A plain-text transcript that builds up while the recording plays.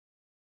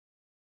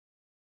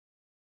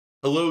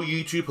Hello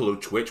YouTube, hello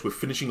Twitch. We're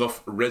finishing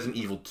off Resident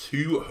Evil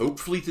 2,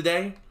 hopefully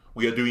today.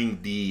 We are doing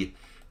the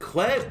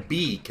Claire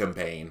B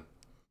campaign.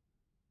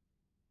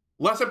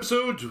 Last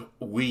episode,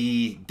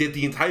 we did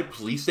the entire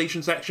police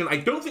station section. I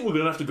don't think we're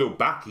going to have to go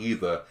back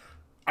either.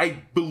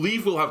 I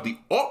believe we'll have the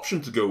option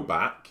to go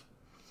back.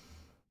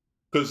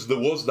 Because there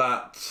was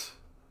that...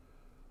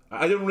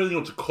 I don't really know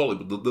what to call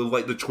it, but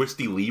the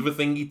twisty lever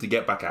thingy to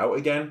get back out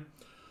again.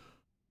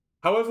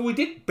 However, we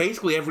did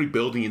basically every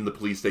building in the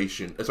police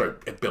station.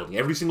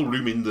 Every single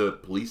room in the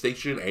police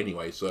station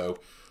anyway, so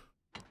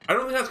I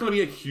don't think that's going to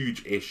be a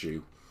huge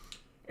issue.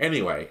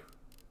 Anyway,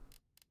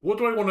 what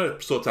do I want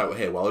to sort out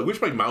here? Well, I wish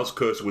my mouse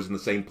cursor was in the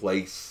same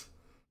place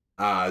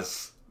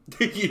as,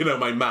 you know,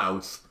 my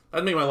mouse.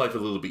 That'd make my life a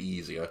little bit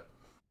easier.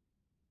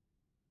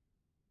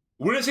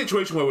 We're in a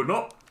situation where we're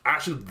not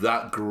actually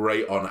that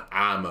great on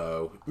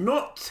ammo.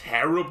 Not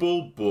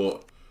terrible,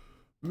 but...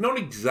 not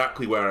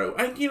exactly where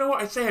you know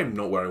what, I'd say I'm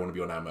not where I want to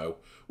be on ammo.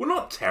 We're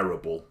not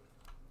terrible.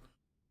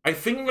 I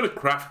think I'm going to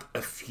craft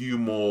a few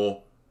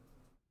more...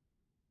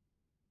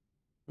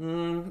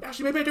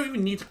 actually, maybe I don't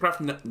even need to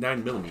craft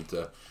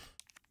 9mm.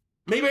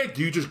 Maybe I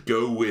do just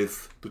go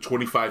with the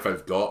 25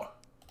 I've got.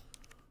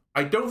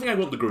 I don't think I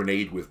want the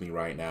grenade with me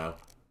right now.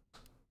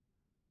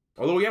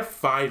 Although we have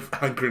 5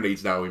 hand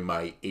grenades now in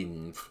my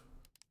inv.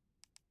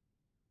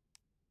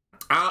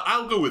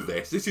 I'll go with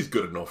this. This is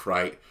good enough,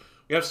 right?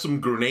 We have some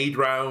grenade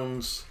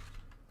rounds.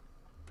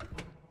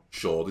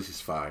 Sure, this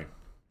is fine.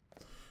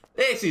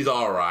 This is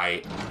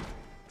alright.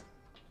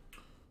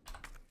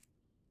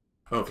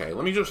 Okay,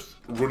 let me just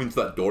run into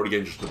that door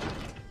again just to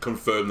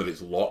confirm that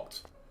it's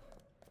locked.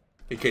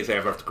 In case I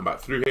ever have to come back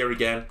through here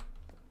again.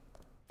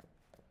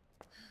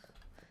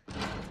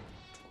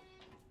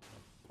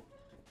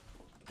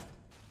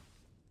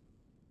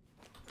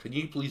 Can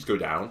you please go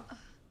down?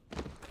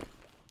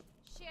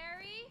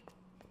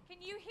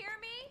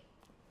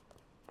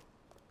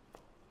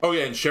 Oh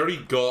yeah, and Sherry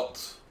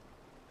got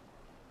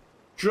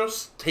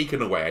just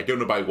taken away. I don't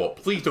know by what.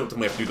 Please don't tell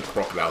me I have to do the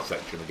crocodile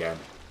section again.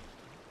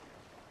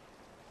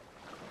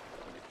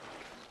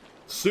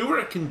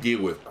 Sewer I can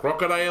deal with.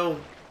 Crocodile?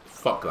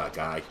 Fuck that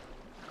guy.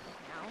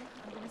 Now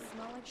I'm gonna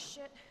smell like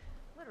shit.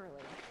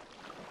 Literally.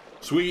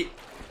 Sweet.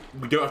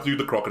 We don't have to do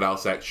the crocodile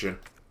section.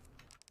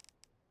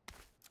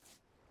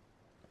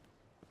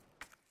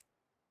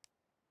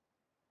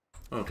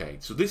 Okay,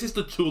 so this is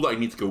the tool that I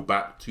need to go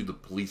back to the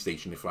police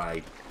station if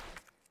I...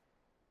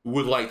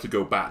 would like to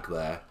go back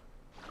there.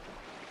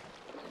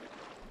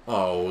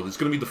 Oh, there's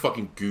gonna be the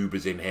fucking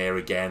goobers in here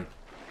again.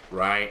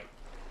 Right?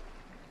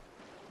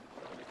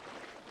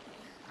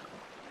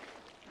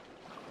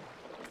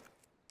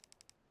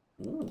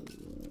 Ooh.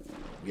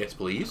 Yes,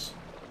 please.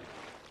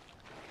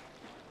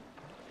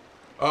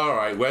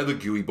 Alright, we're the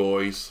gooey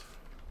boys.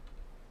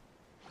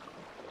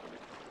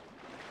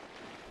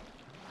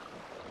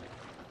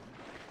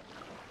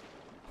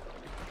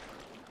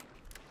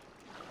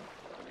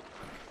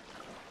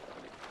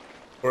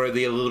 Or are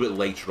they a little bit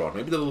later on?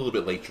 Maybe they're a little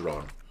bit later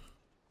on.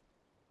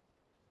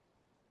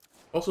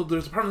 Also,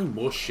 there's apparently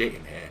more shit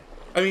in here.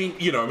 I mean,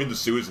 you know, I'm in the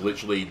sewers,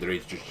 literally, there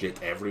is just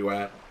shit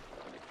everywhere.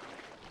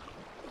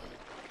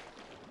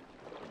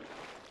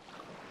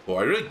 But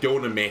I really don't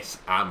want to miss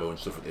ammo and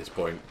stuff at this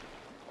point.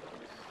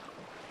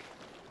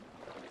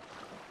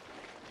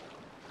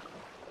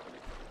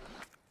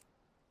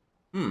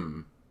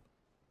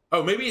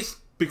 Oh, maybe it's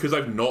because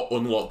I've not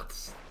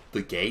unlocked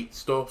the gate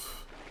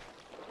stuff.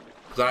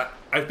 Because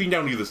I've been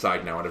down the other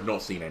side now and I've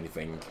not seen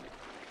anything.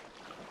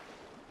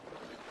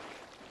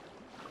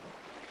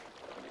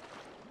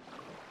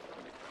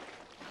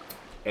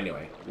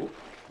 Anyway, let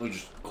me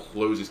just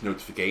close this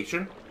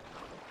notification.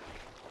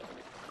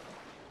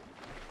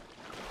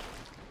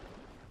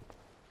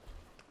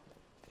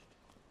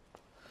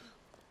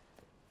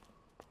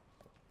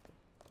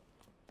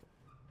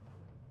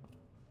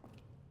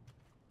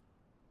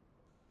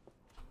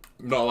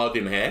 Not allowed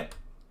in here.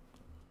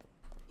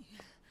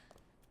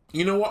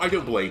 You know what? I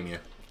don't blame you.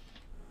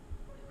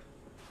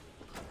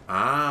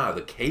 Ah,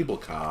 the cable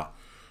car.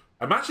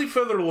 I'm actually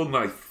further along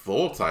than I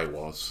thought I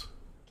was.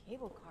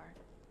 Cable car?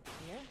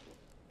 Here?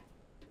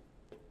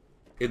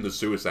 In the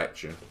sewer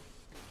section.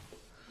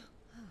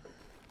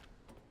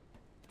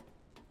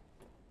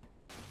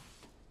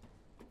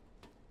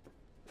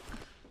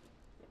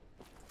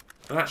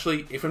 And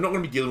actually, if I'm not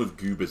going to be dealing with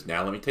goobers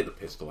now, let me take the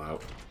pistol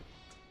out.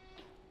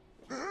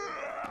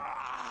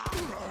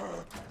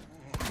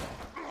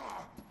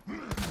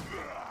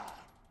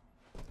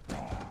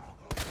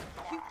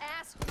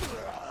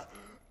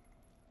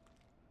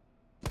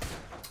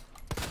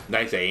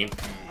 Nice aim.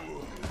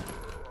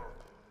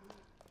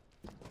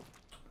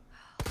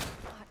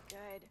 Not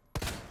good.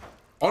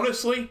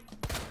 Honestly,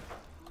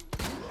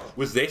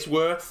 was this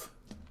worth?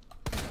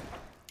 Oh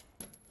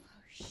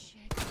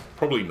shit.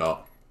 Probably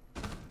not.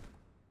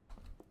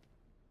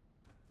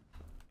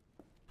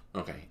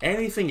 Okay,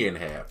 anything in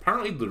here?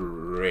 Apparently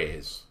there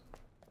is.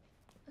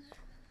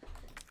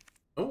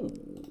 Oh,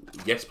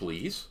 yes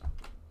please.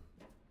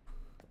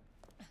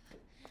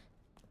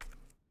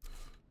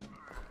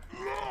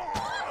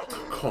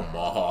 Come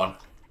on.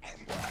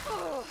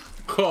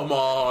 Come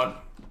on.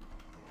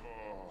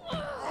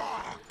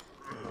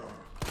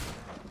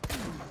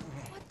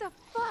 What the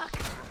fuck?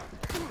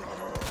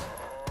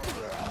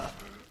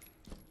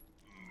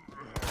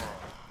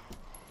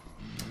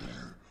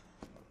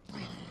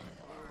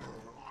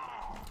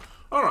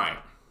 All right.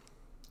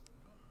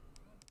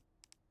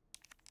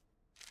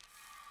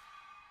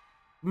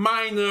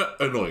 Minor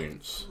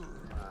annoyance.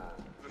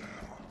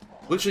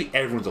 Literally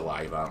everyone's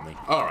alive, aren't they?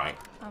 All right.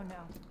 Oh no.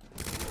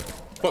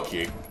 Fuck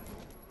you.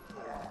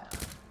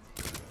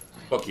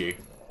 Fuck you.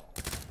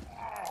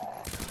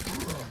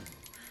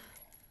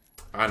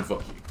 And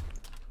fuck you.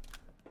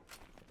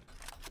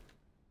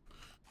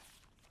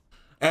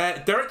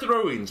 Director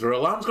Owens, there are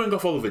alarms going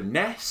off all over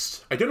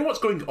Nest. I don't know what's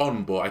going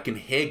on, but I can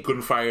hear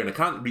gunfire and I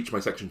can't reach my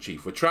section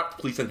chief. We're trapped,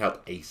 please send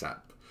help ASAP.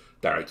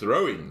 Director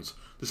Owens,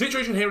 the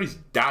situation here is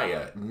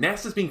dire.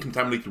 Nest has been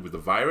contaminated with the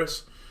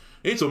virus.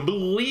 It's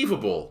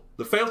unbelievable.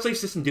 The failsafe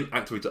system didn't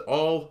activate at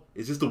all.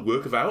 Is this the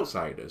work of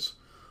outsiders?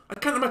 I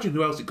can't imagine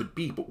who else it could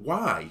be, but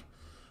why?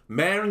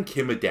 Mayor and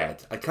Kim are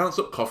dead. I can't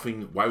stop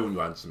coughing. Why won't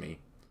you answer me?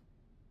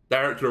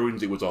 Director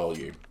Owens, it was all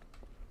you.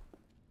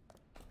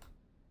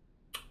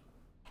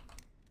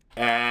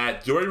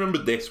 Do I remember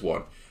this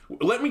one?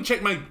 Let me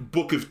check my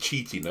book of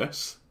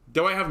cheatiness.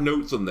 Do I have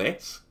notes on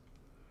this?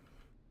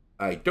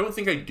 I don't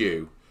think I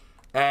do.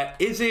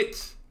 Is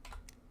it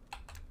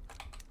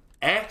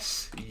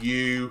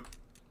S-U-K?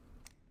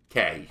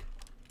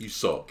 You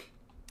suck.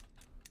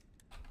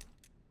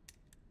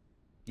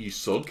 You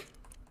suck.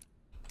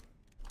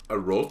 A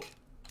rug.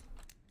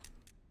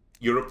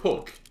 You're a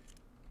puck.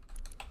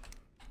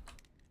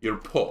 You're a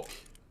puck.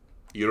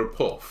 You're a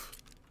puff.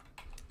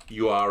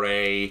 You are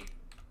a...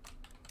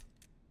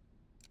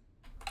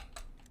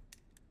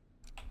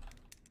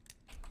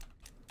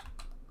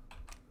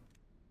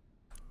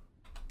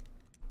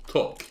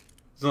 tuck.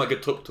 It's not like a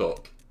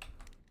tuk-tuk.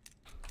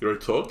 You're a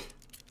tug?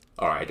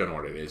 Alright, I don't know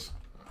what it is.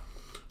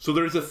 So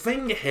there's a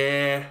thing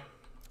here.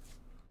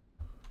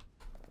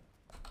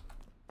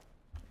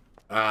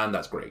 And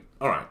that's great.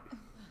 Alright.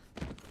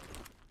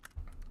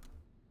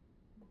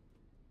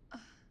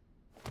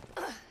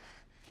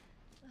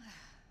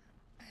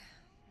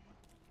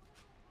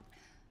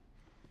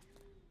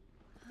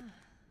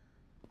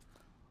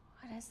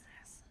 What is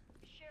this?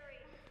 Sherry,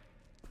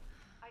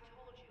 I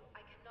told you, I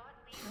cannot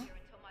leave here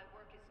until my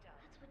work is done.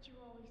 That's what you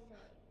always say.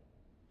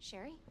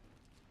 Sherry?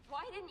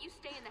 Why didn't you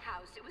stay in the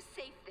house? It was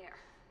safe there.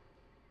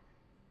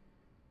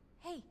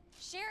 Hey,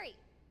 Sherry!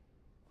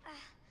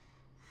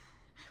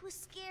 I was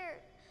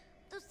scared.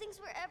 Those things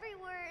were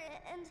everywhere,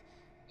 and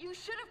You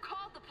should have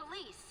called the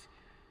police.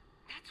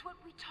 That's what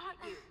we taught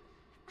you.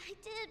 I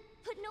did,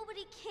 but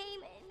nobody came,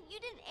 and you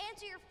didn't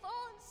answer your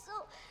phone, so...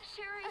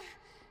 Sherry,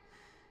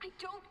 I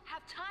don't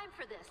have time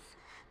for this.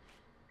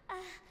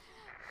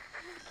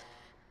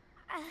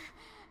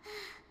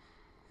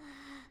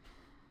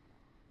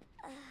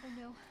 Oh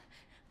no.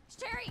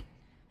 Sherry!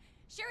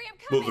 Sherry, I'm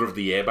coming! Mother of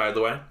the Year, by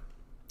the way.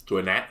 To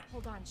Annette.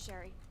 Hold on,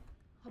 Sherry.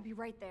 I'll be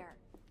right there.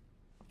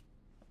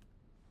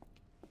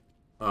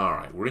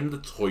 Alright, we're in the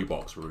toy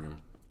box room.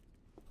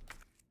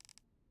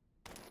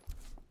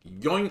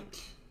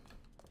 Yoink.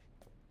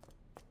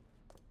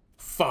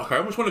 Fuck, I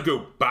almost want to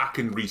go back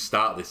and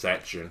restart this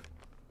section.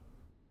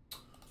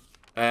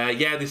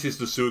 Yeah, this is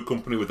the sewer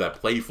company with their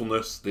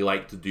playfulness. They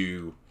like to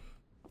do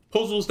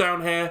puzzles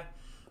down here.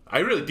 I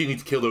really did need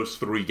to kill those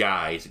 3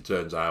 guys, it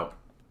turns out.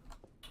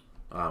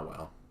 Ah,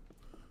 well.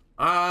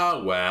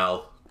 Ah,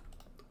 well.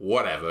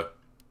 Whatever.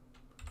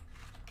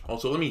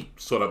 Also, let me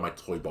sort out my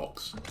toy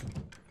box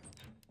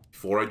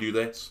before I do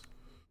this,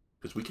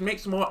 because we can make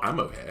some more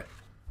ammo here.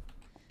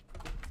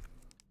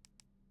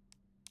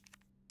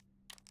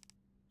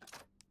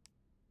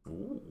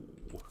 Ooh.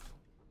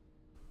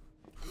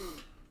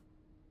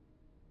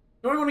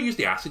 Do I want to use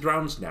the acid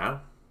rounds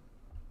now?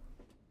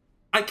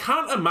 I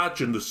can't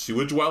imagine the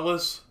sewer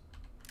dwellers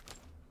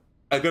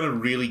are going to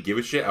really give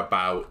a shit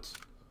about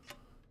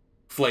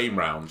flame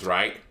rounds,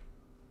 right?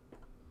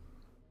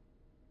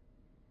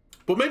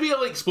 But maybe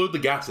I'll explode the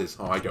gases.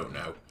 Oh, I don't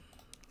know.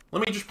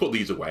 Let me just put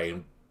these away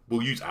and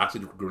we'll use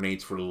acid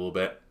grenades for a little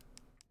bit.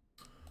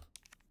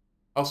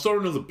 I'll store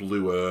another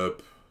blue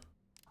herb.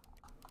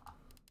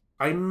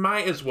 I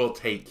might as well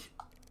take...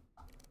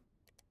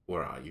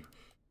 Where are you?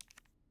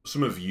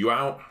 Some of you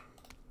out.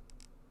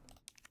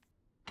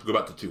 Go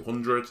back to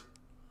 200.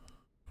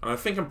 And I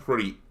think I'm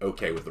pretty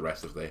okay with the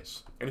rest of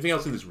this. Anything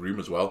else in this room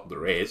as well?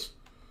 There is.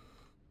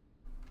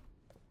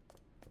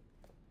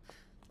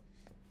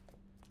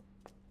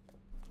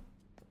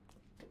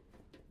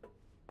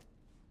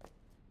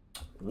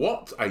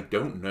 What? I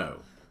don't know.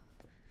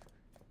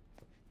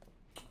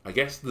 I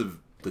guess the...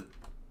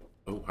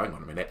 Oh, hang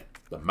on a minute.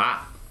 The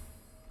map.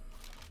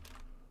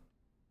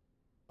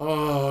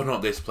 Oh,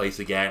 not this place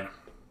again.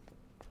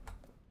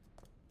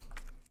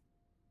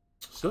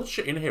 Still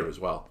shit in here as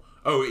well.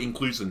 Oh, it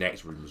includes the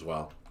next room as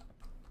well.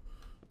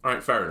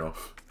 Alright, fair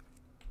enough.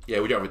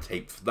 Yeah, we don't have a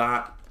tape for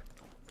that.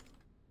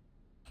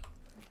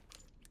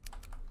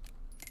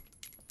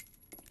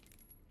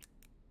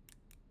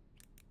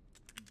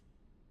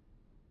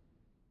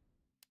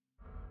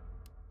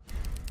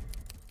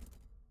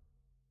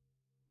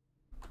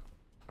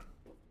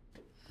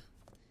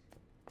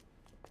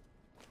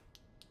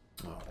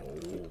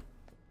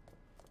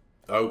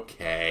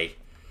 Okay.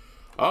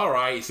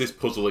 Alright, it's this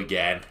puzzle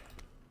again.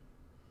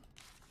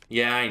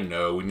 Yeah, I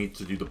know. We need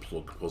to do the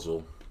plug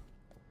puzzle.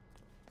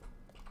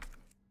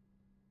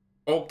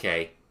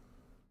 Okay.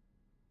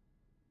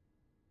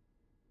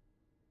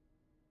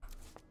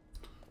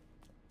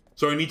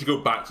 So I need to go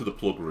back to the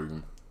plug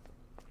room.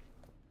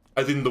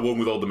 As in the one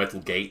with all the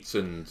metal gates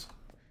and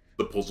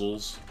the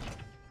puzzles.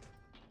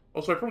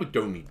 Also, I probably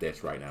don't need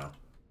this right now.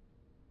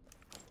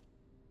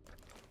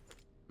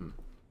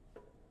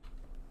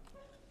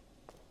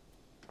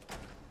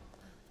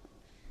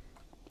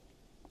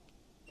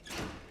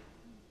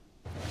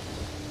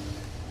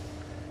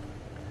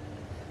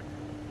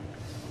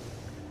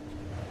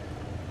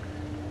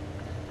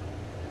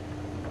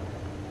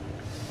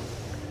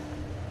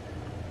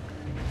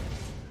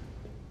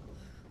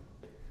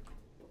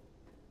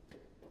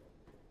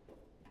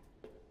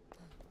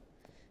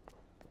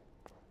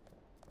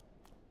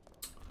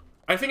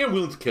 I think I'm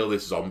willing to kill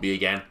this zombie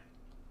again.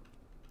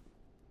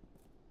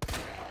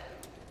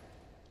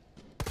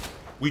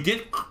 We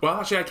did... Well,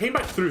 actually, I came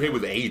back through here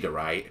with Ada,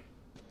 right?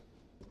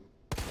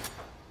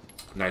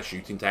 Nice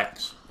shooting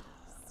techs.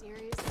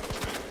 Seriously?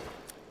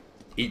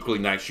 Equally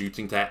nice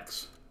shooting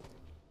techs.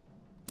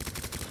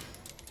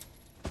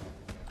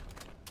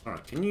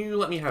 Alright, can you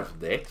let me have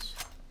this?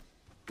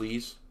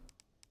 Please?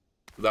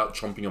 Without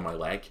chomping on my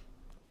leg.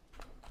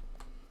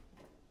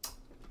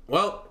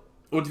 Well,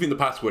 what do you think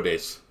the password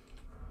is?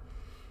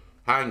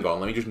 Hang on,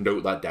 let me just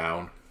note that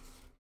down.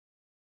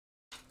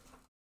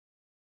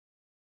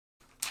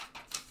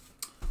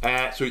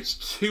 So it's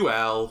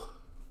 2L,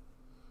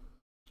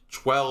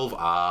 12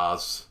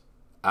 R's,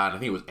 and I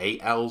think it was 8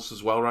 L's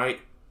as well, right?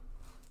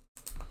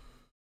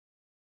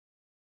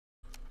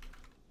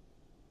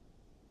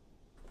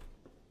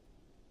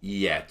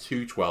 Yeah,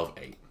 2, 12,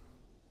 8.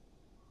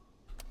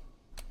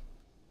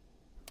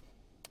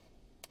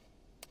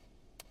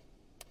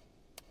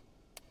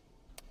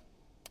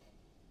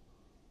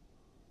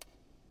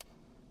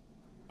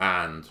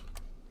 And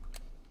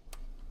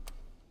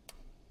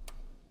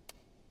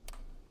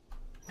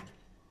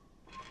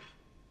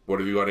what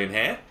have you got in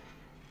here?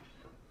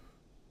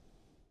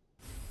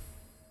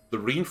 The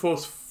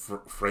reinforced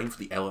frame for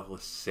the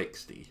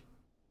LS60.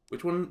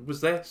 Which one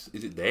was this?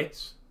 Is it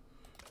this?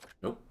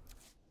 Nope.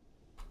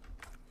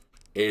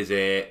 Is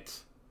it...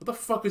 What the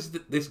fuck is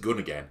this gun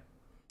again?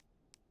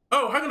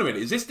 Oh, hang on a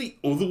minute. Is this the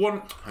other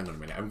one? Hang on a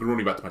minute. I'm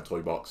running back to my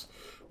toy box.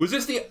 Was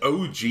this the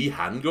OG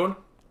handgun?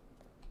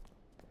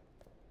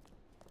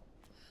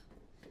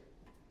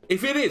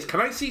 If it is, can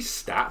I see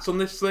stats on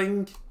this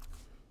thing?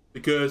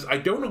 Because I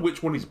don't know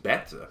which one is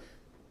better.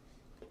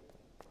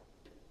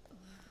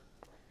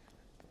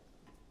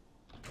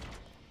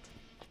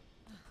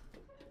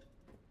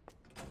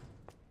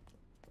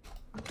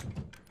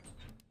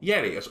 Yeah,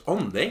 it is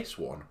on this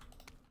one.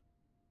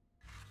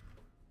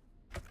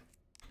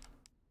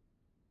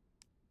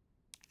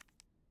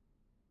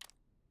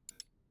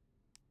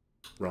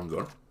 Wrong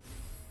gun.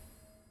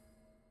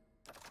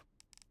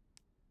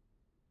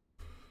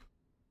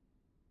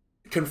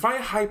 Can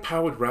fire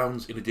high-powered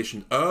rounds in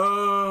addition...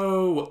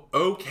 Oh,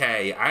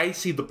 okay. I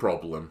see the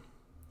problem.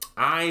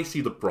 I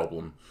see the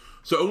problem.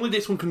 So only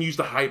this one can use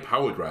the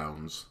high-powered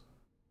rounds.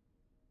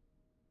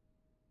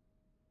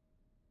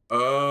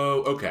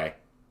 Oh, okay.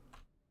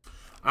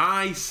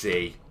 I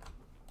see.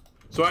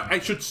 So I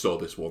should store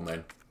this one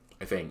then,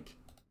 I think.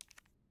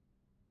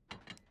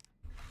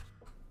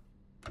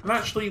 And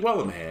actually, while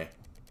I'm here,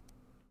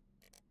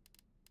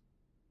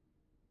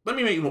 let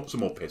me make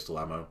some more pistol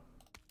ammo.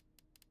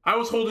 I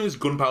was holding this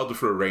gunpowder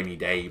for a rainy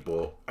day,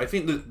 but I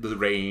think the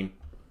rain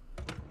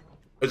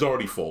has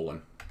already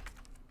fallen.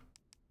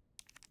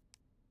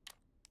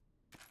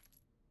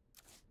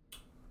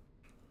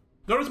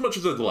 Not as much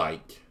as I'd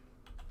like.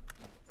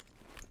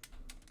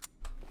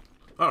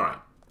 Alright,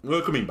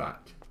 we're coming back.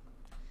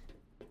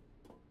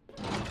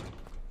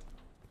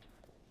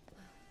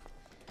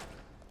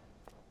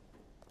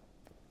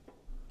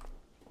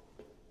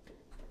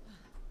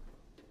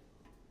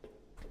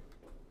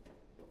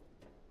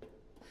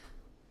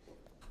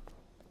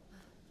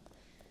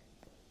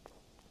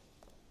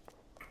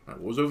 Right,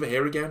 what was over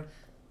here again?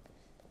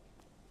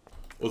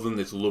 Other than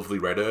this lovely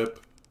red herb.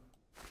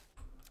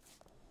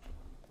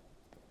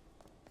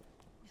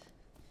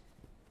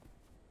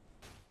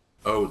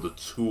 Oh, the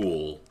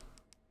tool.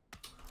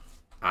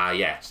 Ah,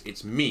 yes,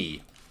 it's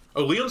me.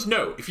 Oh, Leon's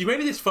note. If you made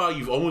it this far,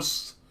 you've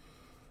almost...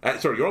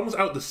 sorry, you're almost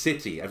out the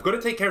city. I've got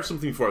to take care of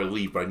something before I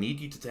leave, but I need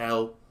you to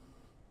tell...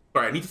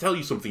 Sorry, I need to tell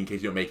you something in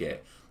case you don't make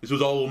it. This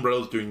was all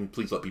Umbrella's doing.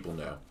 Please let people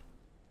know.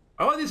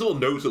 I like these little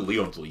notes that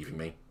Leon's leaving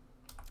me.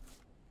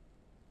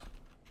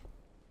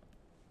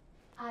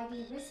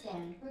 ID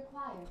wristband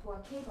required for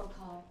cable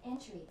car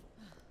entry.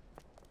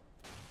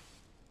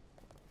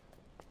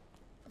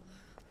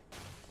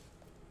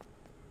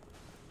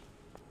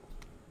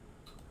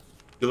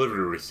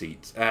 Delivery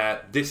receipts.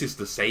 This is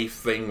the safe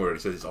thing where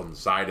it says it's on the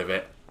side of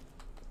it.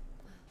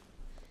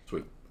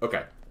 Sweet.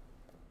 Okay.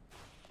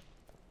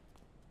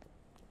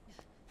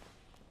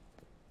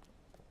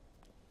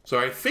 So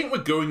I think we're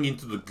going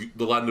into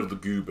the land of the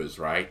goobers,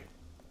 right?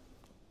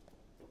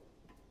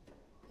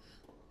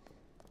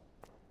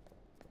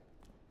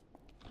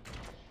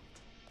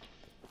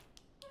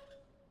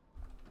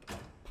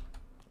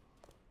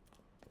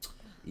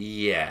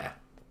 Yeah.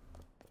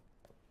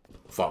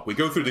 Fuck, we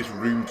go through this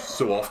room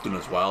so often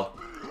as well.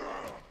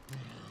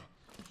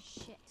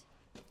 Shit.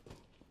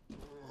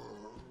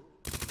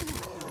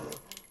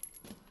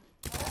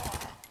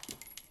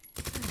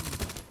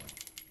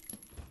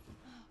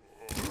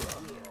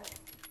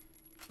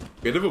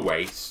 Bit of a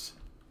waste.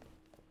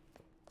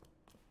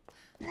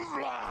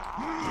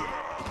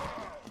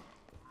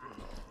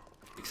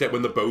 Except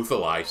when they're both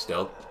alive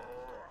still.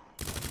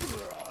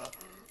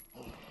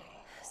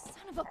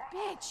 Son of a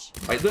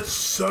bitch. Like, they're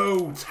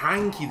so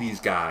tanky, these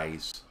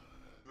guys.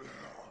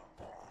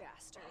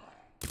 Bastard.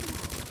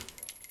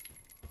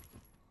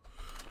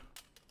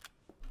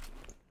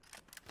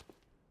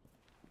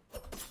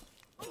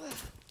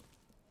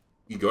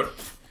 You good?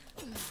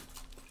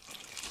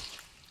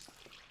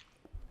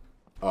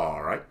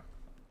 Alright.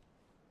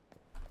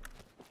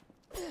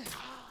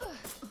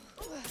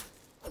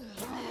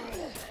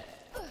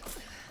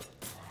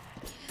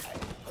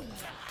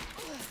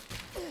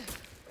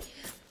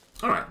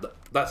 Alright,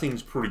 that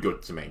seems pretty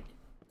good to me.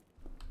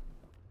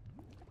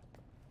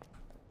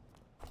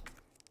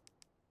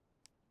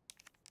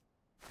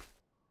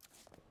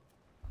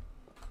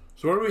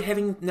 So where are we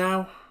heading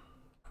now?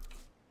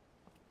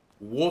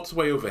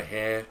 Waterway over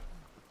here.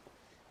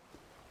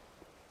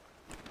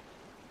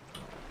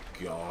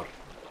 God.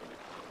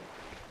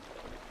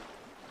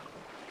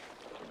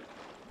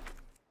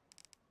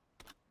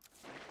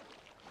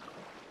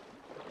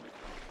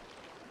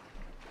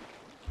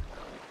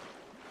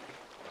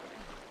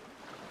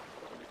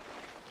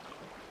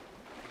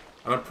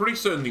 And I'm pretty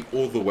certain the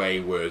other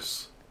way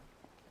was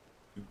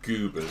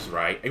Goobers,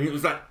 right? I mean, it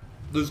was like,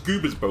 there's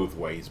Goobers both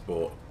ways,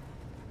 but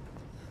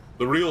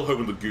the real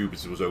home of the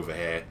Goobers was over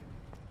here.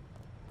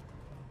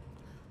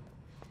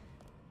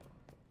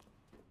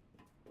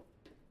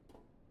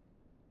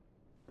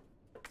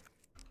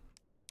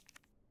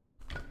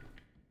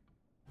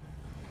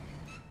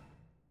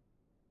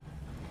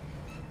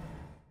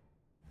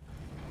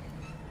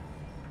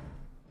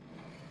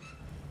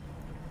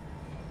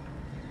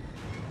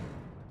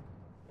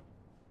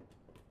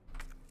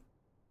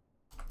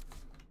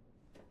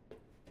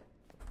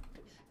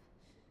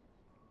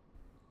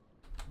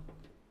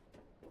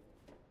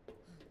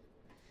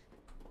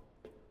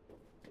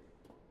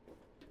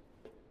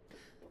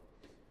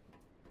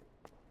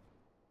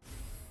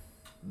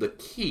 The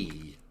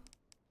key.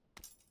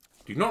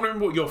 Do not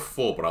remember what you're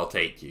for, but I'll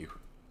take you.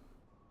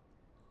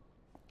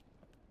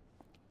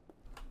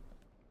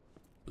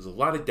 There's a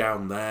ladder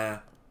down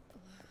there.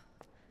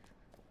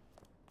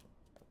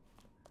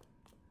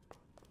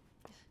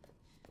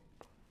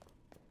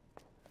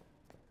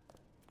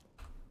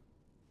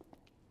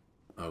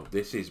 Oh,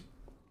 this is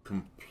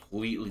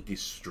completely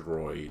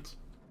destroyed.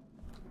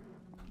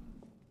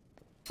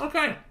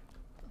 Okay.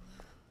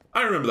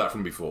 I remember that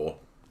from before.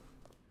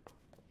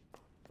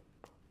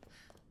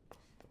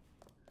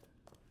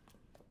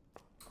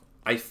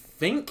 I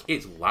think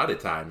it's ladder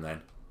time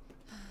then.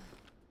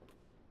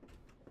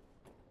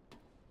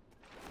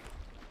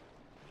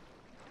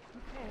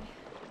 Okay.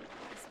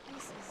 This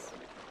place is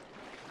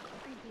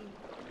creepy.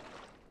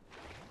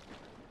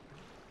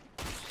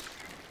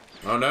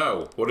 Oh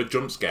no, what a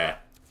jump scare.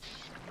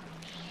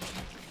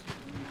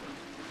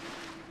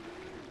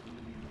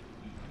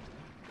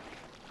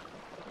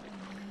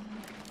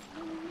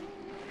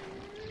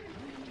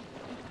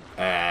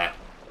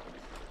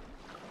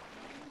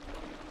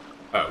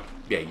 Oh,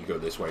 yeah, you go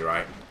this way,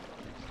 right?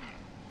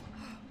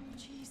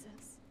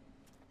 Jesus.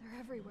 They're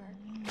everywhere.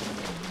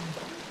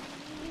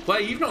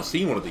 Claire, you've not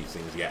seen one of these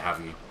things yet, have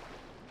you?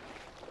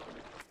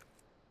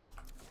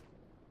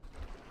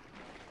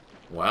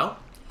 Well,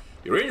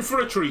 you're in for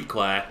a treat,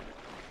 Claire.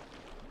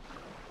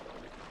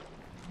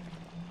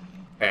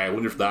 I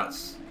wonder if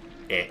that's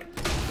it.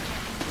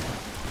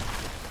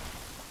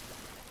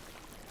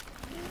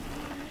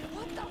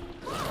 What the?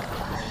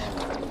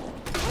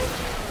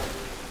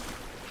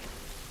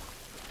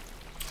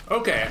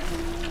 Okay,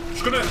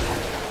 just gonna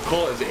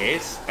call it as it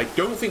is. I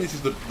don't think this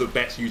is the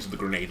best use of the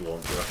grenade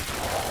launcher.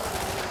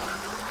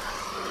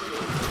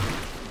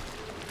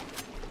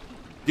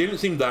 Didn't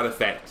seem that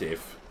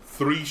effective.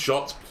 3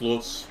 shots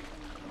plus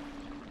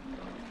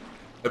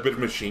a bit of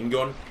machine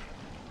gun.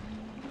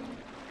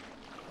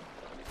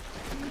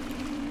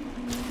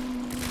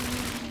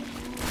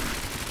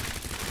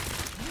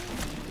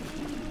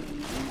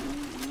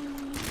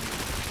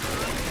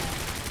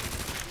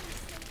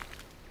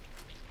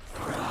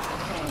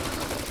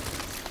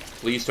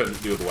 Please turn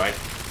the other way.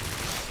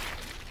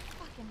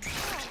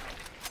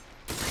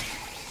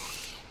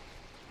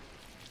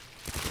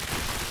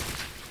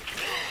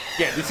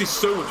 Yeah, this is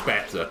so much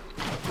better.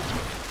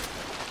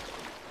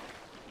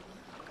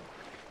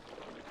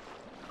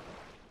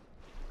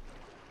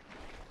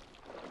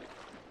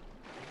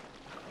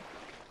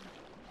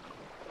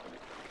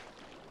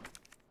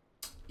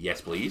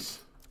 Yes, please.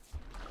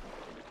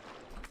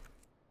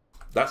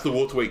 That's the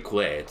waterway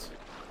cleared.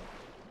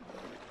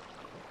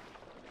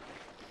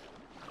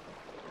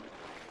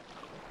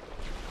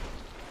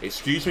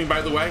 Excuse me,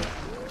 by the way.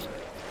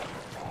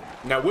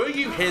 Now, were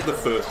you here the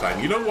first time?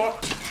 You know what?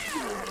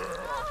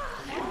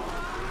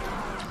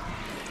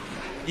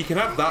 You can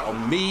have that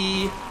on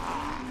me.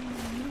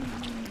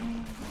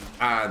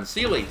 And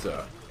see you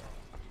later.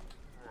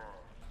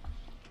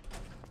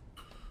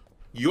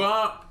 You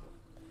are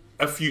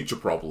a future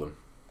problem.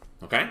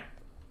 Okay?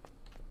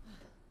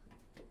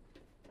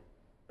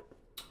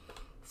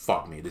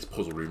 Fuck me, this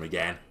puzzle room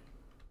again.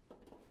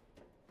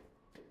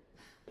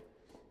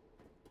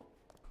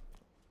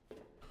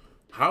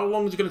 How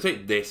long is it going to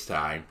take this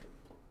time?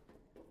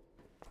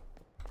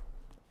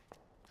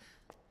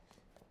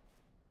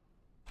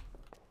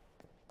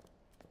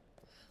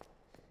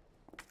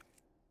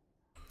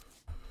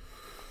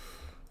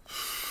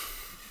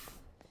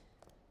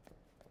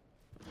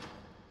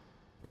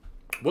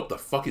 What the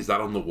fuck is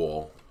that on the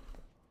wall?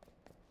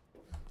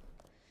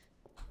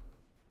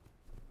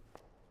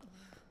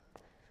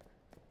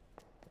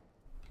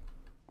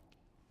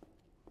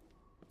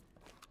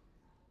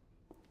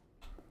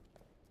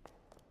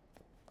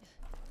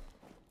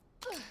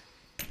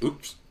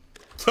 Oops.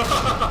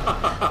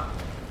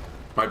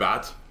 My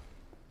bad.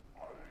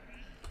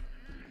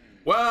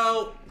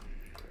 Well,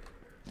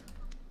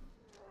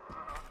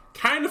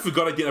 kind of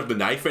forgot I didn't have the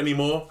knife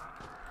anymore.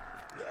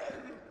 Are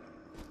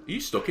you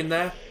stuck in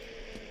there?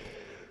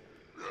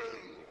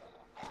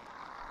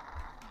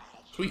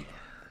 Sweet.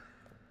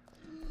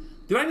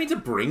 Did I need to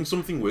bring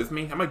something with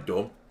me? Am I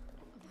dumb?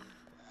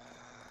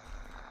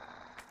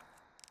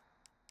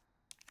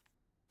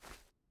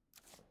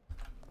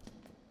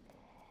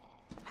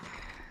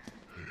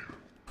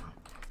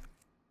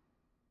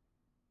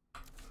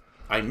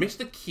 I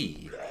missed a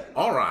key.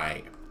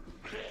 Alright.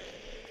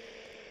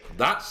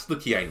 That's the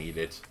key I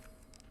needed.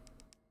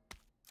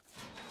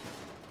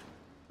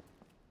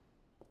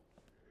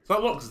 So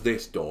that locks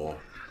this door.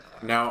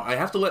 Now, I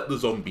have to let the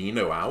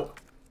Zombino out.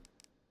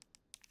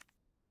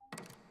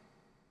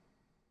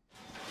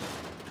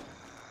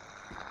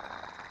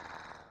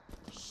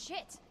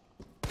 Shit.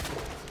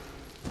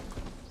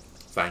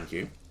 Thank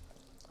you.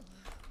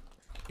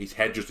 His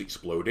head just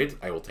exploded.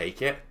 I will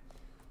take it.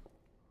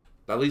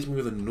 That leaves me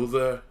with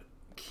another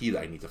key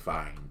that I need to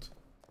find.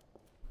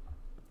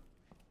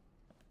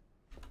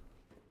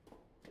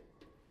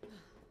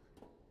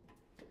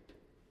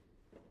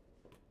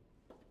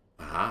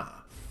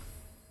 Aha.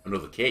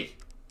 Another key.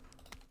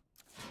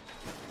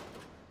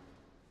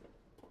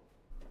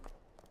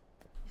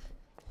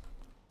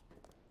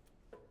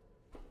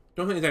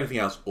 Don't think there's anything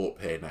else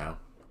up here now.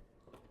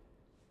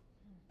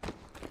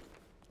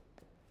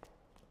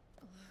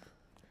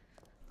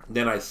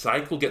 Then I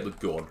cycle, get the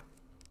gun.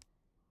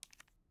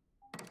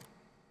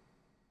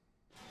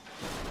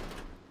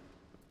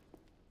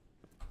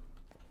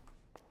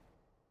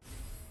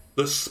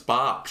 The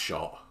spark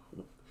shot.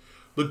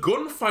 The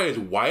gun fires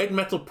wired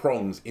metal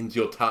prongs into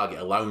your target,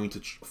 allowing you to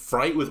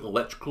fry it with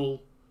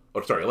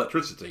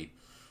electricity.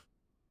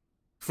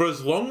 For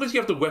as long as you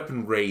have the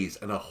weapon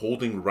raised and are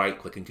holding right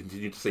click and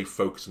continue to stay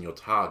focused on your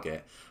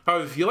target.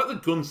 However, if you let the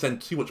gun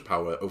send too much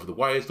power over the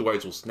wires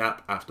will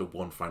snap after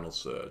one final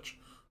surge.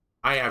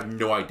 I have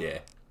no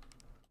idea.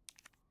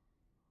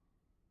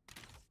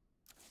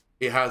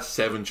 It has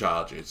 7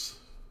 charges.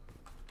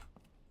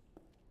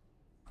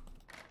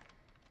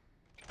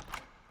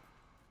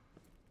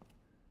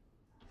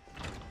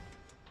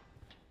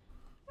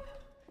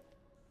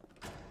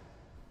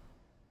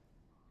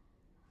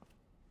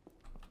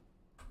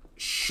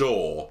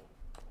 Sure.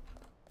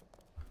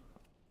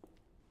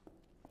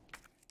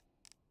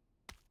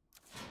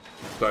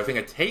 So I think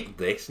I take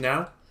this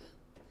now.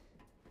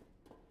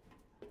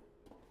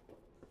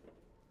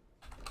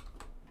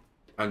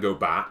 And go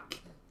back.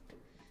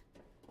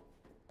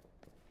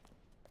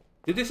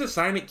 Did this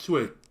assign it to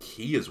a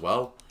key as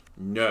well?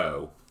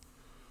 No.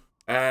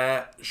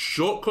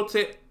 Shortcut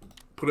it.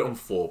 Put it on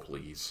 4,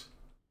 please.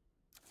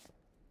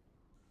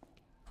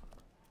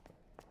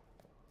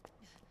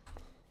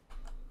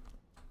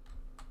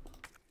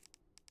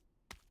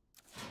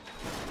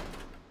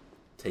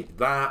 Take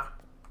that.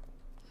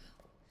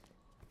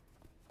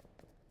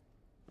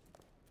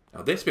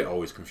 Now this bit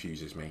always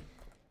confuses me.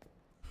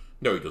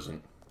 No, it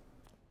doesn't.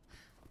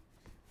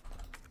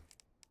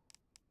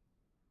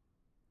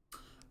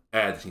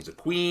 This needs a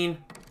queen.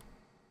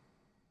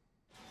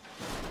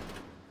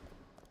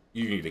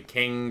 You need a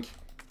king.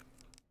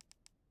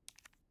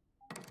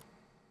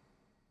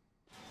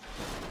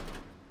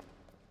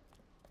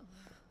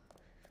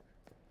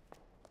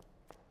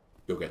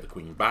 Go get the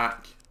queen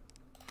back.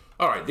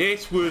 Alright,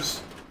 this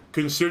was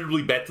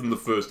considerably better than the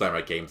first time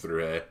I came through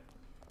here.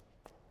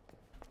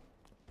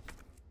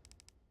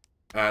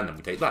 And then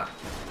we take that.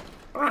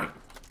 Alright.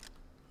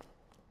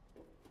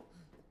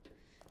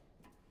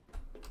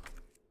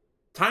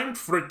 Time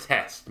for a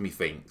test,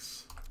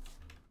 methinks.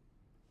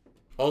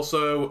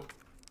 Also,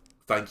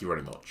 thank you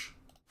very much.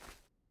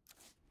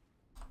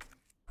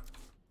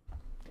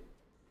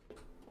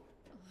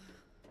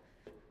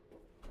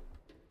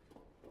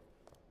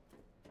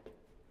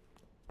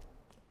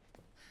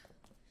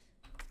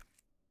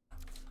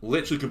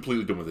 Literally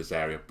completely done with this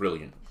area.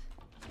 Brilliant.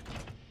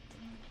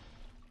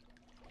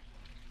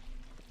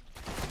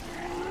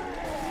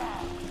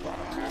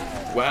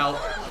 Well,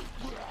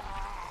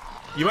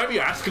 You might be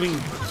asking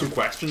some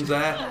questions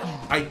there.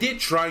 I did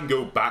try and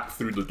go back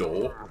through the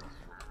door.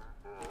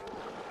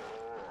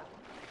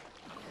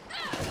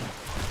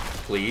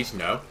 Please,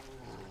 no.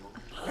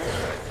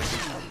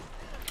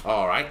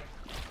 Alright.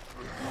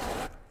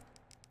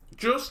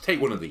 Just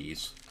take one of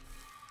these.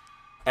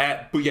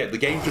 But yeah, the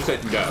game just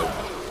said no.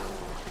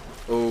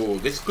 Oh,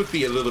 this could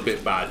be a little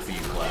bit bad for you,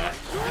 Claire.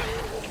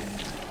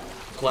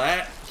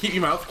 Claire, keep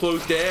your mouth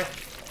closed there.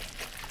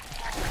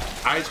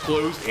 Eyes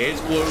closed, ears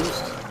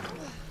closed.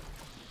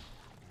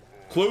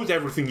 Close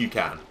everything you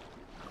can.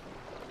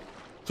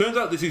 Turns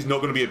out this is not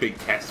going to be a big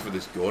test for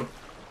this gun.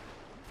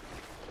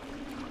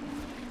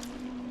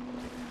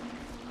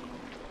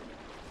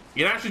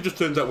 It actually just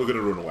turns out we're going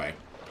to run away.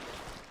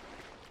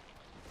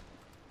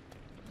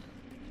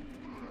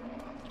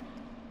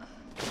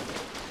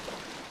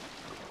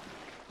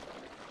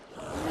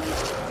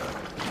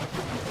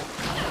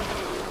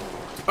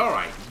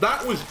 Alright,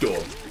 that was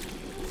done.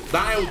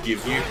 That I'll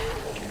give you.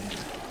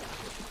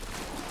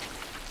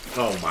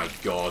 Oh my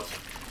god.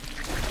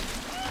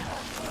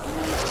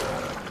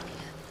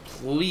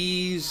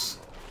 Please.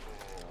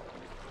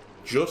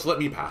 Just let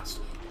me pass.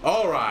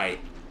 Alright.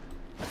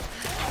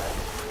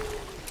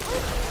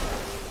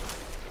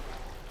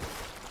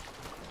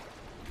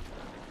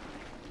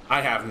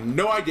 I have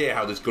no idea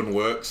how this gun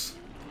works.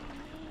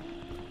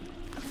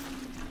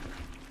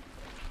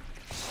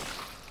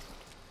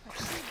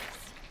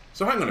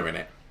 So hang on a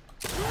minute.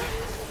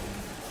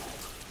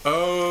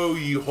 Oh,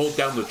 you hold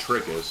down the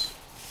triggers.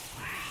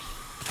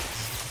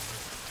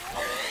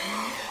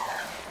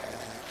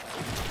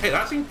 Hey,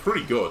 that seemed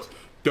pretty good.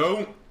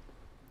 Don't...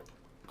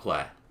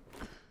 Claire.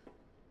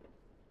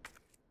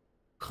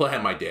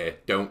 Claire, my dear,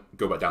 don't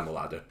go back down the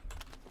ladder.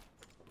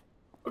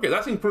 Okay,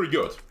 that seemed pretty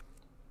good.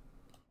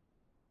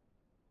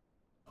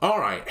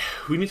 Alright,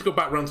 we need to go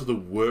back round to the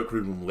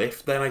workroom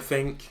lift then, I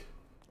think.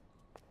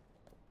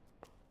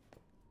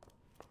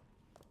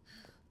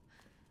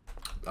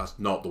 That's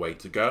not the way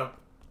to go.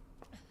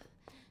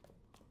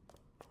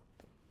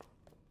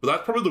 But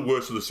that's probably the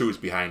worst of the sewers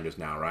behind us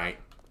now, right?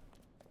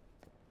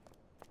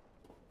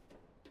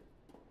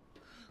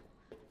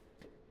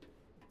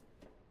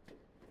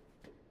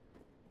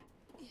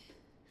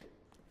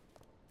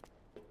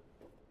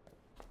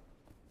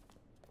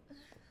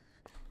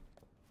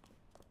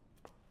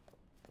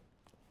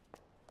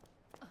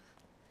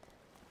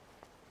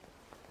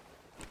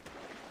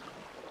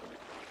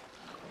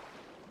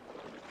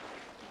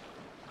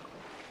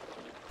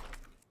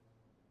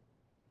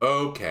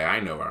 Okay,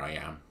 I know where I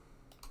am.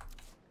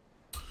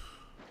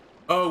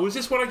 Oh, was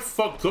this what I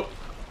fucked up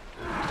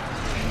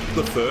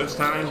the first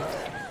time?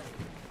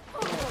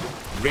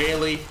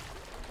 Really?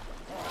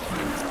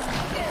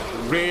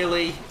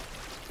 Really?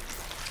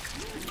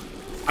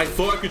 I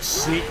thought I could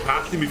sneak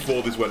past him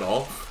before this went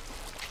off.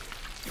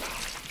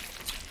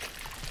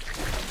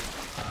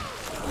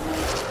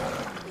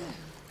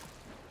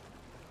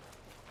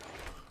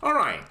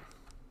 Alright.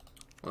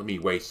 Let me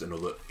waste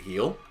another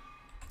heal.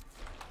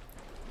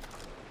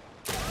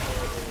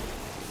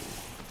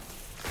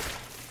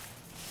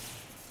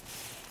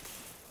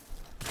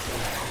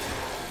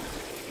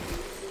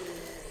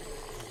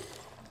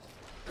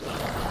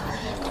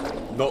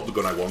 Not the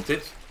gun I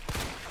wanted.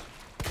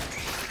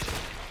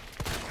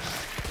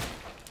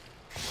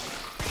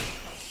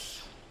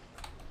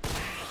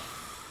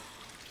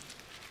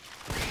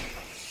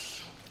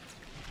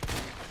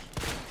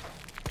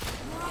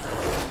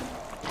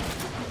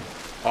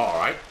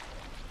 Alright.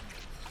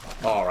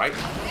 Alright.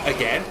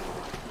 Again.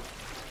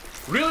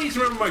 Really need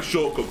to remember my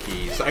shortcut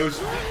keys. I was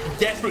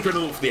desperately trying to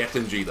look for the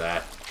SMG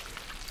there.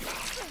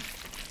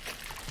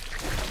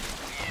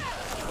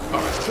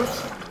 Alright,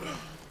 just...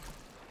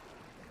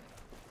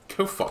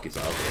 Go fuck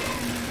yourself.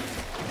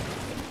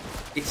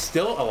 It's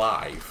still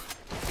alive.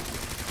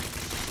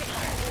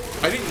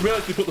 I didn't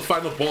realize we put the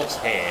final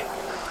boss here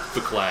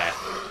for Claire.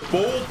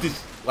 Bold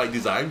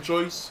design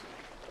choice.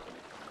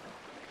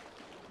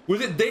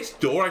 Was it this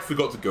door I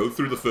forgot to go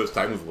through the first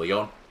time with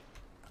Leon?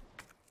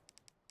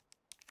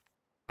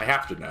 I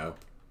have to know.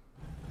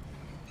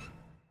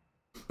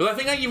 But I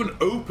think I even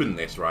opened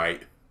this,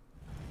 right?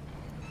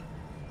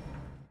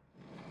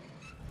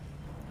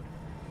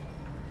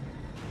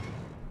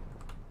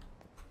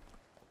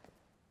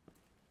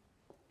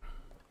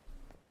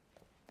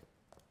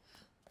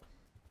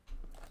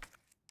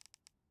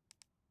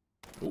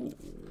 Ooh,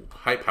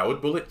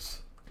 high-powered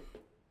bullets.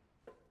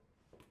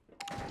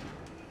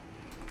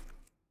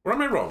 Or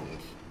am I wrong?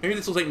 Maybe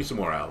this will take me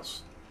somewhere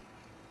else.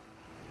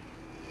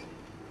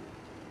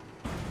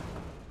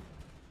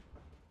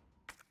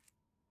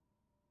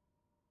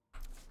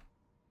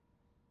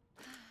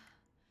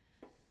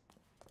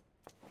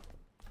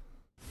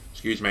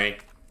 Excuse me.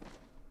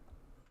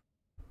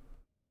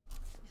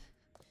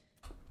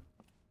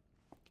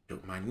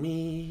 Don't mind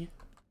me.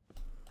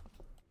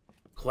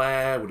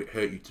 Claire, would it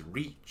hurt you to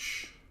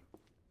reach?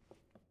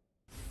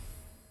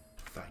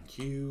 Thank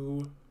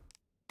you.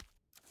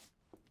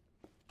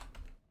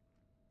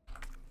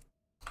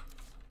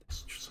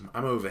 There's just some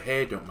ammo over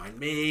here, don't mind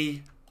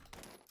me.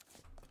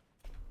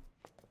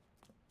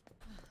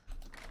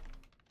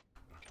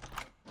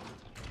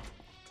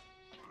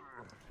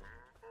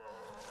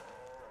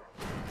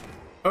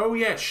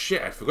 yeah,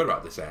 shit, I forgot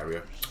about this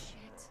area.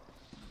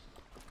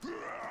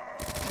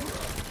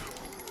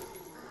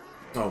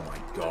 Oh my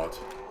god.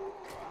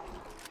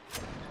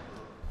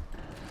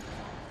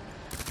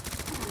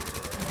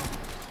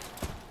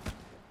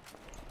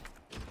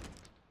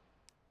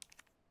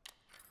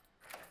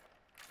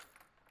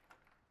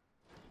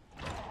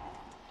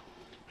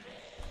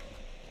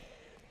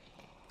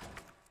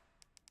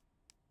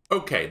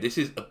 Okay, this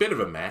is a bit of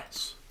a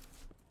mess.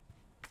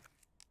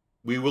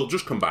 We will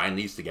just combine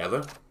these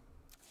together.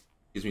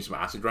 Gives me some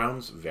acid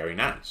rounds. Very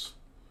nice.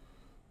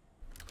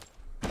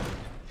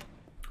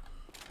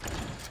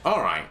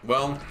 Alright,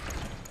 well...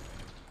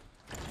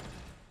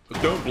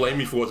 don't blame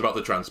me for what's about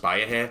to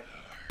transpire here.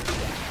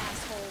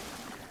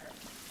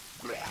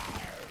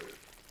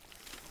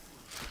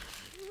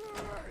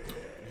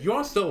 You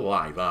are still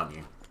alive, aren't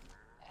you?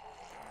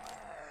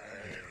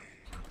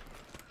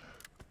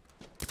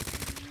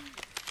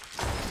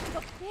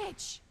 The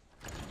bitch.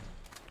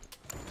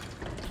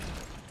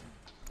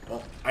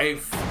 Well, I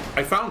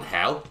found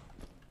hell.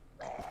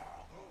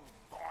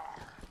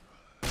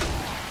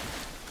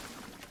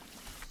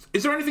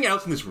 Is there anything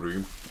else in this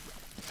room?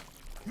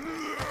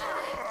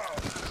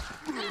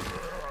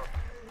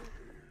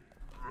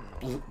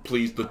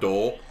 Please, the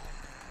door.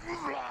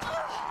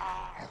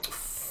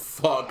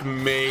 Fuck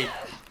me.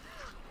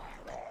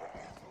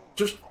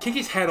 Just kick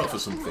his head off or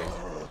something.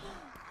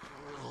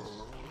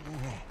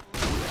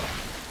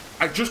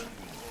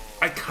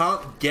 I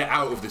can't get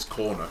out of this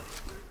corner.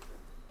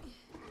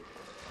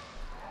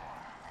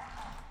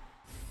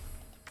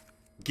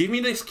 Give me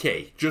this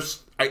key.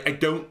 Just, I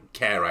don't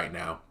care right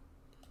now.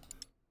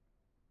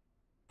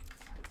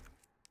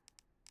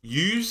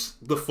 Use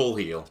the full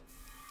heal.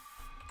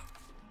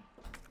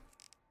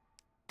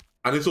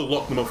 And this will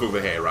lock them off over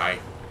here, right?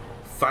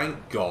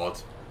 Thank God.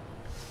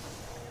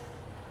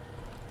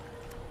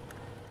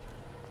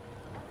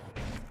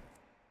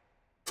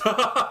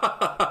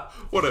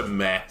 What a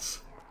mess.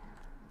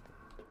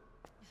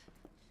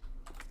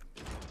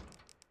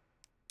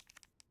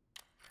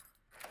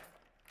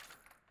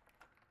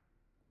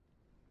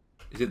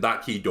 Is it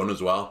that key done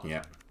as well?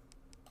 Yeah.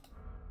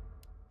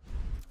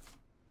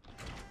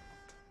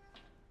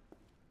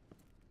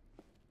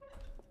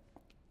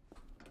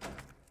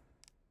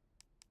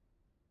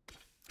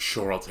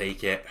 Sure, I'll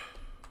take it.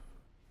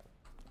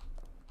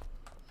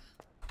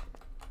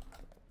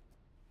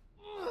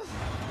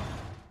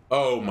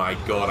 Oh my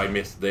god, I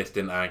missed this,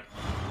 didn't I?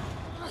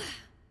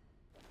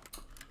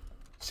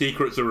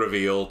 Secrets are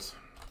revealed.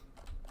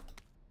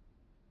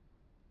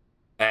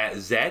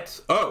 Z?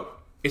 Oh,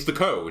 it's the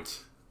code.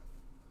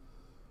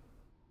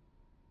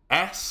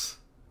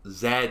 SZF.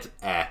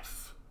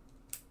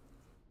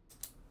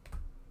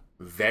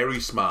 Very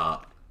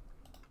smart.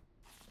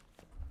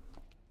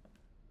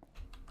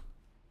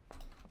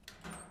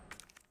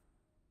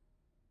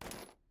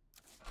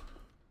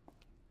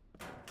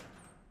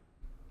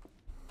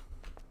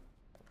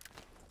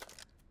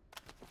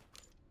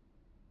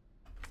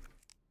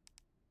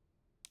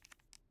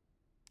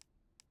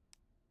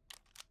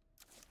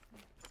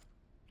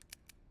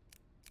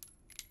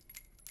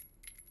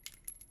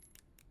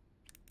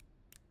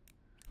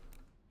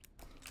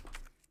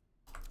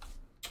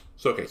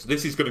 So, okay, so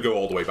this is going to go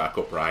all the way back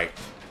up, right?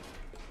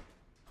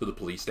 To the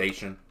police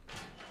station.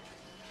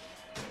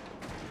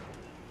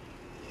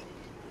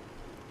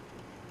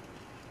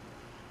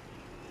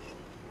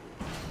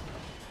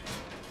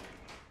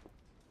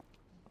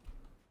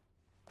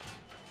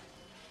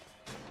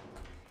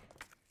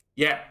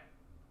 Yeah.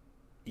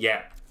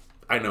 Yeah.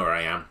 I know where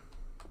I am.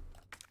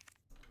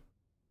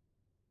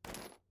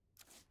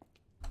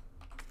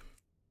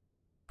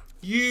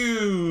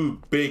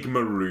 You big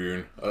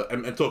maroon.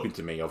 I'm talking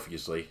to me,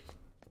 obviously.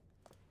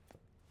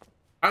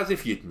 As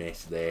if you'd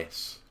missed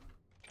this.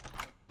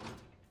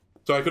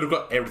 So I could have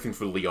got everything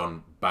for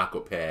Leon back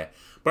up here.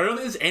 But I don't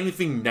think there's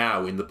anything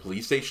now in the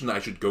police station that I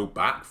should go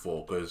back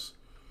for, because...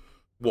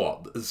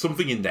 What? There's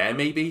something in there,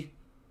 maybe?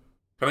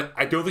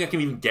 I don't think I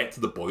can even get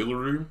to the boiler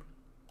room.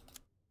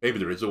 Maybe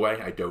there is a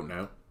way, I don't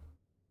know.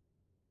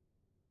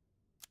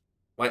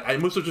 Like, I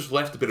must have just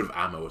left a bit of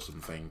ammo or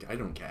something. I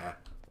don't care.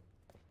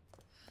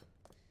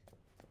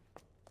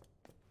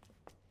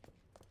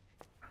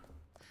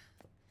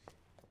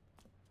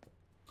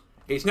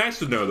 It's nice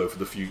to know, though, for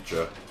the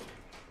future,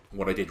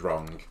 what I did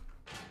wrong.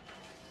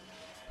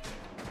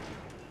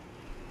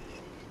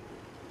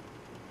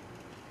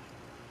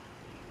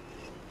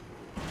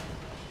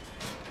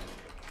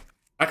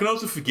 I can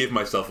also forgive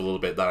myself a little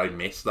bit that I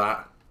missed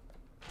that.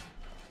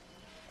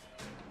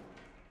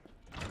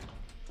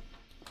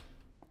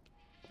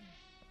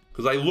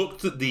 Because I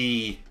looked at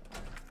the...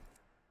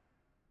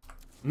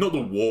 Not the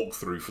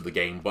walkthrough for the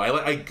game,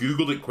 but I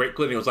googled it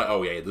quickly and it was like,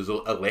 oh yeah, there's a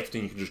lift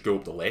and you can just go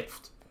up the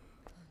lift.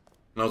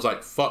 And I was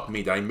like, fuck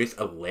me, did I miss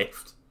a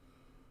lift?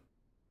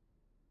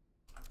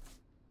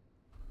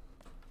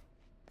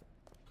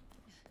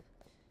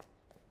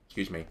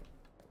 Excuse me.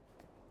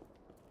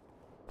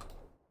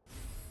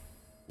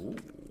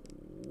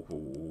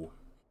 Ooh.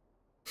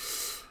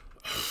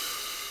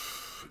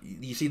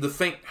 You see, the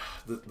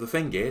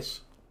thing is...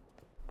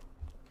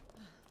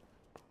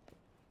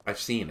 I've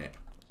seen it.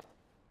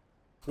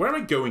 Where am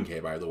I going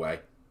here, by the way?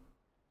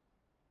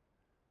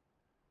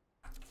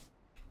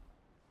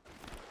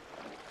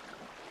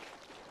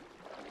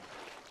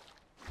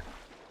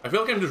 I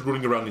feel like I'm just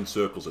running around in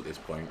circles at this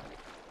point.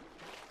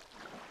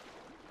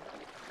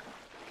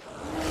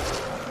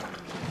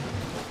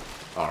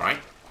 Alright.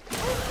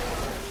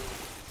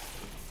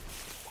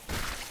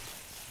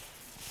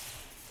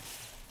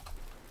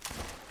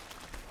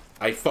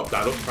 I fucked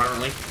that up,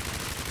 apparently.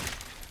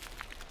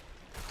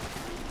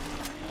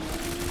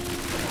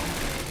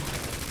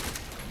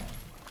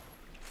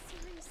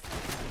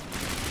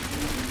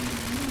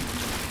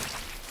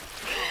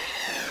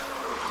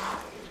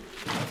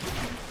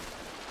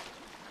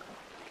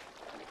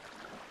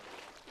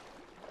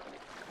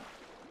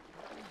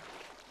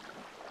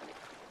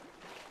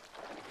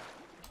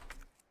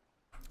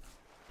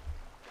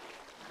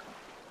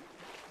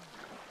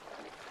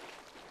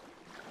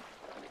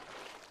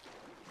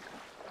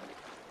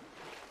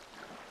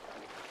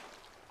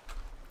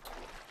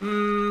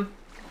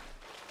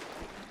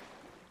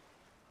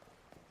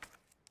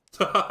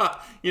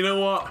 You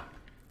know what?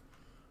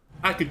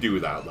 I could do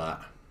without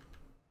that.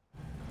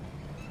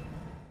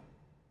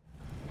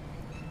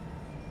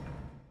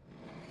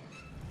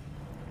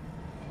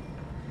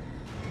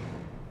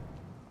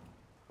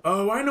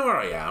 Oh, I know where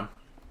I am.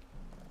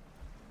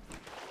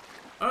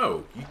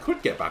 Oh, you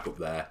could get back up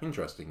there.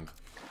 Interesting.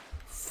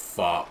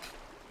 Fuck.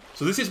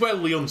 So this is where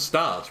Leon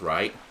starts,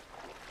 right?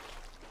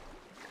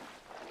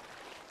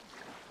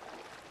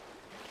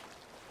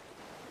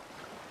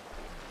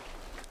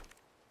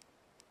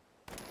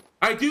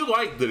 I do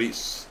like that it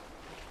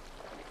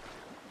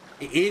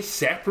is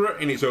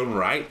separate in its own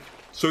right.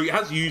 So it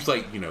has used,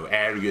 like, you know,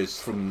 areas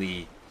from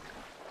the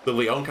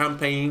Leon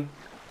campaign,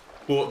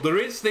 but there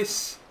is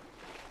this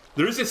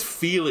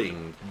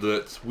feeling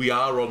that we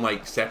are on,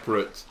 like,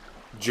 separate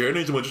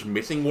journeys and we're just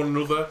missing one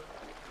another.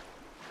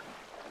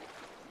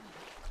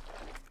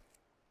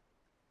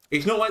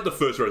 It's not like the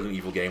first Resident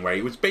Evil game where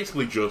it was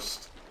basically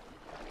just,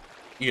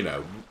 you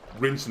know,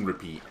 rinse and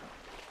repeat.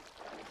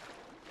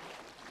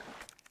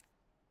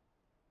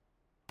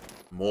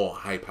 More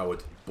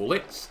high-powered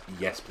bullets.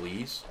 Yes,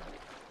 please.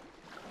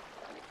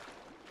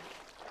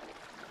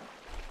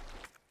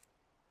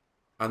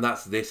 And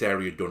that's this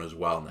area done as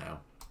well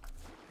now.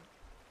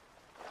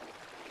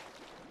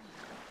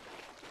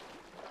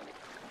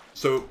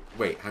 So,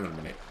 wait, hang on a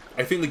minute.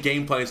 I think the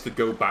game plan is to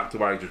go back to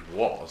where I just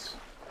was.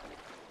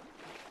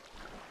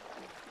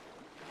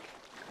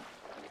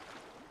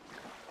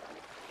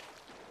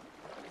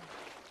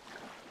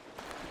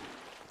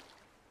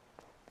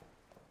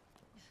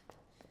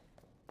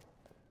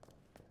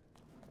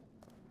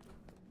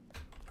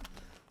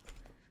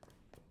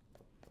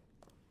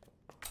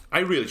 I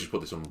really should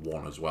put this on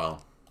 1 as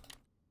well.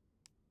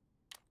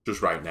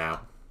 Just right now.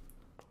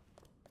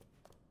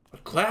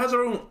 Claire has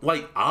her own,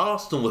 like,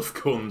 arsenal of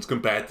guns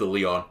compared to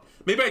Leon.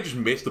 Maybe I just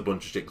missed a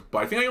bunch of shit, but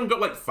I think I only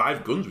got, like,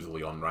 5 guns with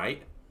Leon,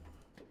 right?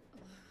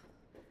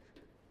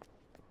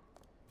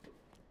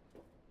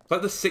 It's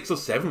like the 6th or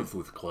 7th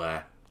with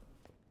Claire.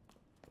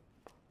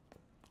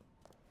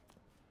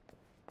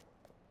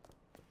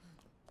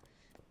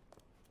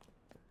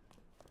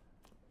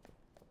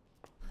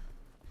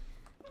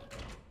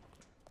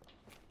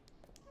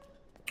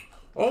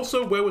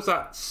 Also, where was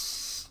that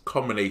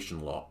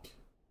combination lock?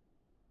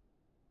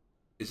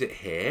 Is it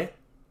here?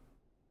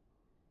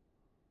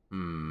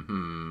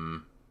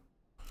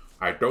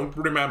 I don't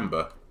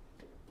remember.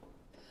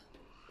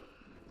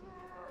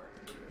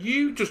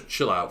 You just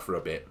chill out for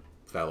a bit,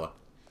 fella.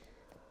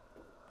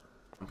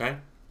 Okay?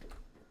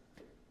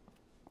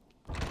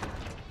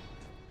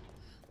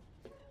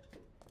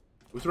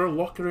 Was there a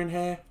locker in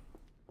here?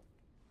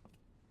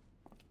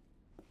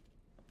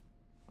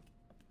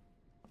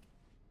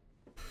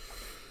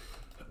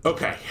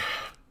 Okay.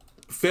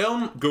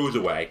 Film goes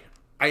away.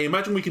 I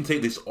imagine we can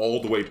take this all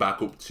the way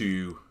back up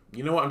to...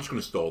 You know what? I'm just going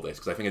to stall this,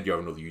 because I think I do have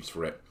another use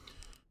for it.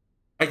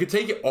 I could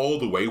take it all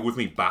the way with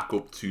me back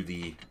up to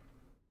the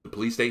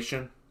police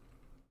station.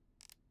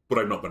 But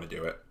I'm not going to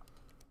do it.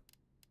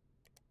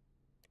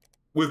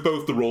 With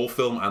both the roll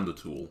film and the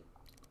tool.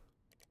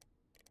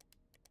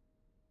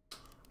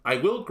 I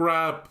will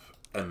grab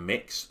a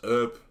mix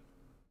herb.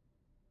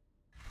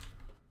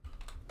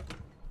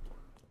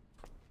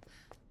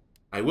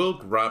 I will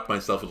grab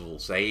myself a little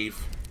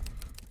save.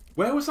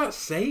 Where was that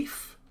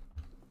safe?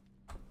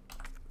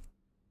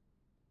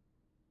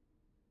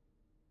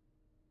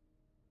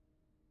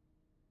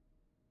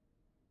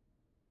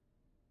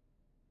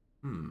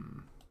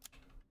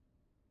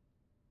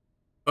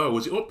 Oh,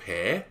 was it up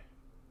here?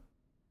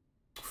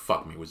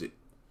 Fuck me, was it?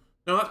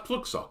 No, that's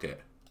plug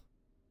socket.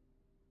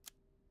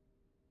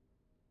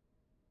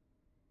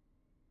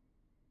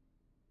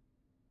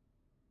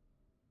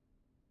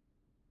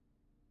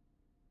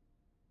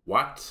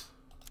 What?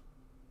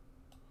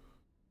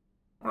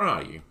 Where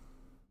are you?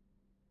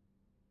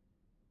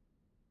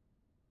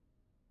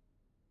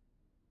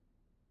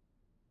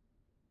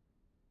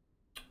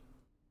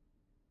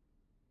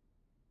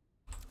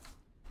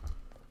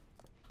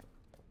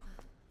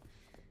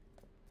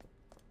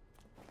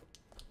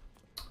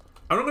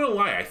 I'm not gonna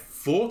lie, I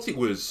thought it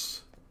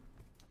was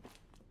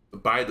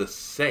by the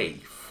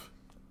safe.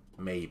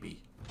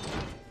 Maybe.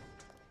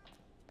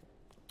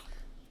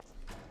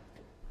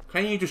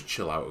 Can you just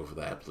chill out over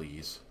there,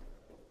 please?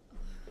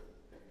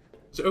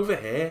 Is it over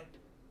here?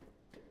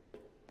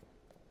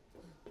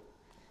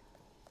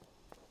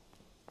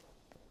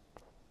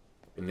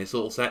 In this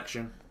little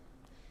section?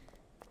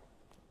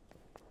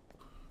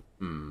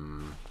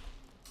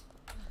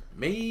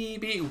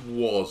 Maybe it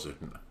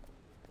wasn't.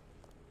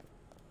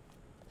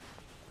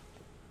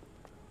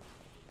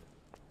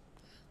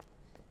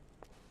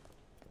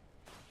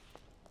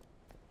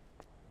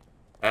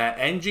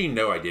 NG,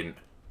 no I didn't.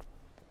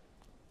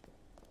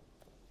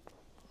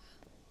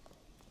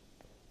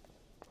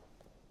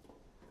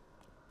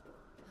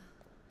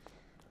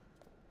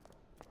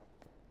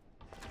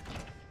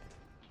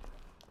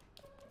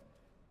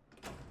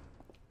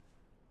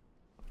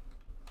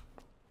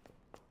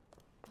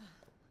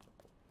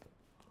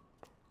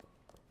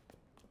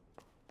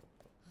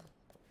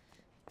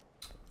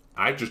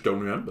 I just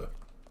don't remember.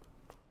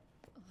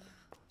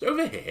 It's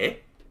over here.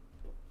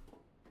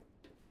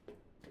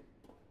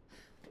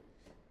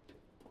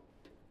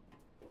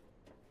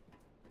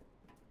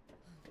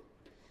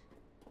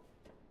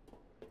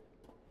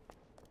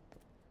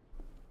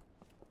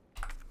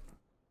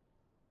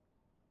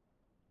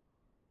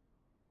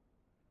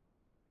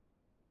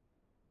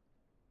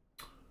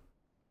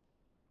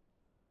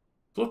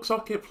 Plug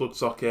socket, plug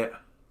socket.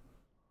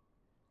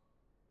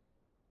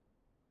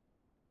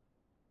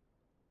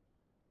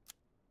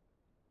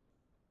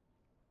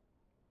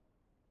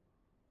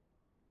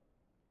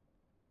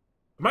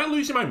 Am I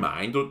losing my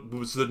mind, or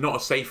was there not a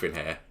safe in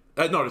here?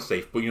 Not a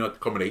safe, but you know, like a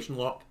combination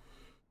lock.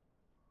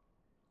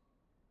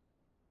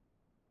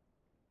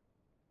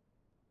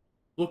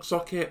 Plug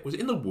socket. Was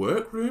it in the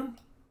workroom?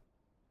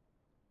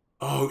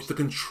 Oh, it's the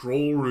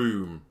control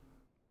room.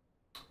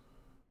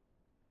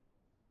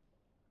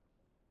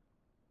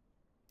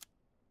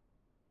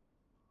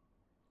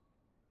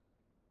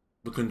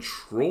 The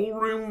control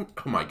room?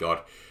 Oh my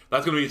god.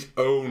 That's going to be its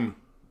own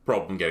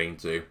problem getting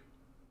to.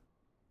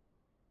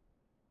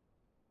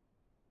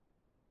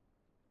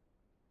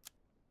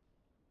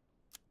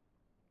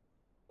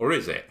 Or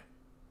is it?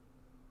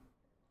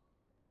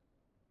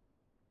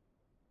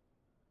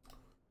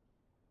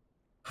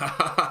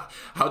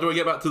 How do I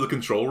get back to the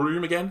control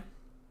room again?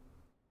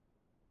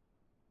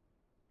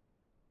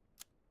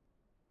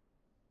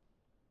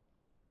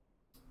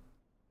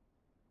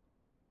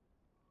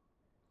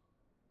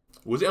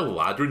 Was it a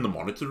ladder in the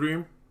monitor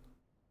room?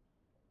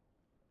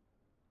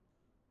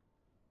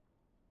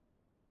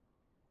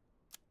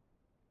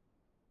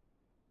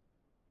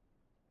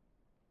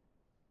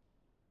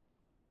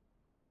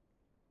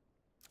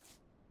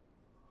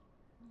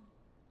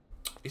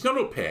 It's not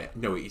up here.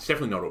 No, it's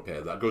definitely not up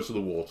here. That goes to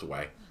the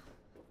waterway.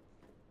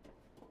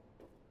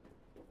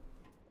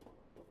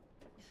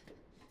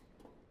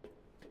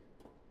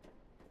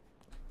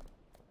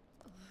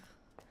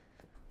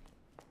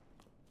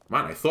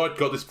 Man, I thought I'd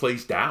got this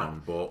place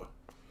down, but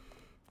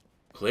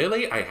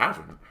clearly I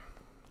haven't.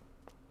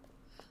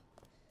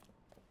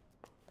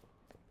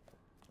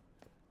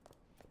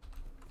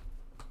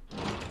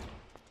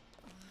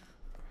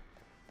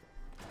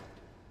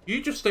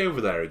 You just stay over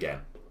there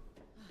again.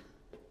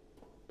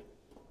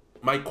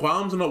 My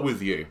qualms are not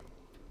with you.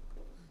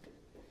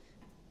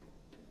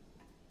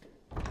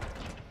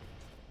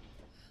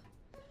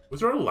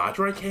 Was there a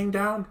ladder I came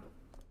down?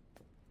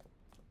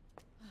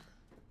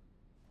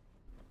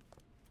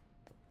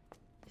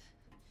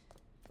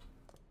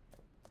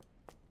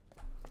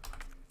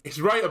 It's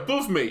right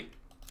above me.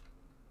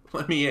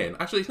 Let me in.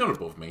 Actually, it's not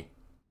above me.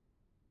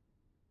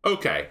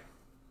 Okay.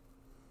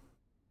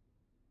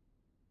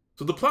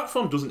 So the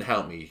platform doesn't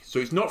help me. So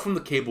it's not from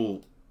the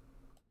cable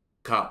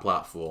cart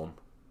platform.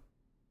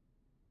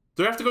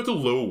 Do I have to go to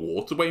lower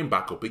waterway and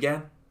back up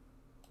again?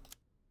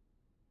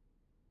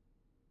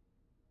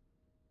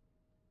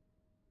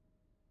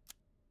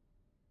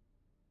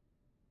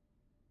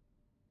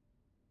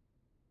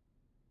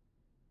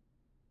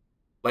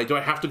 Like, do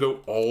I have to go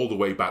all the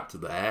way back to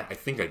there? I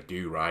think I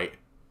do, right?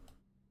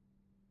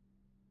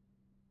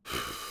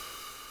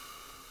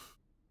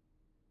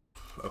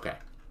 Okay.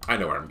 I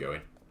know where I'm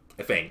going.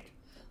 I think.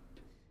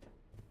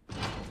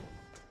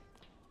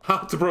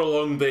 Have to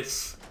prolong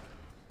this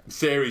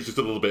series just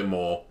a little bit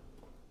more.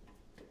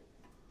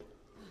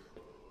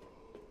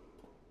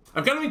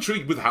 I'm kind of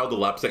intrigued with how the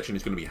lab section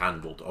is going to be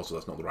handled. Also,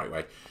 that's not the right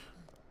way.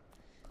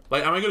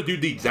 Like, am I going to do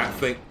the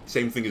exact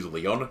same thing as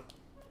Leon?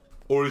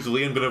 Or is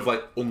Leon going to,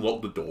 like,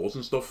 unlock the doors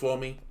and stuff for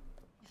me?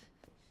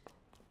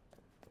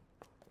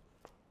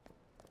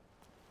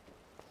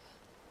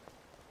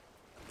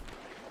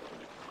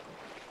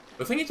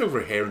 I think it's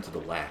over here and to the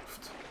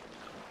left.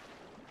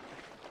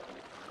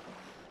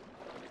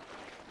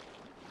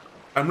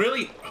 I'm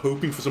really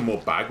hoping for some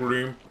more bag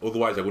room,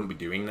 otherwise I wouldn't be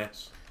doing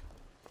this.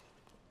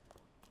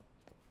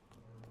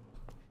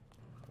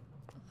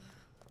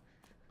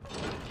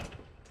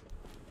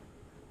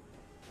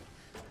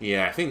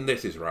 Yeah, I think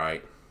this is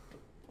right.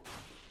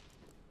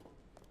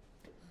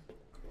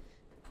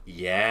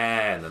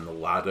 Yeah, and then the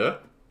ladder.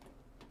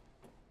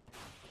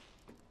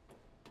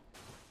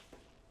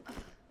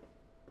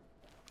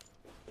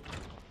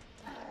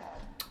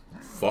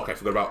 Fuck, I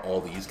forgot about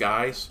all these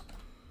guys.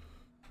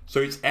 So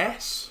it's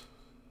S,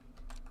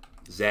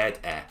 Z,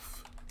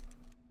 F.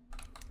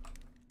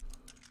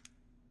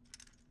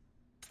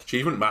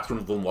 Achievement Master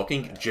of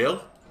Unlocking.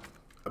 Jill.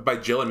 By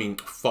Jill, I mean,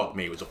 fuck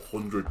me, it was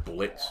 100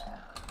 bullets.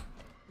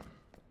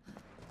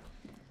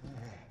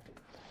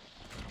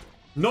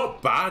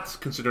 Not bad,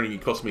 considering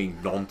it cost me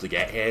none to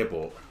get here,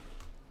 but...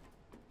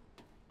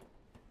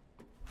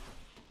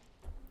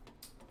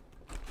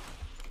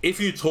 If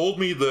you told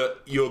me that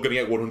you're going to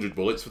get 100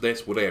 bullets for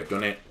this, would I have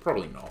done it?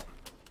 Probably not.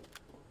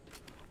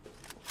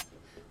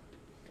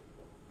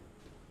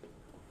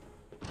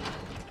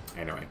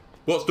 Anyway,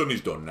 what's done is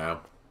done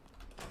now.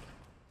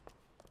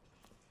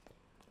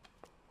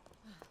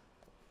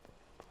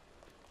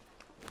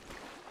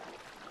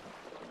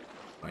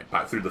 Right,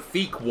 back through the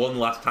Feek one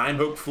last time,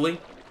 hopefully.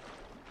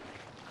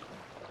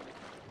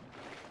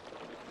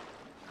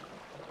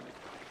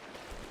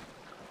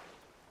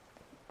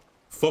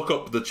 Fuck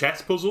up the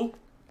chess puzzle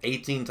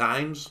 18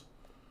 times,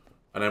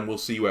 and then we'll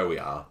see where we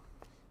are.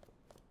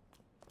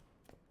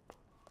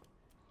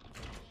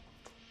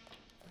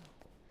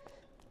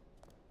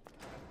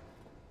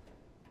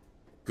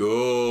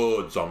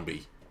 Good,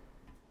 zombie.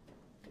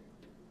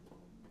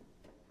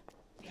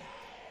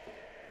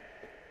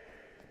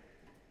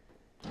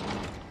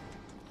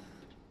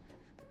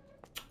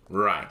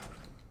 Right.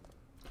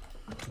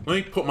 Let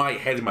me put my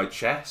head in my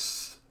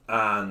chest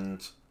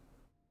and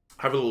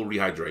have a little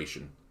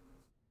rehydration.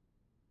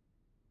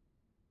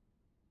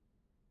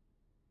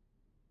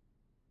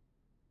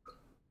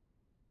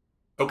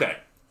 Okay.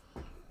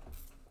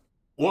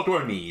 What do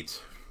I need?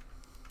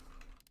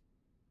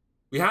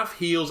 We have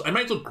heals. I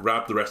might as well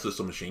grab the rest of the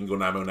submachine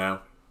gun ammo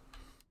now.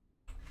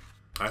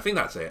 I think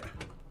that's it.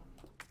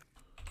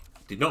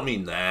 Did not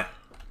mean there.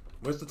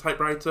 Where's the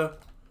typewriter?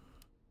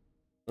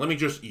 Let me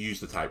just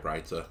use the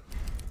typewriter.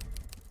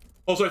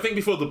 Also, I think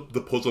before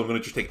the puzzle, I'm going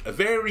to just take a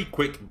very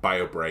quick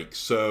bio break.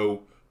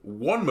 So,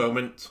 one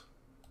moment.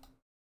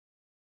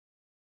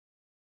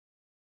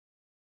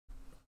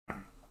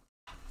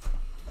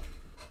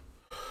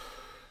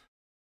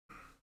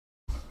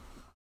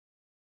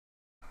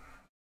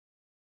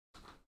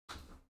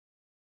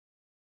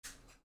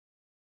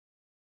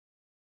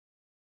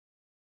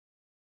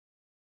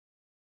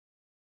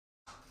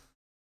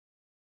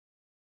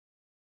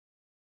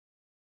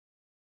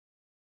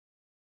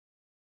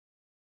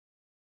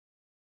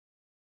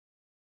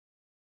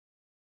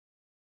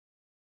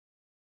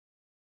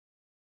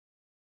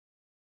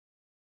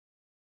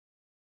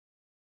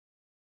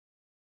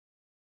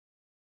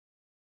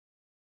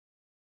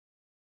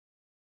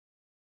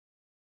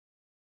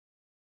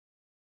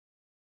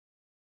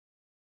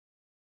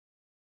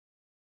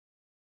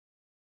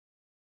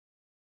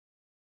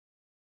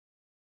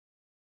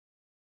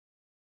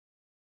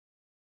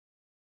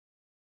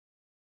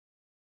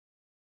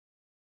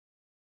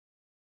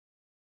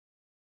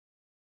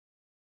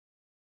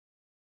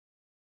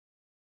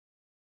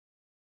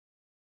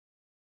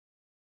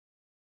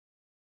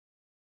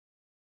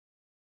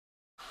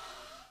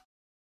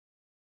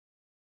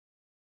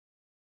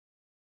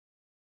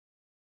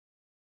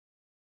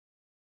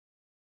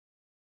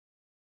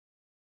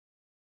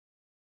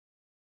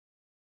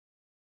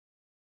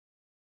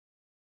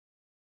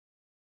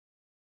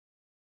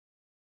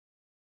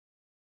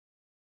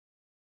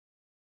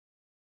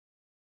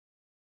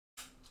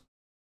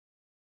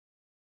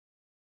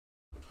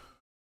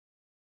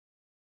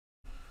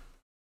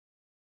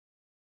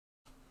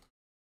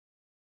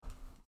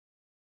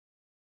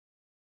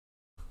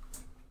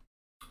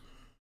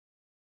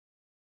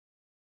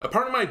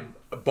 Apparently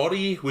my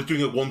body was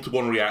doing a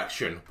one-to-one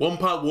reaction. One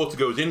part water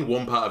goes in,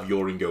 one part of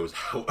urine goes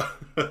out.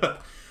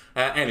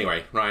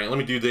 Anyway, right, let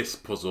me do this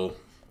puzzle.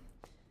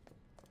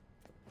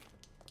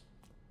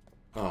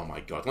 Oh my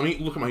god, let me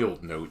look at my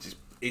old notes.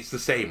 It's the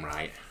same,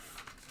 right?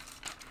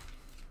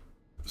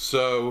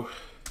 So,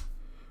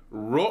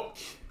 Rook.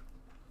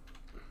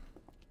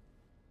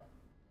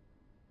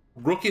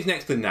 Rook is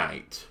next to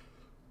Knight.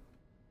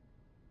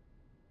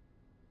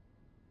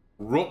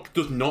 Rook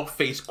does not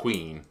face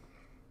Queen.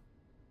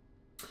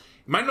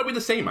 It might not be the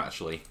same,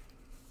 actually.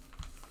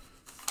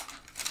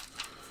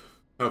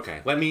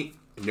 Okay, let me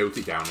note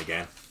it down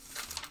again.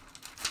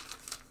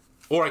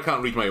 Or I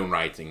can't read my own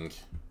writing.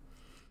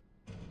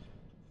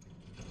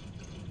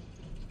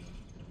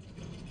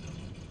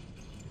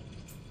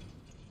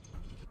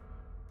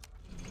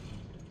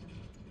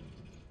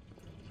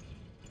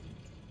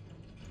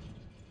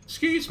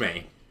 Excuse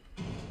me.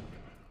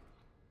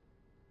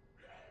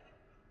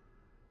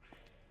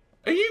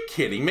 Are you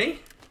kidding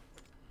me?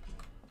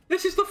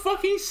 This is the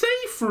fucking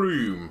safe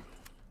room.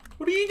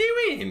 What are you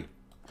doing?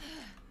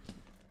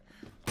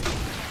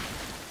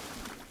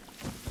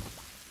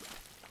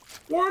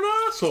 What an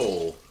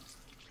asshole.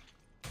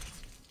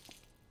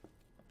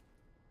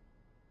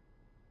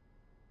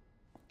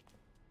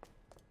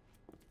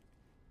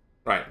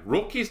 Right,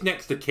 Rook is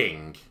next to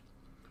King.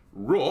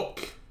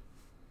 Rook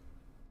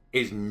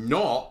is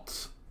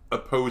not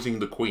opposing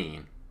the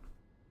queen.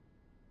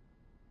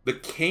 The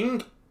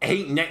king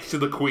ain't next to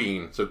the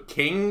queen. So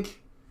king,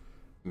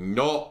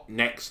 not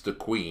next to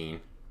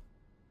queen.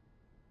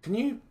 Can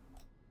you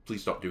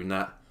please stop doing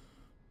that?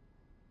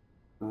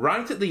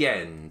 Right at the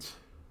end.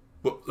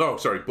 But, oh,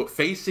 sorry, but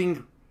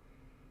facing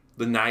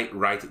the knight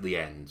right at the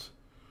end.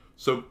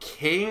 So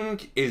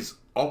king is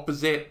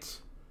opposite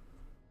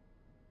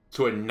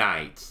to a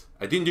knight.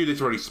 I didn't do this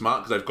very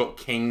smart because I've got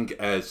king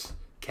as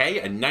K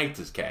and knight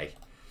as K.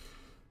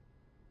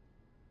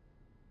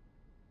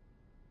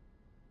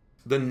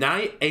 The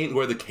knight ain't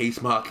where the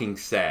case marking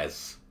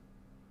says.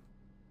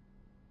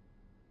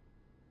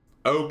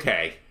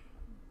 Okay.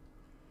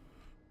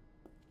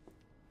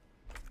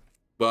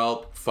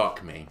 Well,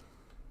 fuck me.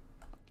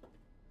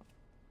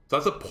 So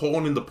that's a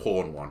pawn in the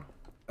pawn one.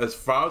 As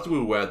far as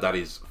we're aware, that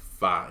is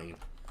fine.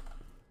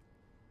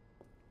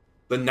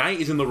 The knight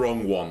is in the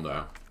wrong one,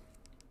 though.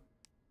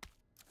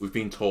 We've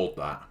been told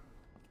that.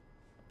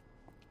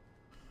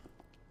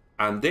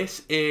 And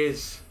this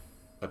is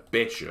a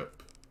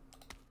bishop.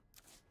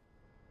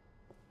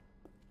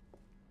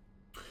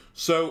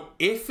 So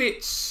if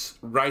it's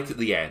right at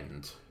the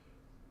end,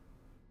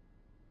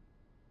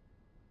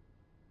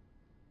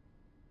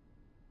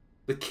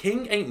 the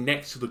king ain't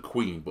next to the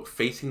queen, but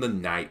facing the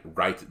knight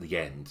right at the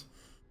end.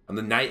 And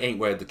the knight ain't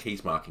where the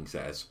case marking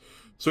says.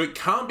 So it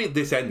can't be at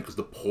this end because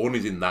the pawn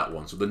is in that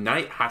one. So the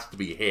knight has to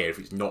be here if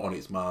it's not on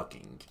its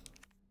marking.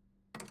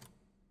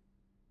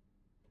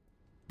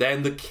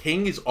 Then the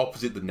king is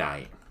opposite the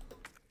knight.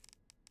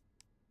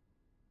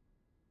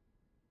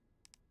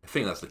 I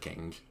think that's the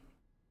king.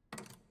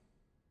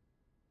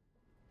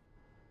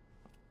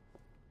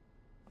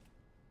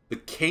 The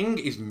king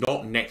is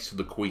not next to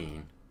the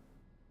queen.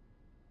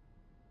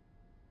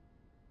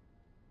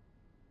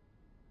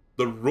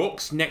 The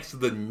rook's next to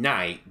the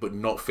knight, but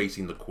not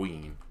facing the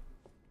queen.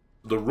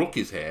 The rook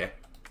is here.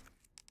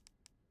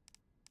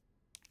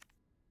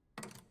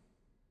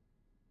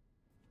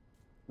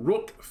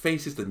 Rook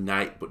faces the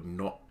knight, but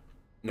not...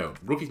 No,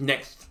 rook is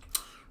next...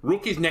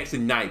 Rook is next to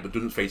knight, but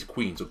doesn't face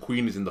queen, so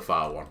queen is in the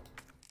far one.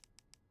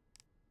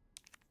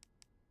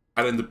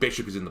 And then the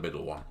bishop is in the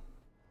middle one.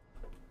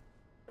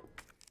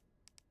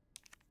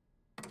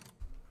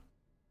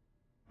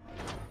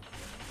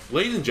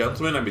 Ladies and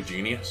gentlemen, I'm a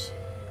genius.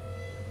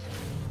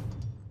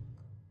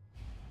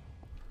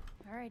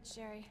 Alright,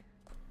 Sherry.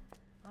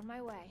 On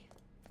my way.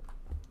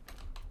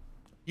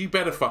 You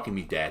better fucking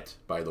be dead,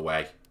 by the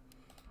way.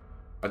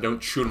 I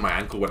don't chew on my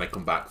ankle when I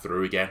come back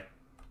through again.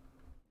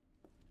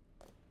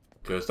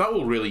 Because that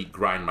will really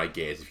grind my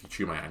gears if you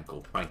chew my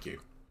ankle. Thank you.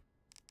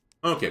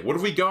 Okay, what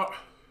have we got?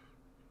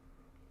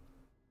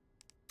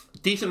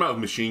 Decent amount of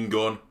machine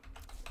gun.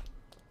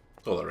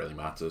 That's all that really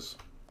matters.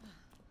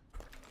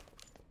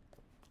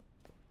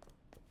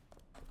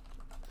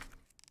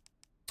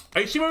 I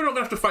assume we're not going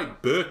to have to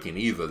fight Birkin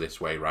either this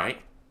way, right?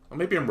 Or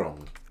maybe I'm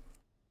wrong.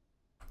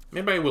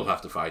 Maybe I will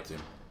have to fight him.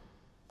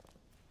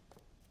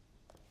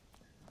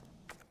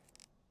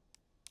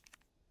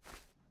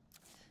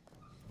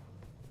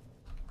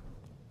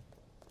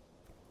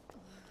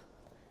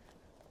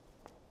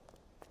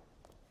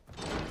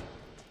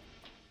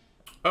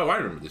 Oh, I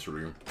remember this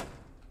room.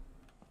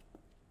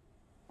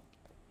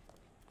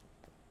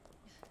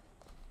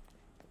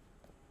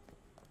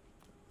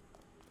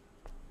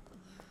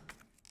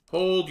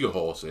 Hold your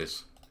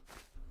horses.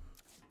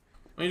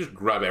 Let me just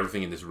grab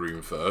everything in this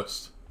room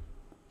first.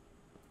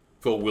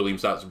 Before William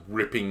starts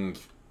ripping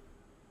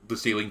the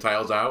ceiling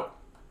tiles out.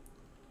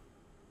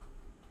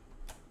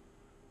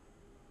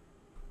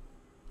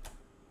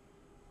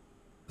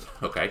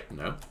 Okay,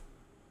 no.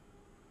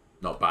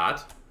 Not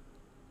bad.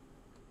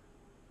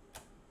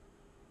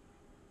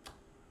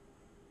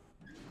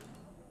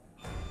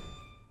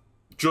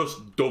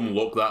 Just dumb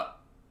luck, that,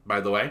 by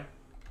the way.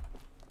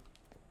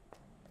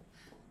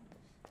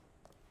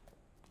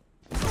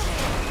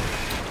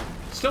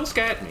 Still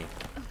scared me.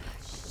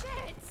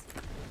 Shit!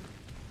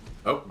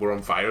 Oh, we're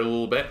on fire a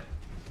little bit.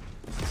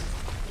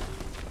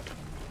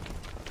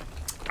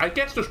 I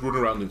guess just run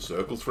around in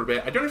circles for a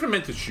bit. I don't know if I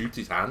meant to shoot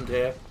his hand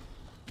here.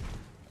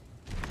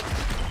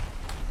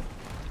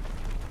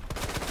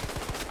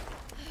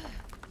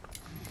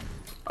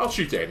 I'll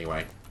shoot it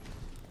anyway.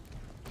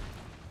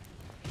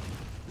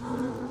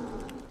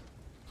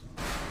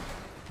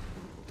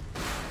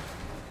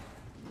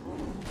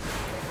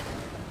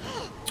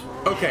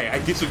 Okay, I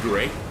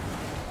disagree.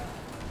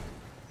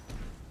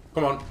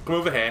 Come on, come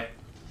over here.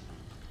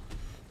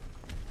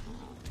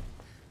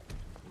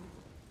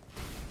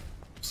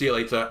 See you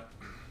later.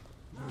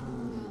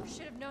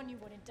 Should have known you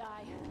wouldn't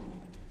die.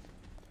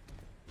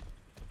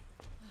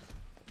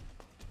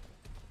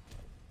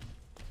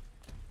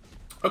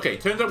 Okay,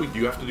 turns out we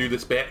do have to do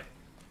this bit.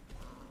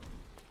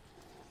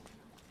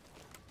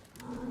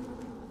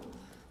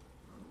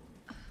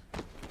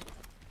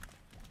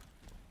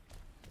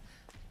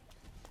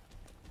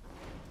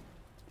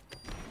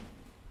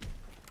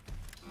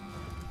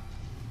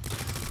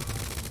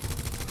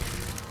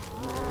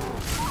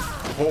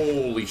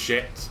 Holy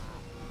shit.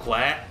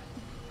 Claire,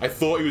 I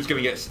thought he was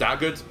going to get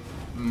staggered.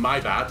 My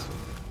bad.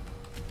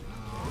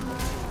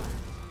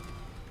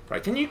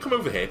 Right, can you come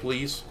over here,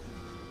 please?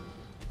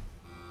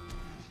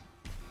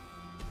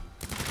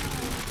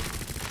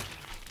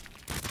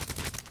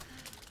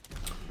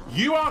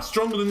 You are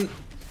stronger than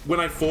when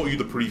I fought you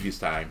the previous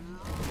time.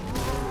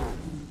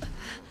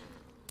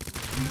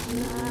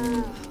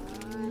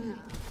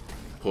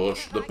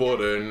 Push the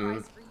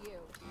button.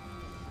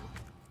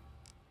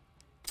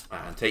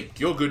 And take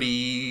your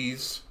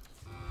goodies.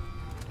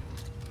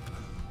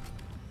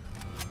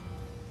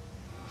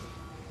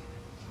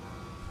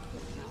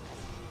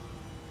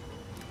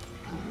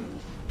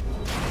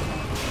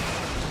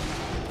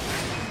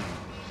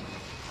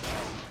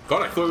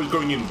 God, I thought it was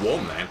going in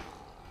one then.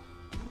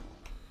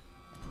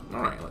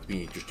 Alright, let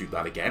me just do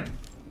that again.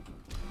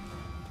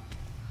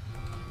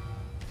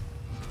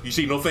 You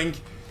see nothing?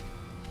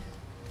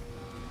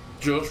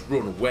 Just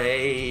run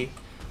away.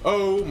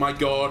 Oh my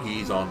god,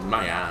 he's on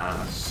my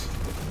ass.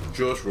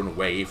 Just run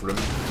away from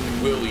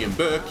William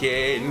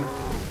Birkin,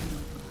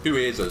 who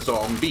is a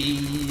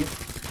zombie.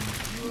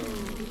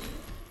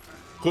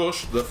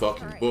 Push the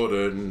fucking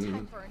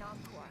button.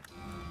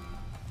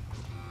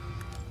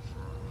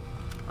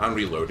 I'm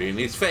reloading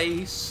his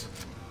face.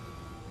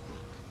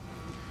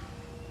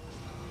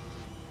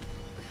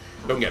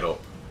 Don't get up.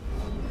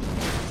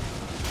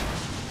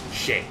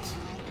 Shit.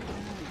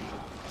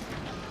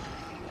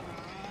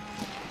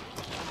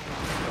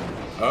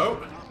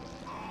 Oh.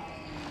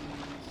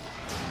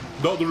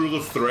 Not the rule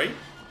of 3.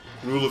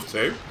 Rule of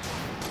 2.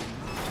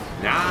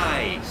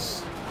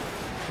 Nice.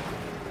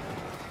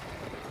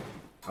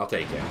 I'll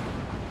take it.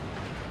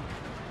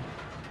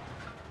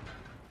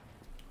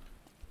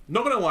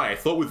 Not gonna lie, I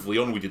thought with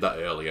Leon we did that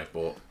earlier,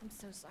 but... I'm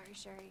so sorry,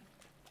 Sherry.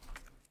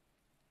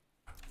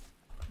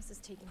 This is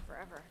taking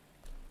forever.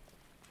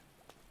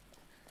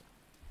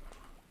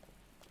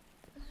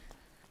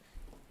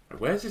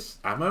 Where's this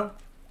ammo?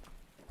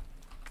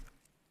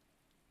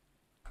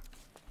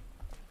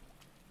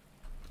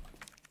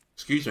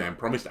 Excuse me, I'm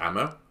promised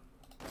ammo.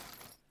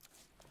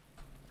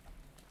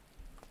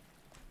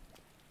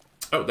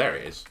 Oh, there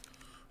it is.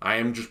 I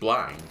am just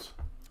blind.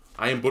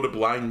 I am but a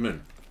blind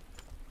man.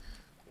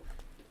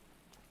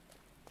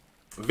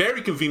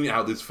 Very convenient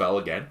how this fell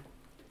again.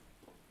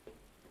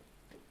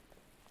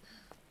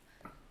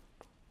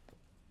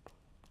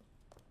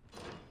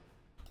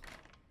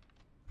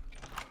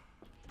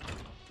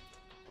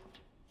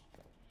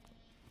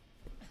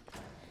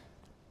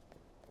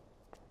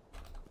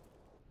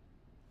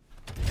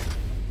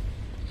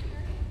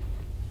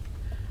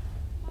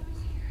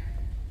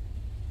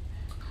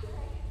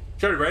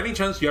 Sherry, by any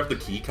chance you have the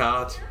key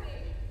card?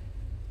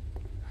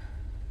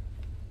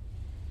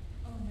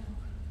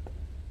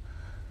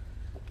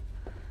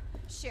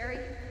 Sherry?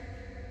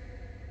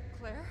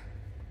 Claire?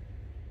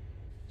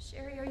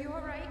 Sherry, are you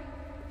alright?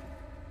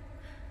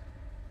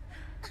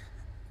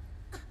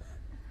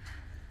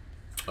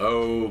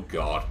 Oh,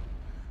 God.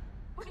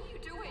 What are you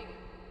doing?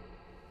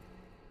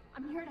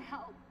 I'm here to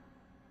help.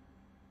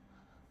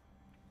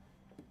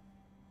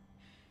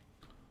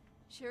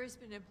 Sherry's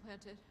been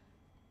implanted.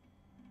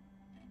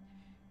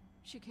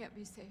 She can't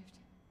be saved.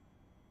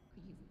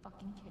 Are you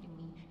fucking kidding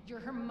me? You're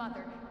her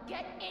mother.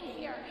 Get in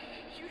here!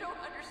 You don't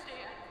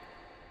understand.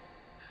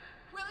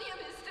 William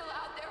is still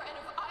out there, and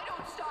if I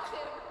don't stop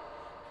him...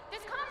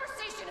 This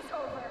conversation is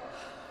over!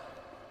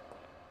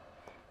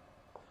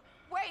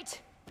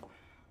 Wait!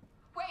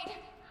 Wait!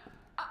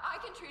 I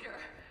can treat her.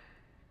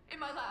 In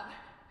my lab.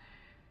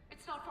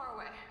 It's not far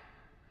away.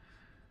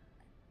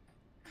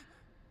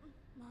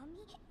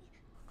 Mommy?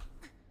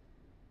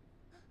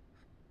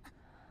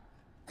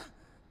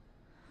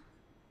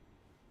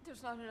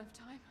 There's not enough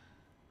time.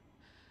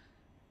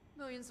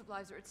 Millions of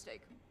lives are at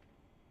stake.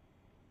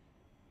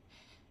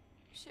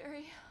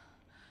 Sherry,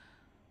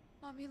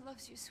 Mommy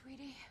loves you,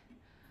 sweetie.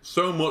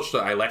 So much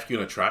that I left you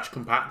in a trash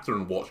compactor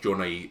and watched you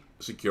on a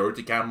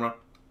security camera.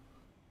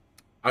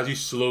 As you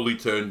slowly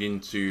turned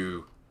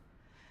into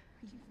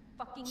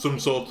some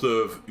sort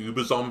of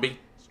Uber zombie.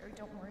 Sherry,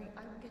 don't worry.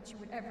 I will get you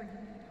whatever you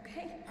need,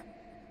 okay?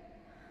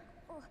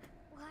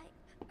 Why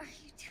are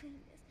you doing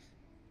this?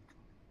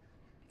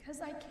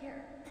 Because I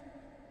care.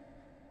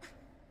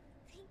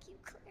 Thank you,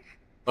 Claire.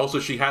 Also,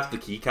 she has the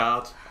key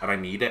card, and I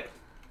need it.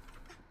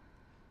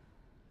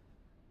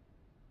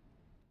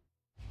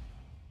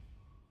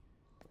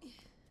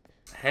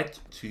 Head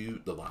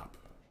to the lab.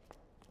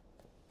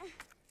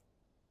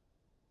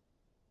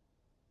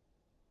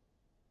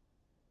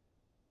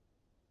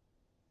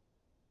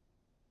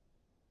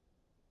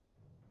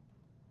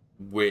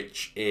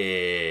 Which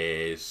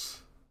is...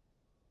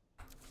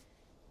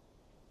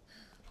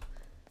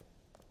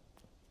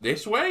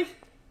 this way?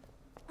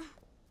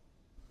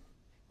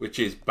 Which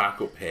is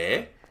back up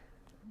here.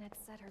 Ned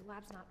said her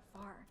lab's not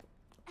far.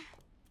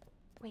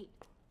 Wait,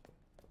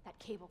 that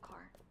cable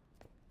car.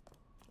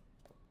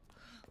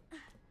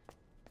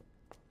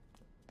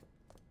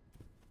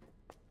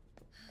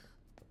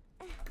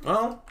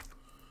 Well,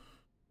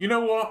 you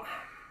know what?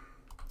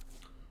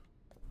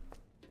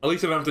 At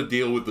least I don't have to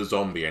deal with the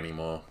zombie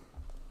anymore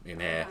in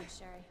here. Oh,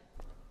 Sherry.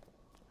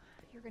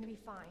 You're gonna be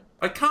fine.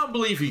 I can't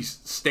believe he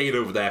stayed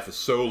over there for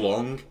so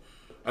long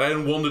and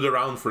then wandered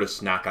around for a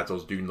snack as I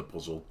was doing the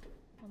puzzle.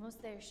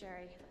 Almost there,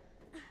 Sherry.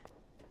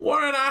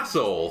 What an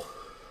asshole!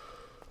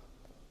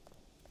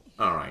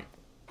 Alright.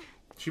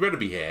 She better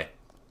be here.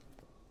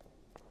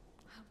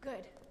 Oh,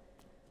 good.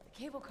 The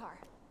cable car.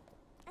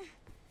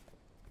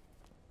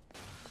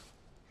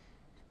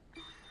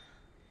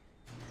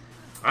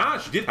 Ah,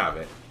 she did have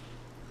it.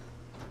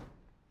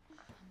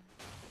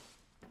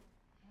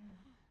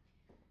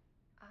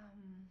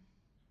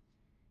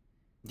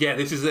 Yeah,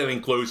 this is an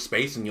enclosed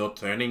space and you're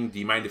turning. Do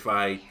you mind if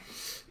I...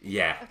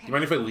 Yeah. Okay. Do you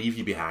mind if I leave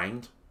you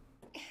behind?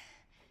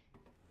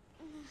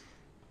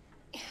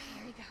 Here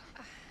we go.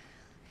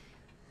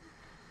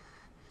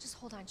 Just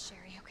hold on,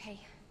 Sherry, okay?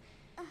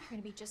 You're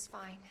gonna be just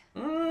fine.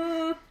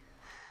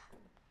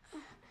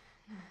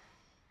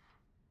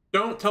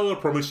 Don't tell her a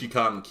promise you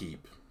can't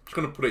keep. Just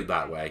gonna put it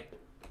that way.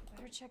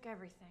 Better check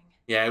everything.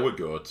 Yeah, we're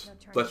good. No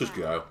turning Let's just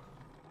back. go.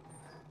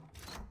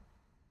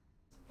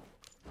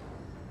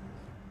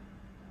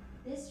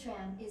 This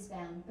tram is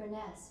bound for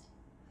Nest.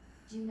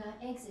 Do not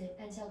exit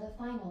until the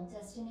final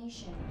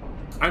destination.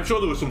 I'm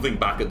sure there was something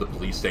back at the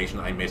police station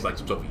I missed, like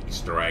some sort of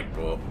Easter egg,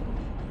 but...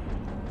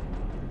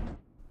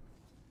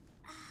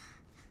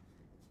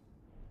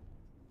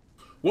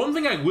 One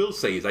thing I will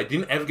say is I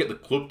didn't ever get the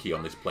club key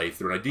on this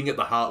playthrough, and I didn't get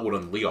the Heartwood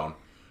and Leon.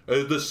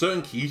 There's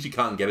certain keys you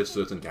can't get as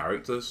certain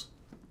characters.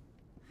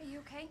 Are you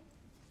okay?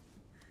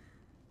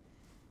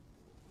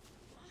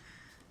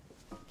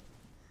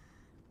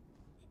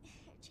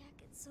 Your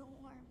jacket's so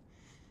warm.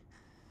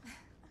 My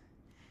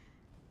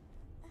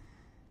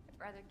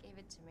brother gave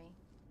it to me.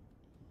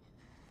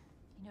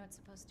 You know it's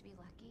supposed to be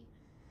lucky?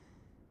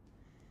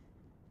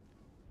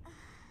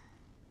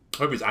 I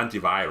hope it's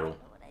antiviral.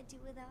 What would I do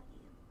without you?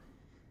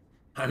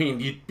 I mean,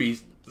 you'd be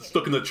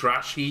stuck in the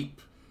trash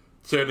heap,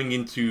 turning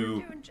into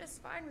You're doing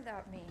just fine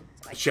without me.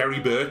 It's like Sherry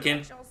you Birkin.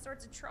 catch all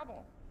sorts of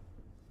trouble.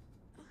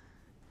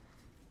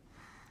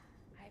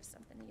 I have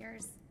something of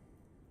yours.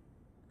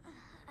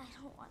 I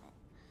don't want it.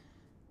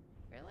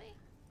 Really?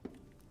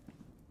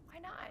 Why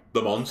not?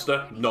 The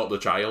monster, not the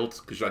child,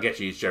 because I guess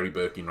she is Sherry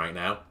Birkin right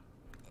now.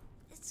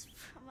 It's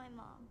from my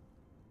mom.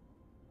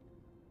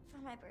 For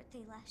my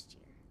birthday last year.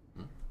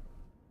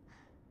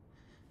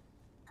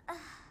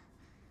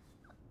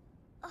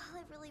 All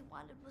I really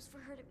wanted was for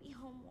her to be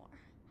home more.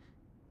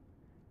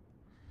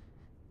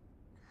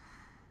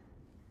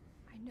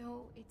 I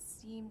know it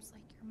seems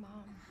like your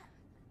mom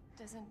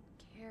doesn't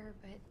care,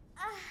 but...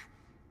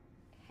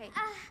 Hey,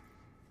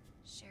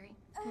 Sherry,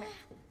 come here.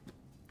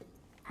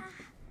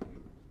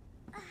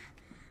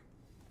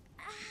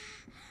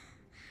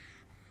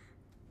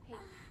 Hey,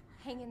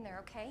 hang in there,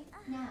 okay?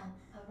 Now,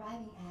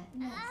 arriving at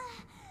Nest.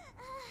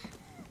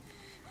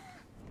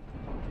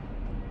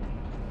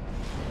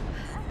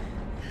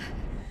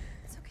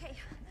 It's okay.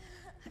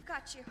 I've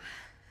got you.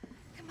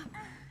 Come on.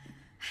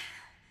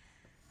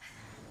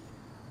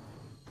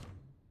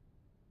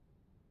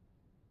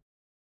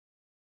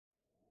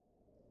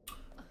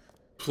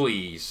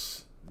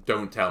 Please,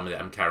 don't tell me that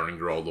I'm carrying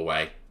her all the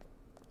way.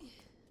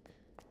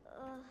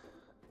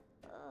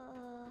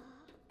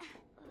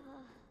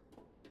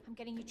 I'm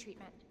getting you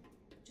treatment.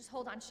 Just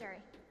hold on,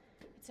 Sherry.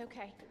 It's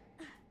okay.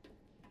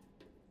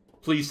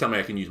 Please tell me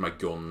I can use my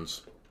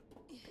guns.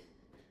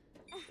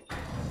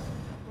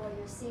 For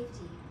your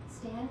safety,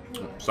 stand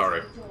clear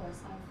Sorry. until the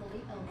doors are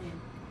fully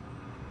open.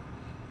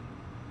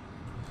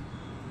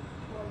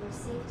 For your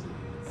safety,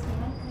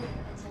 stand clear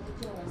until the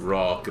doors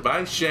Rock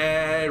by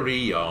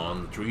Sherry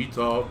on the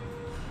treetop.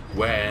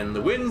 When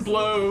the wind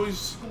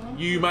blows,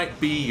 you might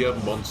be a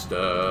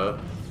monster.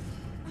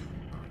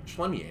 Just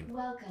let me in.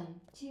 Welcome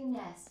to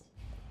Nest.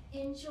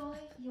 Enjoy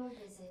your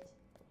visit.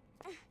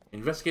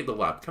 Investigate the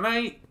lab. Can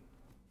I...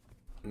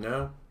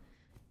 No.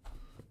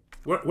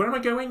 Where am I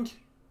going?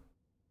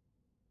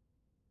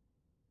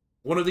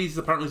 One of these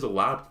apparently is a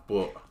lab,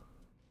 but...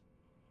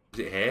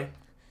 Is it here?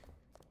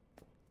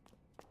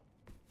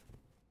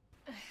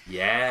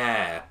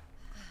 Yeah.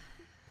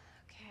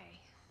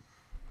 Okay.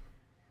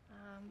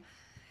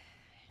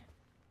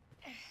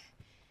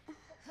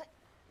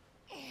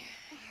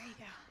 Here you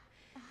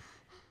go.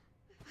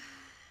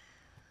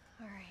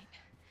 All right.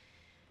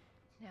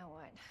 Now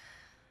what?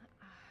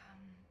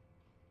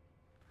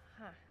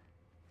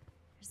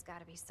 There's got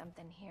to be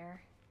something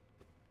here.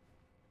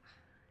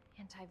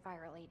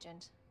 Antiviral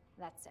agent.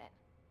 That's it.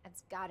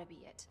 That's got to be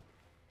it.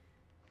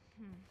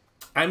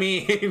 I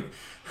mean...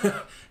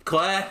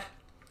 Claire,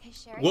 Hey,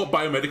 Sherry. what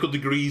biomedical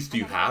degrees do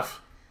you have?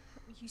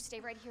 You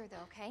stay right here,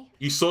 though, okay?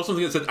 You saw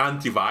something that said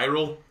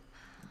antiviral?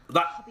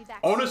 That I'll be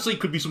back honestly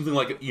could be something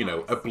like, you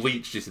know, a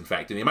bleach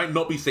disinfectant. It might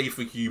not be safe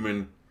for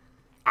human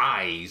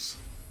eyes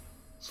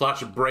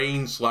 /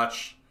 brain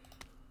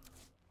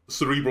 /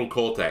 cerebral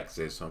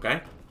cortexes,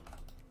 okay?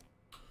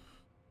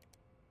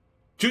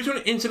 Due to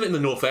an incident in the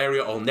North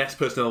area, all Nest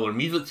personnel are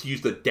immediately to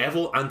use the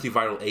Devil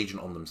antiviral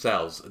agent on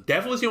themselves.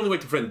 Devil is the only way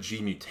to prevent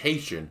G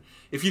mutation.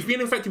 If you've been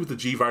infected with the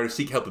G virus,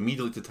 seek help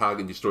immediately to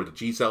target and destroy the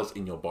G cells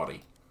in your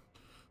body.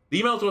 The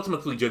email is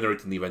automatically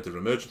generated in the event of an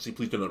emergency.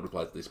 Please do not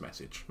reply to this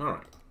message.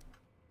 Alright.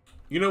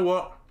 You know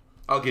what?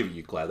 I'll give it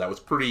you, Claire. That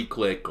was pretty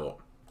clear cut.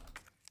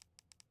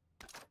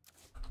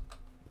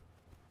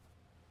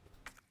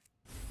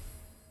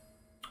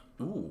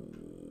 Ooh.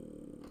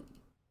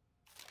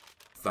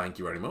 Thank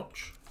you very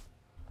much.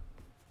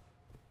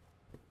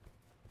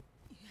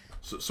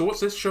 So what's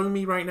this showing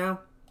me right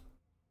now?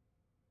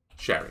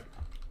 Sherry.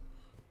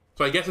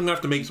 So I guess I'm going to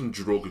have to make some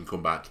drug and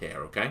come back here,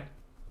 okay?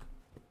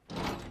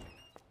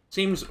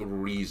 Seems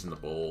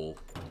reasonable.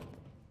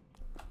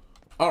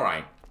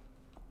 Alright.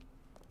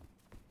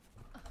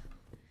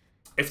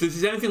 If this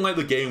is anything like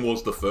the game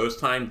was the first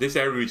time, this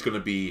area is going to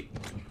be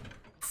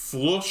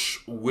flush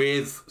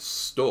with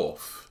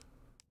stuff.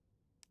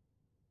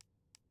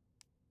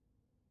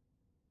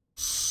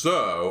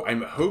 So,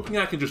 I'm hoping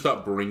I can just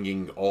start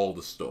bringing all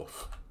the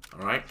stuff.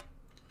 Alright?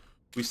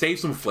 We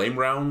saved some flame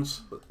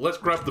rounds. Let's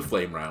grab the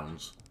flame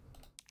rounds.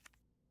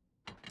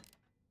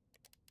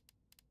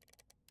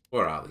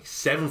 Where are they?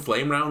 7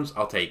 flame rounds?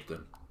 I'll take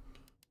them.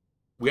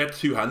 We had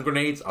 2 hand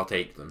grenades? I'll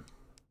take them.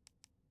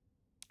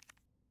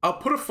 I'll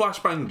put a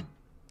flashbang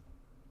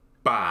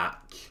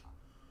back.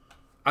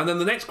 And then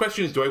the next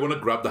question is, do I want to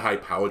grab the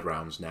high-powered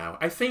rounds now?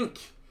 I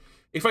think,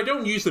 if I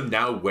don't use them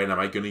now, when am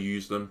I going to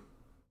use them?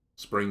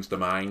 Springs to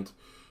mind.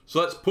 So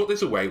let's put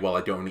this away while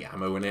I don't have any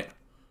ammo in it.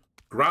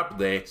 Grab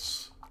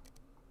this.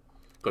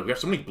 God, we have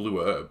so many blue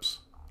herbs.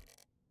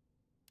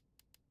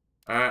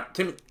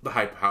 Take the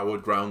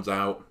high-powered rounds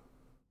out.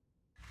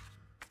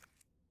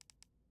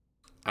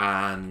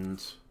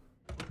 And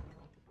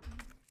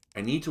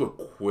I need to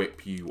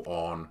equip you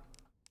on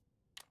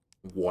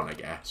 1, I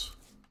guess.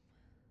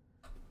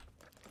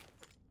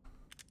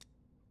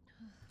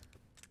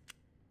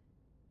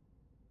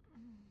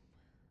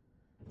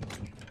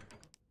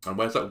 And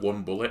where's that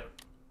 1 bullet?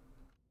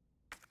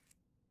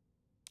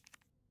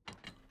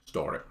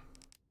 Store it.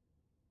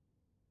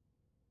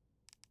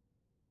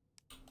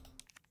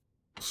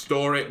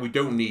 Store it. We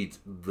don't need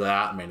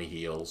that many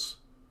heals.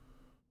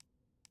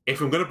 If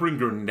I'm going to bring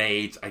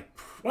grenades,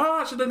 well,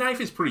 actually, the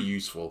knife is pretty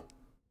useful.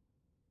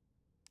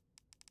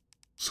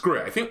 Screw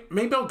it. I think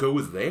maybe I'll go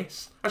with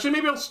this. Actually,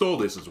 maybe I'll store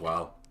this as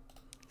well.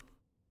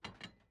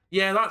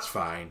 Yeah, that's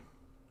fine.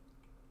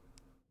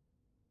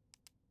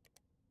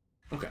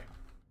 Okay.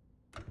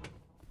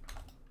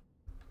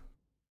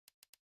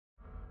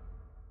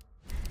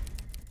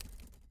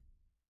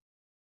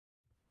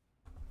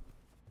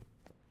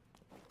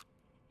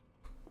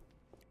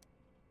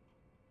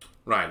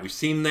 Right, we've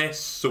seen this.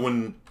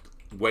 Someone,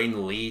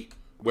 Wayne Lee,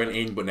 went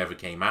in but never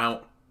came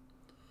out.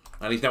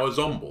 And he's now a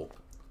zombie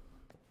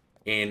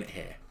in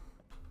here.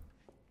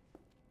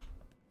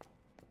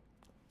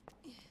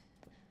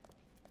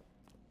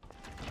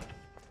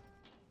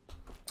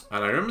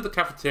 And I remember the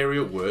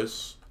cafeteria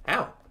was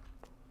hell.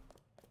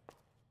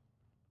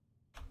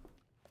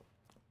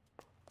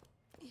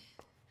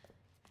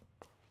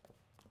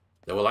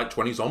 There were like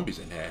 20 zombies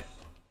in here.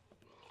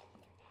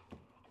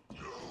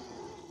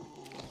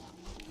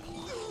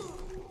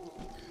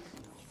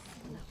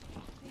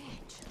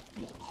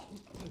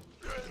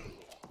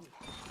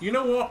 You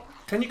know what?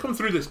 Can you come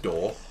through this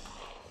door?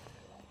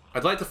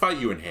 I'd like to fight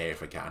you in here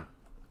if I can.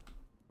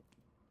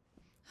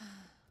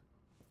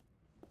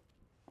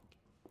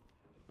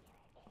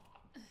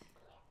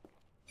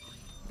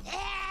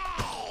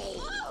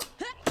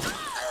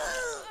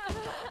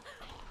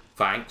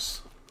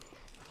 Thanks.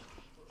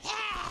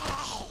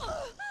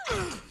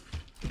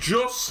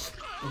 Just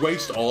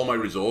waste all my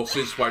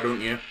resources, why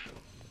don't you?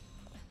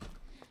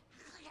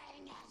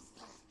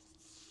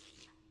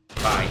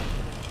 Bye.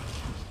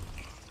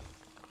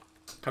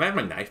 Can I have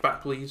my knife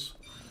back, please?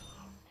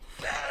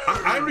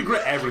 I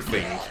regret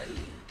everything.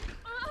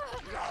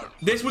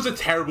 This was a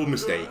terrible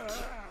mistake.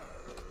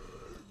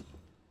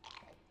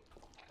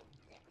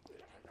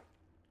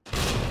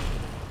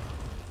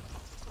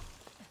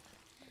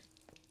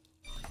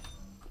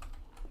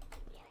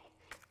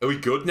 Are we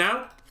good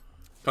now?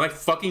 Can I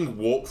fucking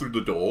walk through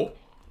the door?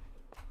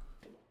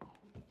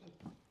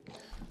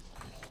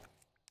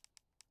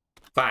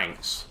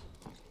 Thanks.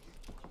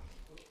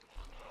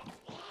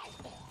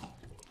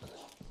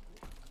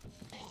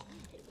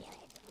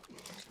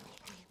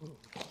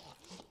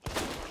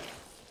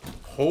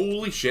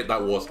 Holy shit,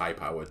 that was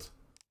high-powered.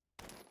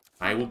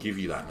 I will give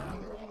you that now.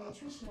 Your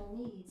nutritional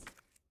needs.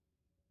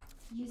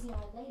 Using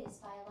our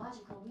latest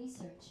biological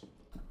research.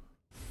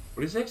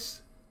 What is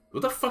this?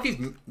 What the fuck is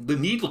the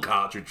needle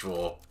cartridge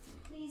for?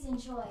 Please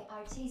enjoy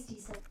our tasty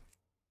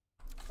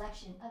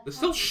selection of... There's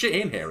still shit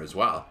in here as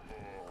well.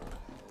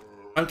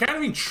 I'm kind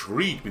of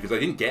intrigued because I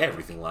didn't get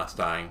everything last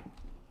time.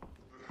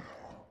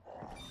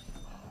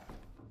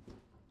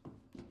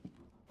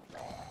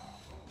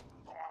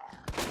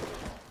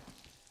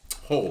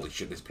 Holy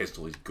shit, this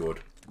pistol is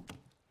good.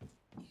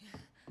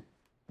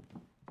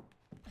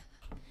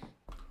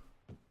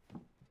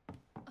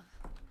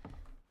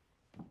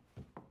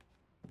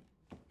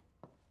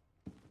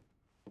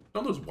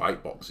 Not those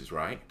white boxes,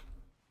 right?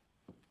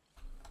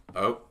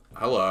 Oh,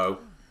 hello.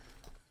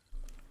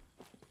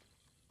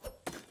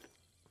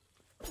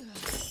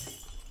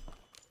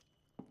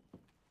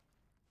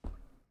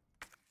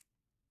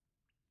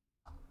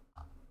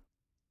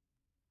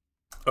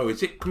 Oh,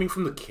 is it coming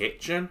from the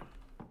kitchen?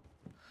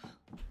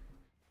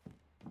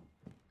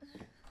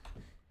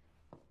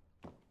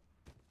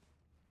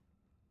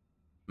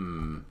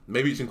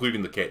 Maybe it's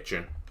including the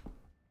kitchen.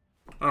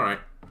 Alright.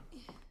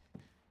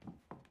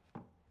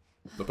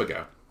 Up I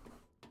go.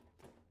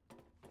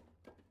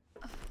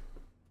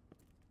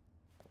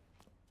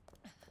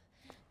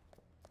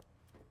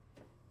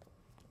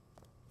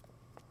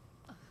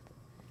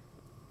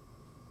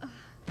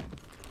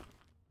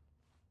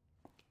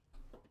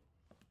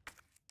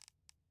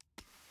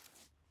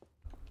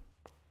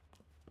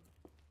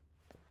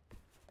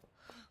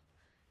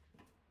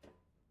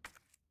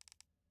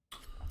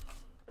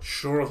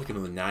 Sure, I'll take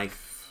another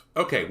knife.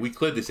 Okay, we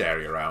cleared this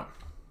area out.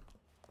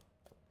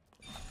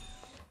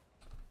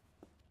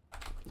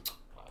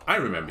 I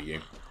remember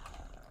you.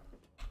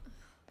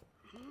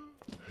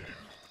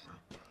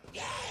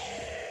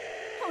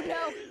 Oh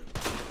no!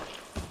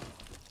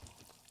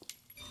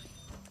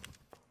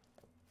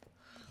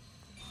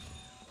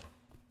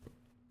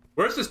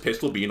 Where's this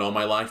pistol been all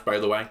my life, by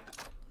the way?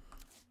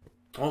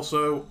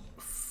 Also,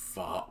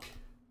 fuck.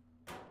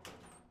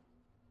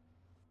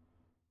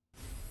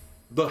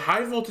 The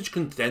high voltage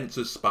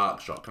condenser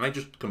spark shot. Can I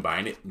just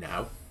combine it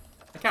now?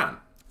 I can.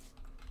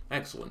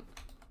 Excellent.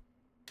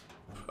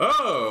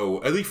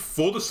 Oh, are they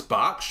for the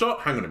spark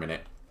shot? Hang on a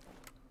minute.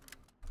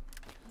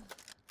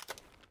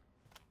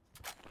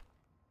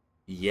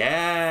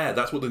 Yeah,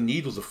 that's what the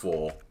needles are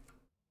for.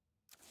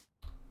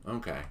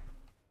 Okay.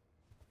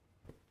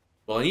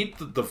 Well, I need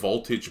the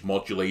voltage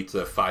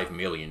modulator 5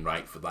 million,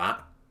 right, for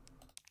that.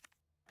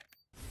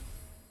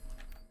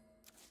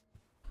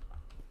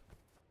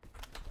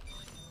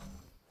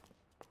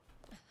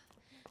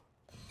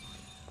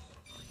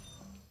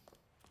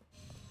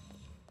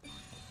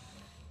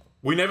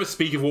 We never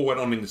speak of what went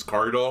on in this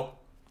corridor.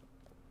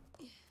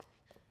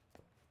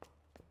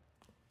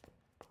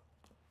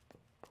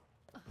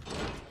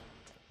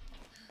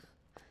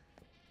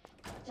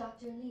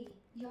 Dr. Lee,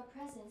 your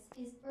presence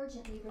is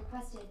urgently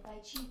requested by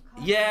Chief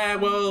Carter. Yeah,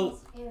 well,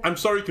 I'm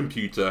sorry,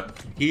 computer.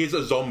 He is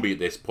a zombie at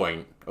this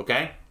point,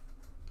 okay?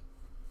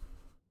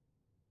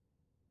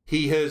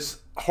 He has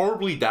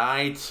horribly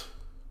died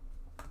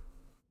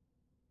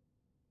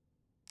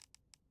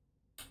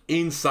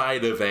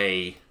inside of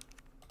a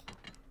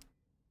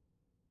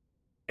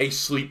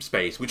sleep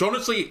space, which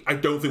honestly I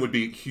don't think would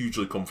be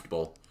hugely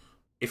comfortable.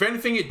 If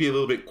anything, it'd be a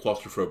little bit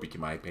claustrophobic in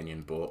my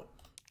opinion, but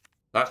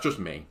that's just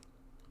me.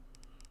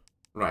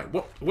 Right,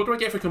 what do I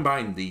get if I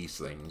combine these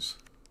things?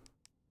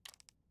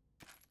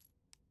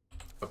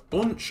 A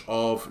bunch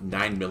of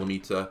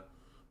 9mm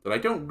that I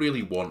don't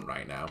really want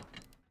right now.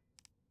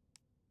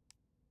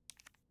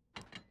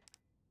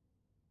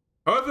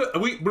 However,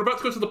 we're about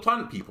to go to the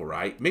plant people,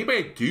 right? Maybe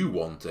I do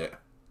want it.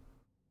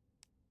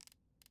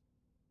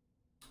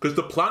 Because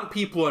the plant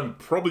people, I'm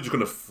probably just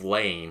going to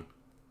flame.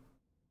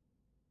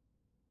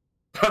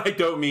 I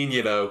don't mean,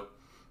 you know,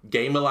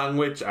 gamer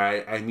language.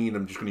 I mean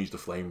I'm just going to use the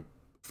flame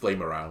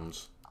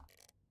rounds.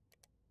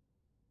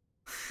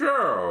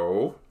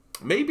 So,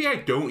 maybe I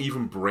don't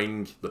even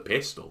bring the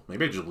pistol.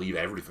 Maybe I just leave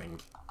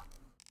everything.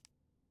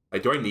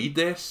 Like, do I need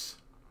this?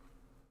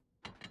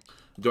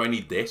 Do I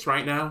need this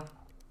right now?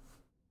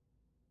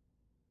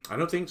 I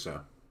don't think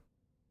so.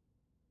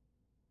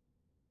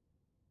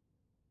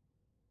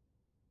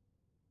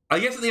 I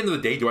guess at the end of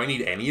the day, do I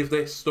need any of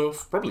this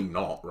stuff? Probably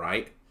not,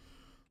 right?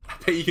 I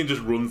bet you can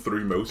just run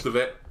through most of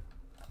it.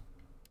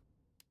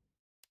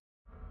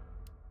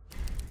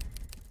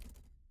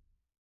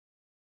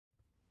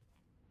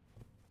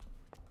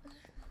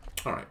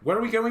 Alright, where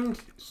are we going?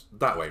 It's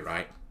that way,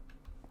 right?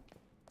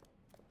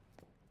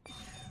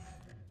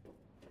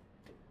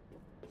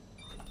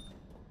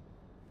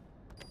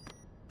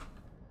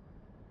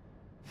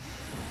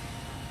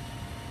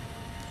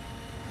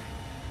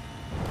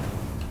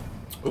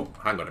 Oh,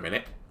 hang on a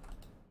minute.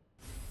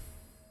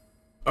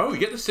 Oh, you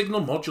get the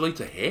signal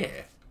modulator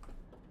here.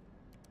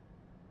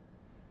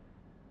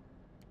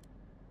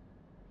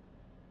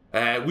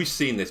 We've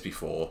seen this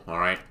before,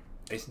 alright?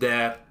 It's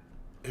there.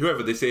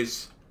 Whoever this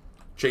is,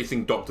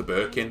 chasing Dr.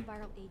 Birkin.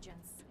 Viral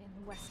agents in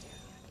the west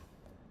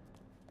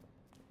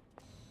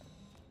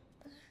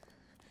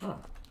area. Oh.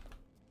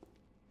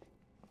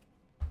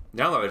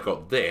 Now that I've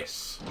got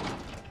this...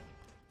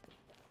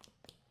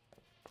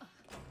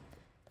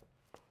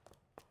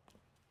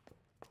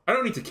 I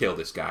don't need to kill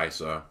this guy,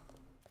 so...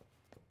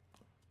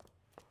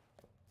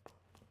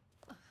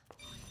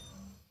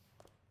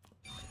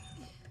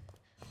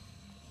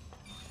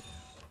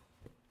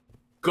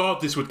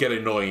 God, this would get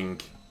annoying.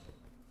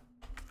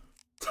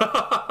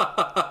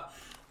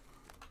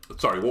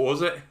 Sorry, what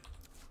was it?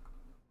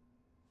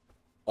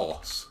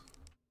 Os.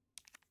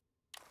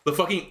 The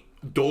fucking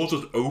doors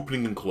just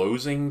opening and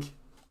closing.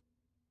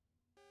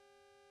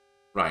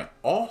 Right,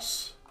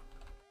 Os.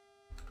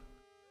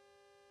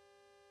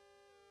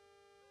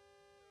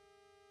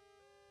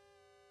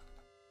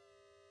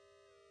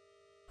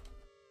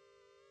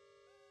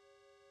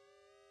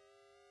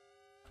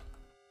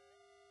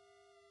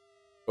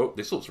 Oh,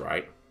 this looks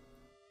right.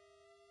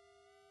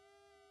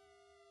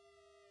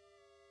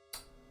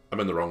 I'm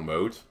in the wrong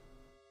mode.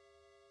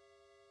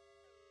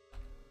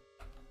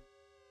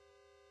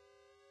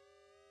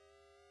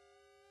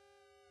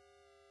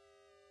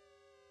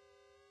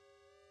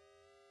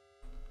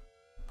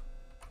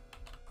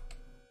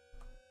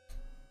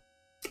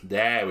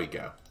 There we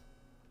go.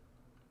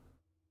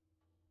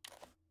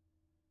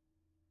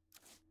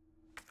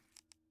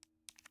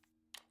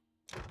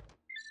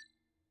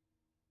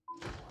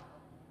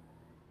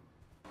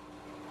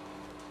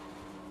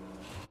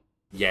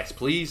 Yes,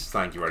 please.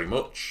 Thank you very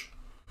much.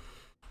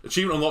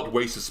 Achievement unlocked,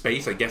 waste of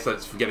space. I guess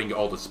that's for getting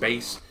all the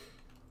space.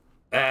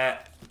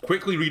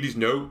 Quickly read his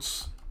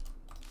notes.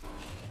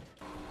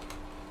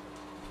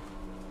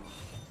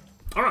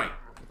 Alright.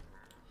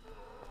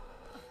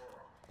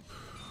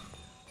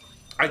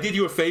 I did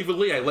you a favor,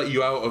 Lee. I let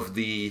you out of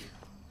the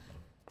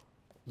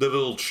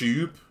little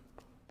tube.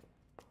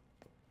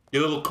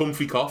 Your little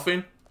comfy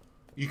coffin.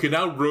 You can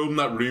now roam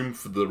that room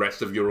for the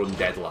rest of your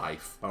undead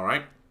life.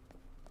 Alright?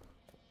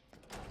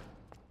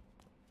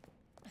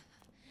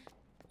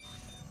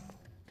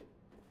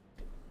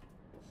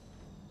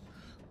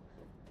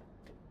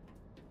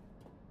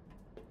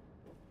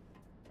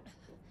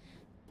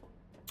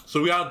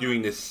 So we are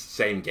doing this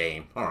same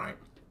game. Alright.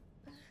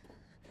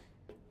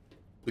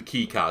 The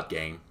keycard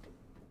game.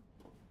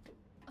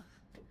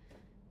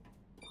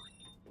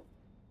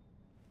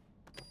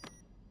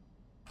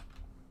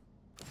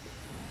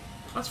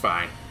 That's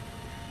fine.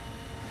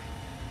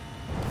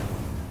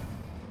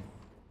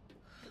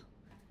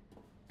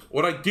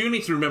 What I do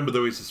need to remember,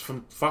 though, is there's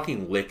some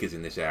fucking lickers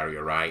in this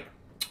area, right?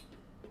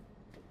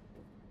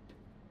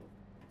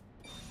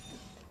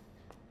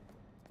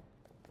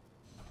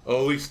 Or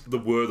at least there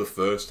were the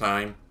first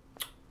time.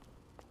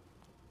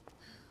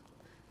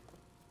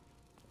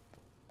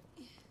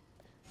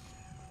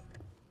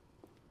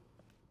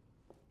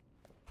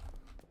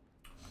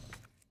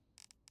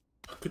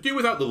 Could do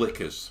without the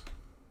lickers.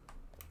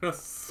 I'm gonna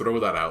throw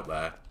that out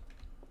there.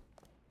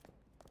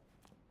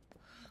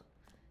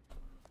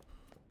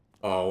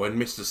 Oh, and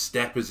Mr.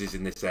 Steppers is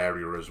in this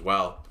area as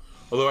well.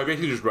 Although I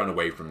basically just ran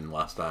away from him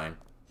last time.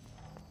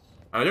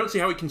 And I don't see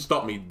how he can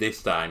stop me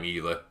this time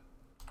either.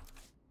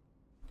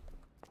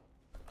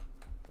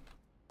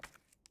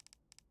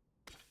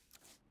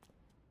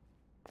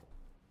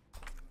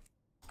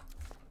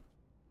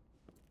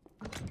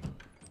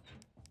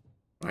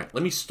 Right,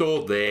 let me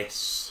store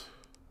this.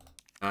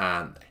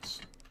 And this.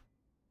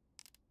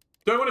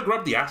 Do I want to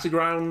grab the acid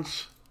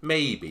rounds?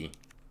 Maybe.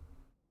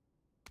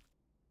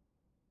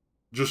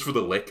 Just for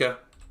the liquor.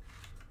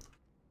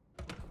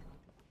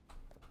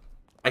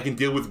 I can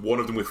deal with one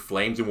of them with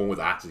flames and one with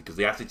acid, because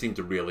the acid seemed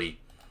to really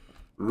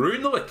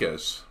ruin the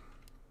liquors.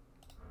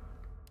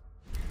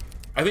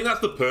 I think that's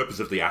the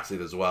purpose of the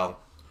acid as well.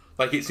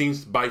 Like, it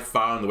seems by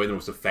far and away the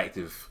most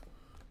effective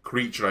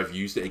creature I've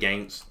used it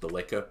against, the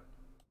liquor.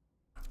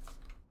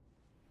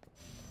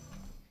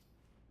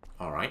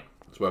 Alright,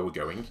 that's where we're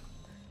going.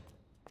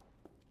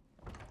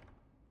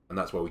 And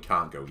that's where we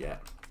can't go yet.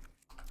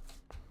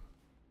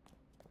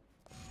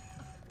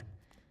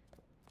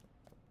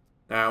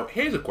 Now,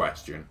 here's a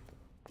question.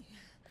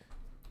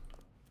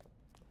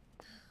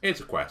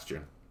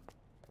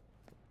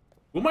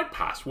 Will my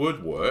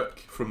password work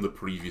from the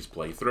previous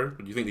playthrough?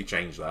 Or do you think they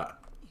changed that?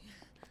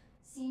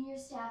 Senior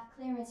staff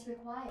clearance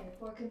required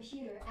for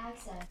computer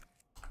access.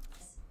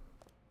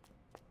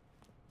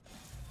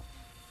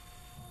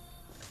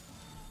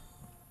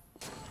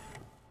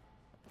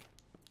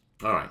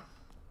 Alright.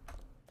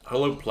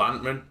 Hello,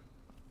 Plantman.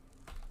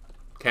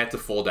 Care to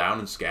fall down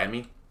and scare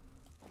me?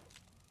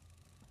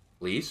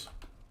 Please?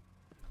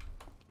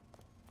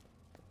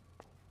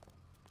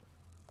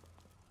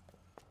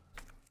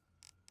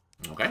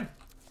 Okay.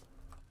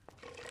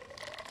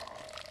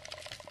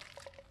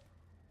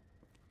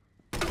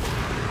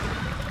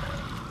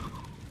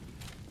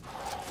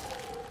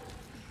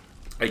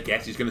 I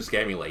guess he's gonna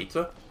scare me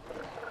later.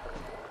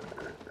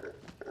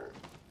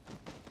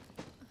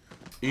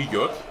 Are you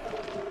good?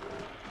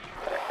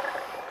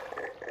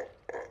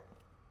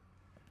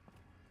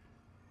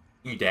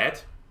 You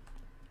dead?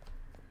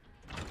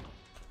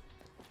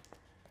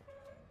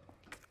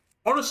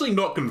 Honestly,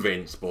 not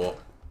convinced, but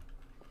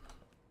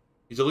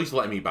he's at least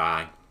letting me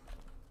by.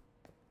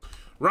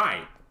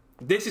 Right.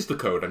 This is the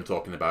code I'm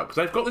talking about,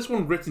 because I've got this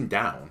one written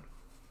down.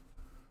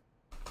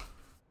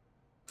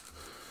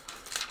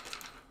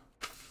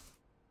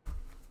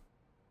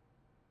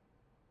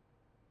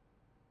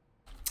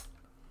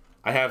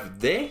 I have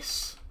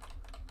this,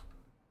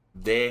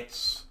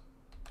 this,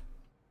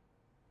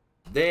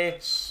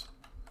 this,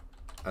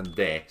 and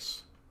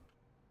this.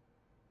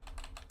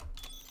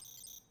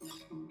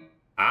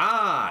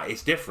 Ah,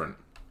 it's different.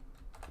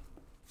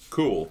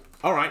 Cool.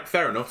 Alright,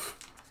 fair enough.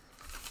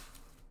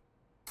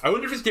 I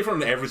wonder if it's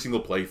different on every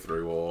single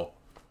playthrough, or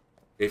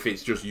if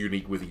it's just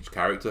unique with each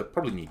character.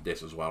 Probably need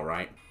this as well,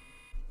 right?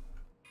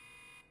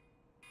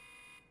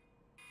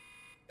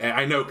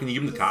 I know, can you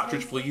give him the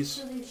cartridge,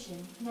 please?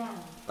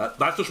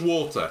 That's just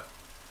water.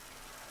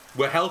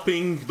 We're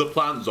helping the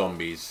plant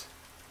zombies.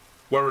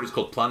 Whatever it's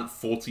called, Plant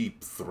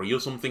 43 or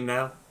something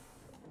now.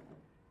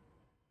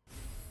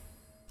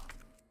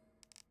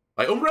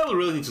 Like, Umbrella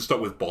really needs to stop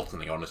with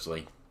botany,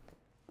 honestly.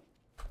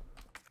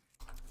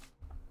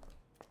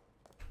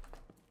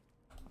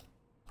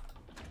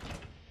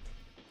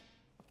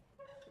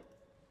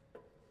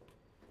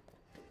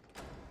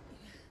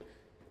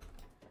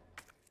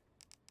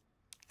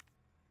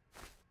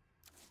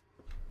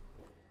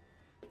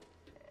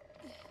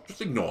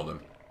 Just ignore them.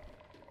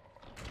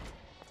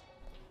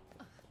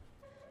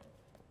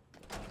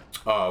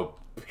 Oh,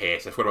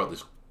 piss. I forgot about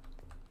this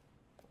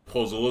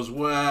puzzle as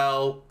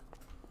well.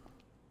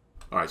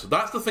 Alright, so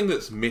that's the thing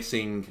that's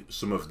missing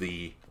some of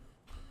the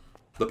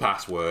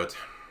password.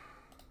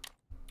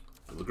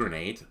 The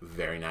grenade.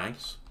 Very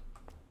nice.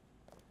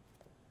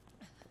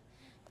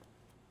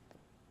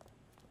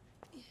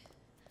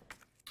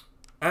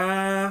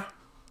 I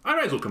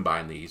might as well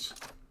combine these.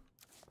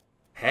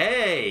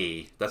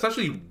 Hey! That's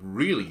actually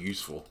really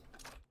useful.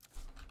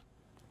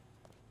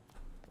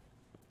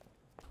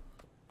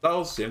 That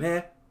all in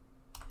here?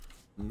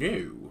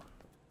 No.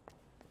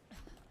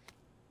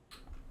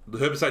 The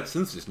herbicide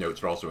synthesis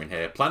notes are also in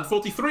here. Plan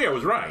 43, I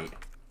was right.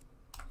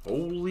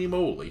 Holy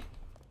moly.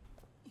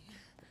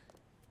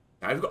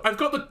 I've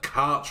got the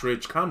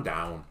cartridge. Calm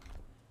down.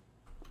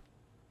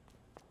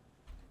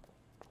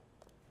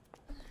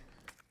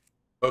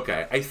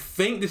 Okay, I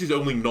think this is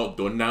only not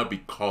done now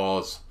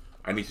because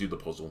I need to do the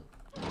puzzle.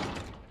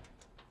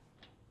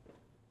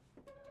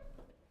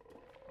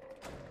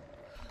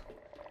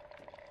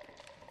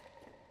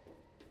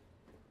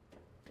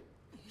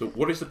 So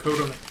what is the code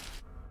on...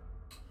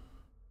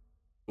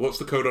 What's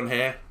the code on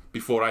here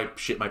before I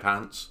shit my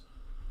pants?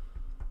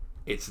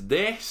 It's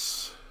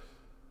this.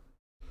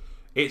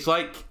 It's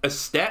like a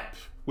step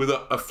with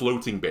a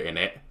floating bit in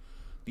it.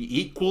 The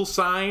equal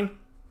sign.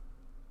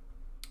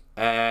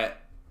 An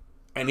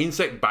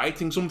insect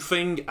biting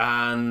something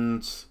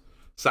and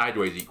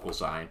sideways equal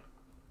sign.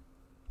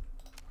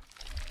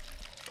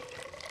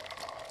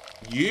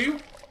 You?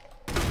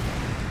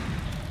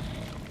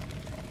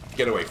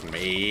 Get away from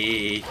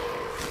me.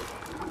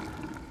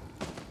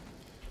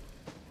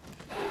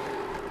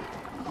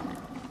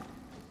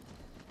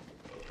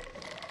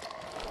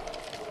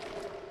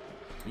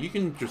 You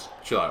can just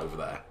chill out over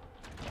there.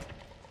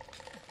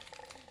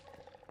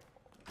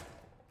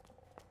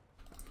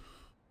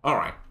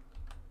 Alright.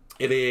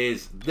 It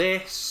is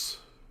this.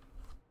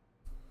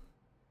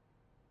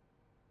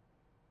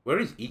 Where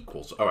is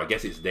equals? Oh, I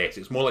guess it's this.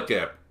 It's more like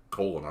a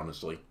colon,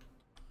 honestly.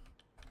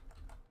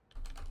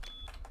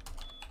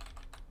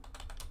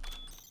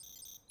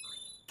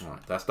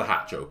 Alright, that's the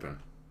hatch open.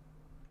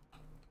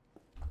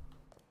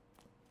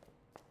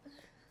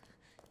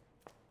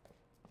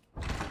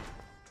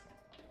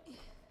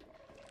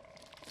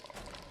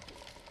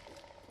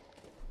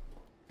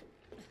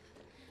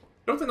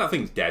 I don't think that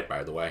thing's dead,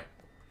 by the way.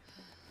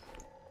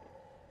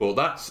 Well,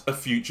 that's a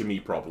future me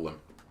problem.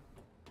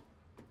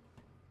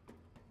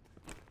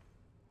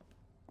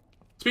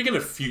 Speaking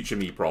of future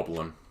me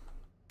problem,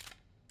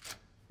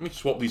 let me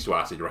swap these two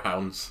acid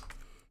rounds.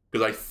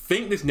 Because I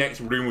think this next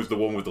room was the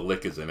one with the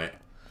liquors in it.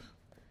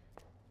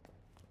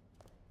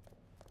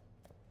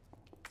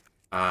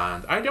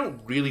 And I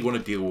don't really want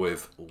to deal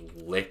with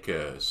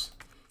liquors.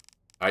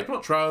 I'd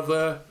much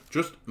rather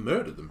just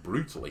murder them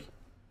brutally.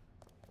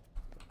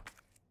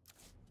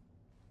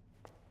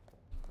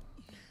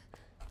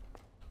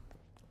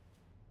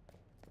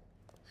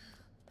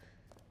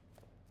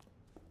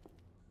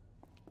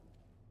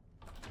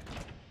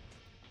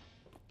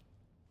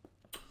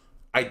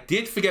 I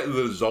did forget that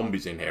there's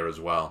zombies in here as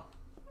well.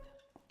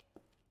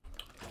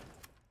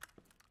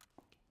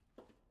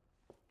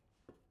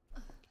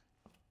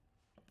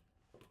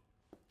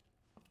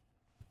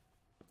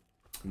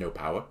 No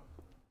power.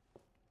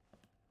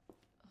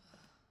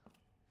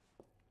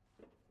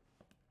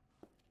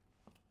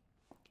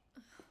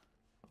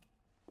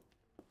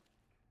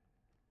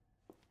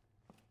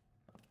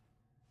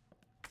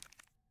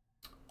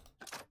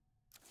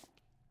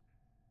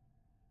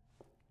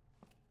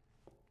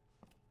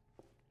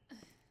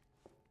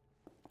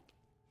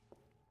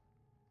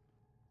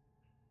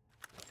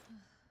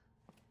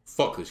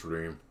 Fuck this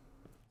room.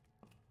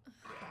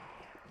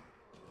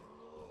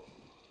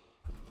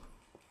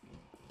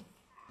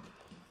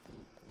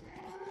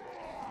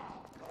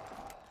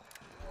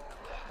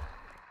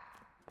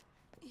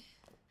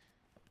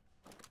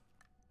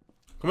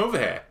 Come over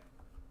here.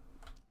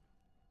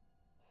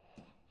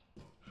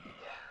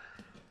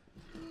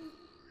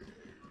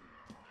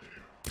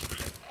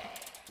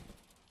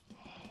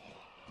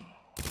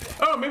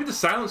 Oh, maybe the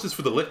silencer's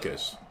for the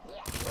liquors.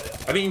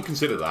 I didn't even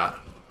consider that.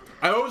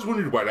 I always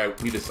wondered why I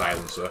need a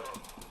silencer.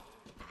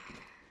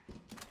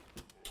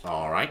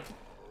 Alright.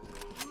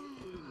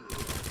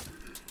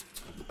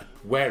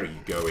 Where are you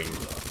going?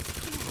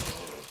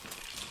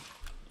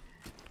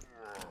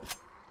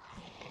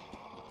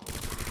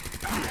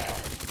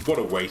 What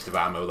a waste of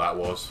ammo that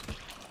was.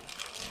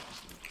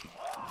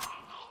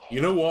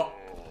 You know what?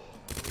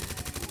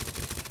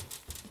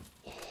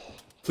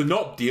 To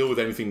not deal with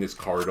anything in this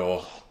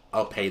corridor,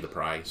 I'll pay the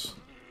price.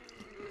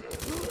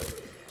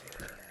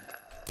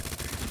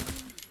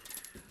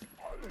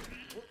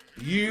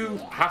 You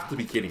have to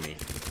be kidding me.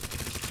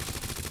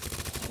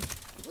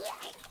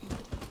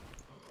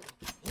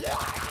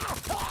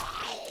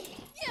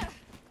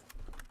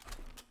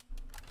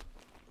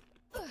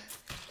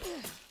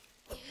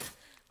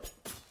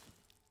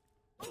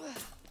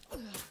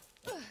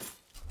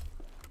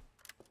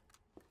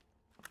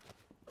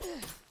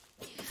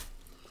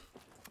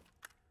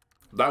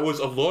 That was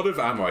a lot of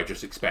ammo I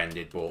just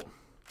expended, but...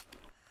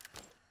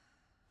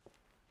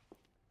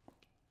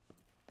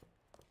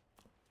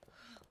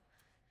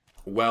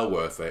 well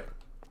worth it.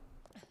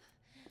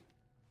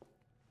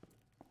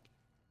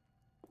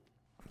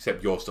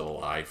 Except you're still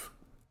alive.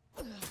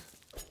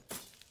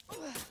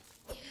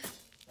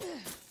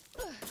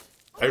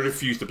 I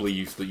refuse to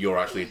believe that you're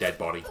actually a dead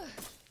body.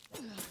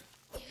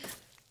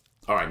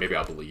 Alright, maybe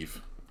I'll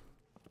believe.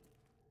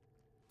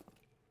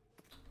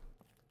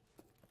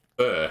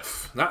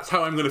 Earth. That's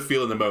how I'm going to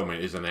feel in the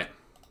moment, isn't it?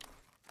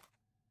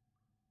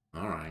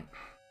 Alright.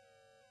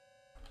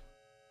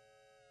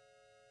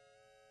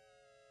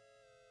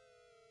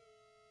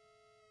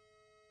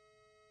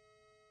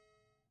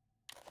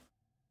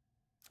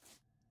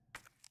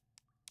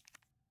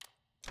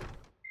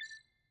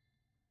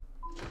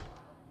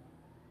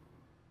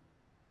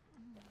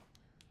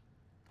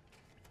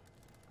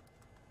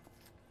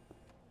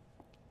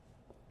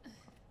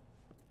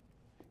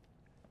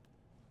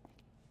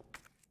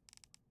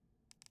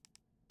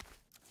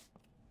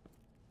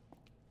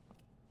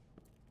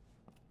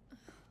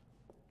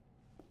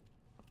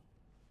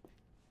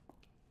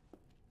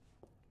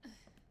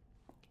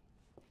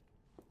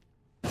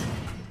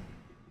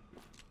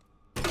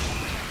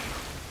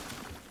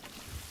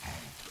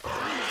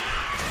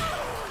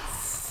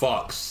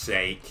 Fuck's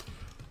sake.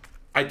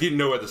 I didn't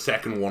know where the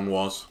second one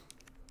was.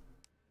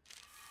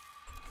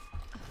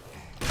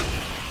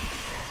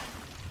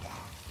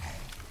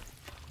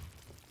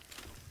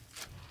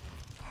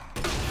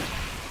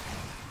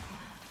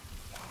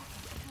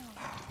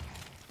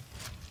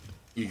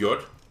 You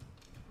good?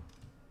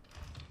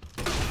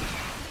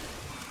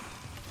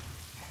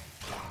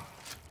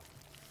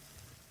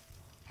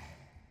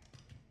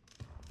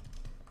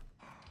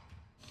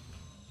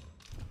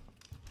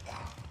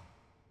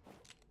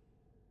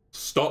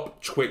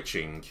 Stop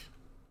twitching.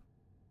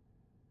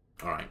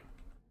 Alright.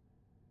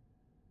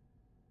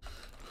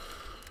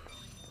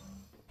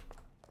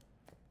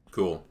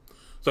 Cool.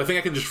 So I think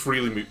I can just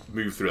freely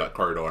move through that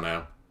corridor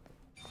now.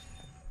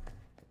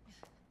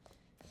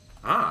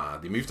 Ah,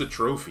 they moved the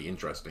trophy.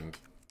 Interesting.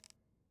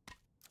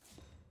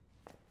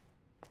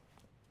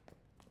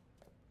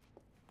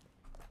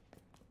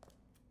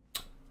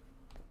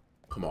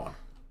 Come on.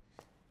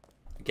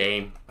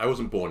 Game. I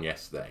wasn't born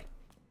yesterday.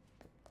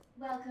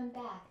 Welcome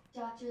back,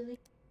 Dr. Lee.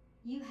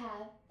 You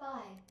have 5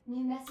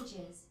 new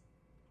messages.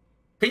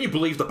 Can you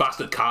believe the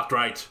bastard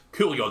Cartwright?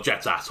 Cool your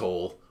jets,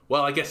 asshole.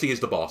 Well, I guess he is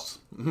the boss.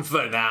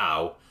 For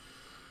now.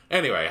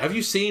 Anyway, have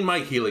you seen my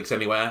helix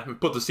anywhere?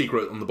 Put the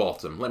secret on the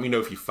bottom. Let me know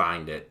if you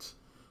find it.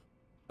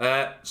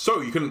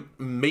 So, you can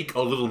make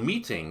a little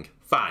meeting.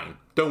 Fine.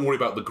 Don't worry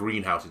about the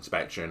greenhouse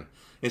inspection.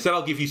 Instead,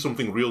 I'll give you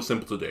something real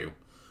simple to do.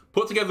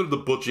 Put together the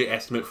budget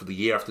estimate for the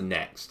year after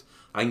next.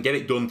 I can get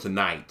it done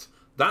tonight.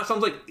 That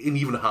sounds like an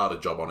even harder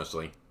job,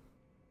 honestly.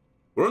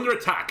 We're under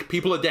attack.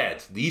 People are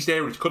dead. The east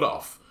area is cut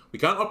off. We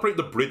can't operate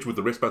the bridge with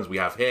the wristbands we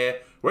have here.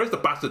 Where's the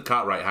bastard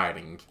Cartwright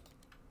hiding?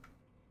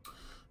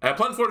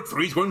 Plan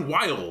 43 is going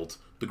wild.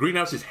 The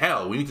greenhouse is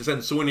hell. We need to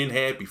send someone in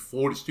here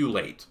before it's too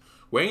late.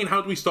 Wayne,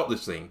 how do we stop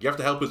this thing? You have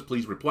to help us,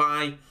 please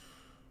reply.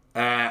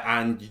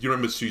 And you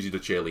remember Susie the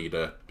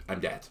cheerleader. I'm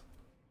dead.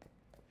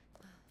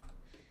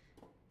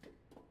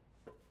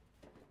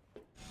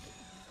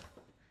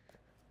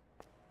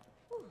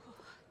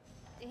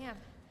 Damn.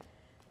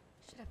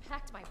 Should have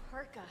packed my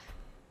parka.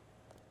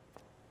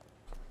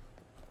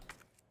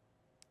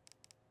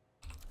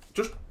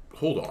 Just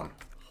hold on.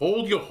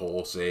 Hold your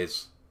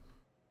horses.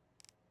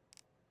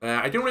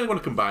 I don't really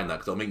want to combine that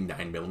because I'll make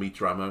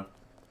 9mm ammo.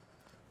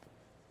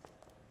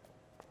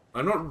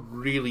 I'm not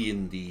really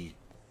in the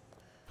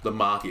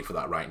market for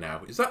that right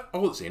now. Is that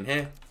all that's in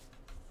here?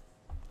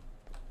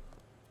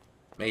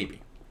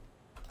 Maybe.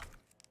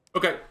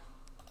 Okay.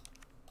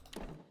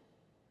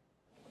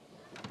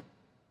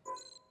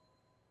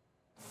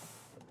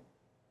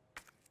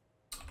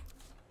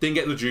 Didn't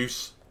get the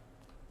juice.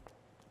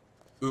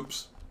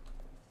 Oops.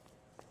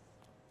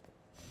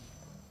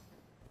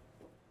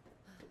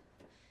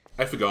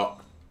 I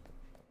forgot.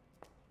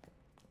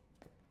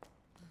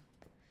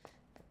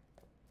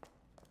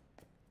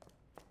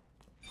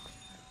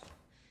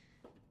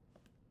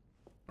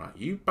 Right,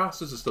 you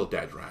bastards are still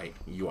dead, right?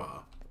 You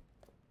are.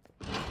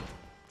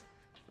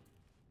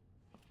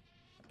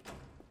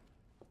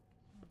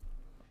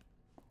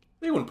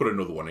 They wouldn't put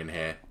another one in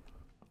here.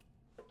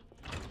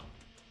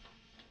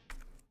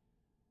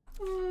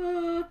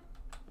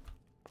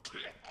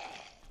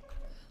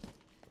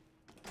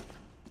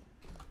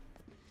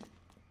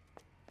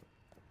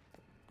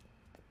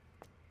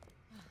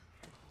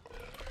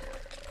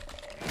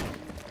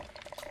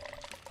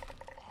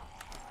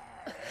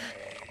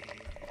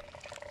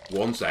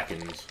 One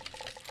second.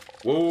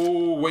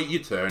 Whoa, wait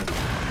your turn.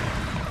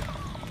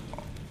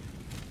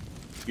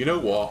 You know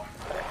what?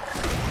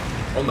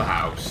 On the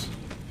house.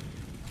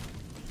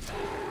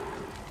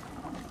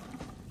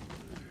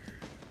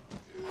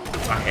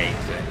 I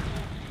hate it.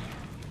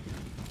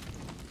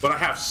 But I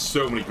have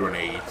so many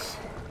grenades.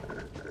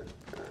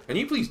 Can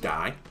you please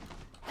die?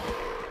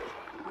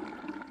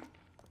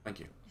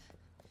 Thank you.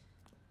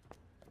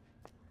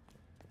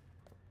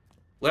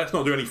 Let's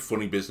not do any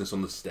funny business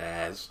on the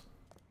stairs.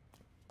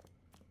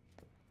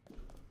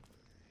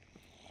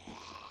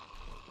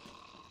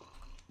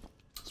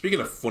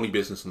 Speaking of funny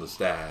business on the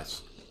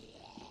stairs,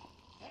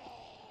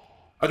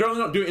 I'd rather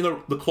not do it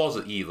in the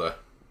closet either.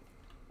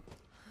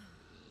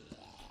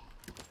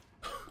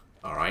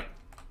 Alright.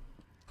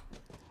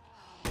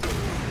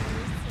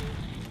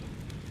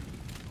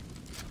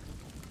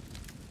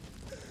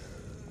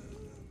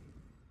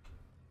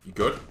 You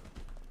good?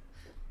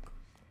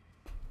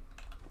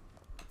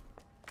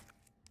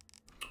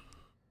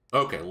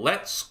 Okay,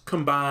 let's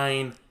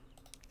combine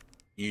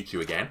you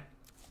two again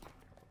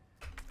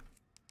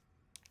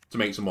to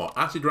make some more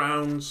acid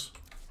rounds.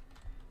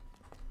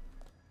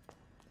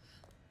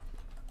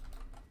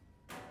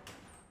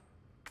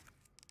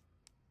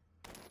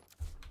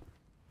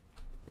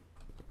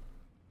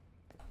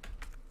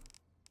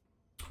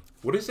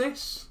 What is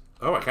this?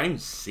 Oh, I can't even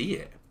see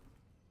it.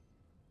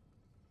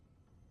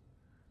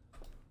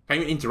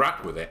 Can't even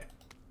interact with it.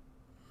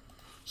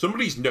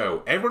 Somebody's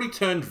no. Everybody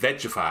turned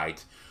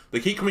vegified. They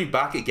keep coming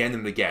back again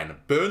and again.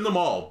 Burn them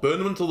all. Burn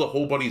them until the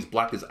whole body is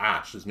black as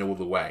ash. There's no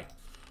other way.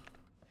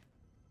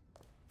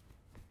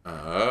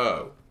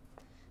 Oh.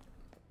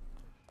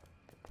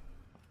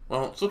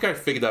 Well, it's okay I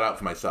figured that out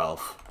for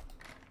myself.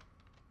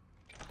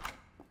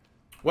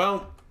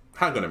 Well,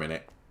 hang on a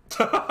minute.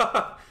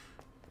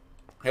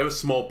 I have a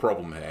small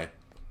problem here.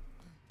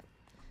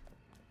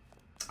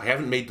 I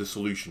haven't made the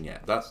solution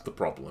yet. That's the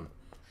problem.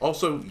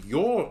 Also,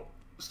 you're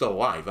still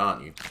alive,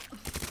 aren't you?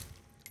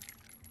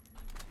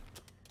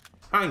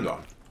 Hang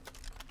on.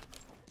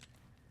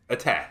 A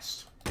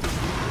test.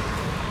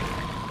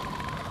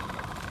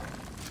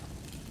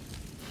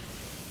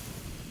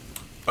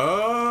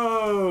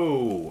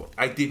 Oh!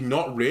 I did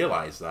not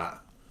realize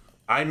that.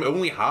 I'm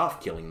only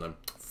half killing them.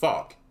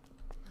 Fuck.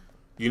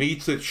 You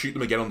need to shoot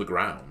them again on the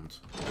ground.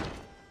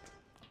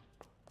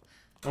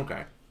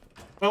 Okay.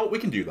 Well, we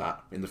can do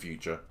that in the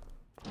future.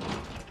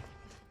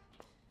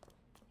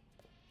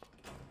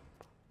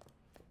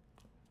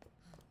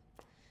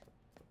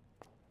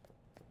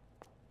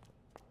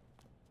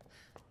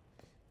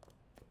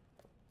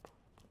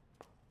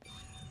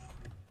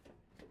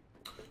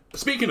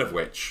 Speaking of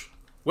which,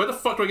 where the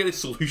fuck do I get this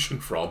solution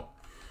from?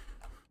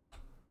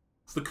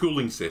 It's the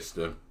cooling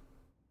system.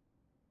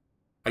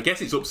 I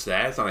guess it's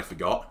upstairs and I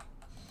forgot.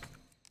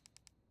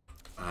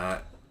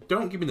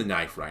 Don't give me the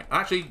knife right.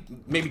 Actually,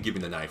 maybe give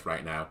me the knife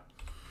right now.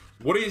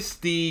 What is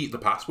the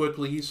password,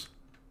 please?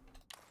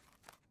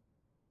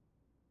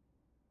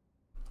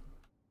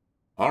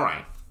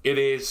 Alright. It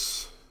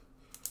is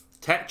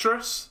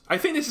Tetris. I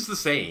think this is the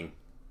same.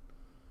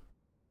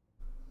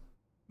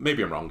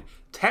 Maybe I'm wrong.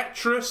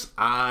 Tetris,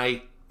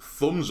 I,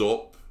 thumbs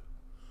up,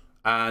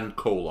 and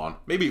colon.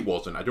 Maybe it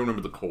wasn't. I don't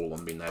remember the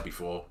colon being there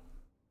before.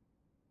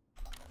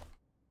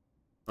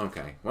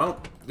 Okay,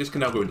 well, this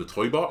can now go in the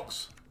toy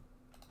box.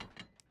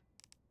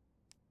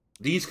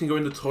 These can go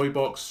in the toy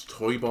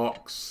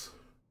box.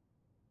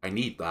 I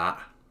need that.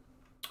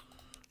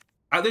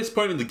 At this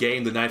point in the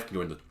game, the knife can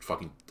go in the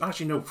fucking...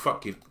 Actually, no,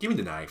 fuck it. Give me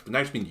the knife. The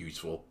knife's been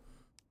useful.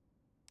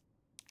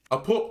 I'll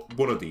put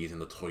one of these in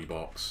the toy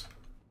box.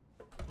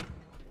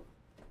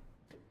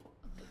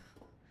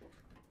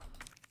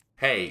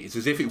 Hey, it's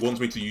as if it wants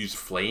me to use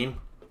flame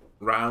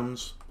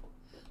rounds.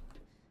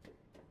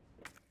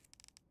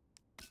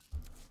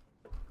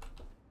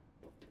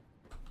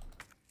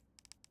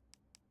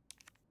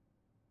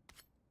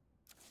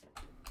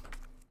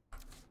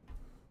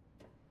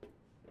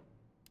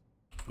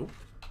 Oh.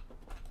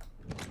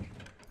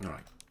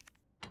 Alright.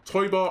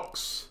 Toy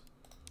box.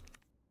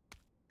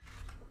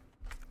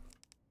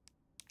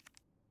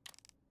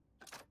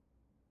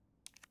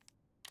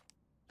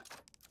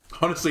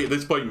 Honestly, at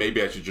this point, maybe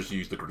I should just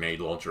use the grenade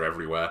launcher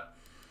everywhere.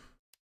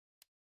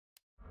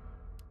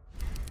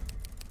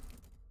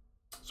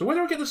 So where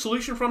do I get the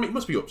solution from? It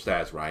must be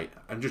upstairs, right?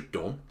 I'm just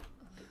dumb.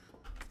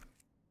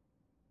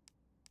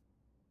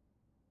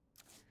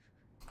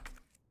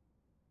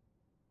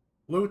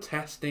 Load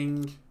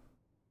testing.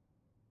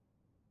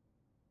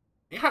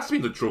 It has to be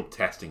in the drug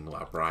testing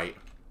lab, right?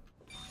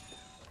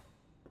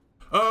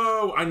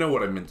 Oh, I know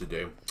what I meant to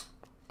do.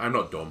 I'm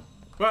not dumb.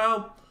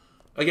 Well,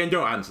 again,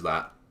 don't answer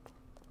that.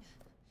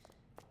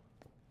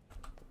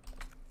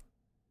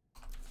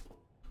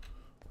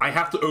 I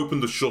have to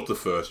open the shutter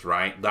first,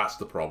 right? That's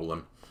the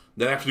problem.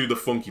 Then I have to do the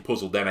funky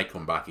puzzle, then I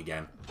come back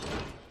again.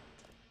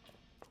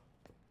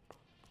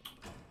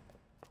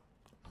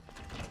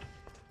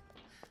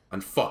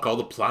 And fuck, all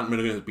the plant men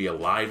are going to be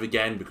alive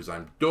again because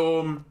I'm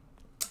dumb.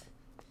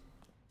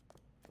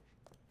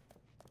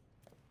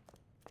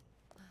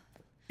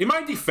 In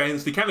my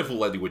defense, they kind of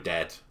looked like they were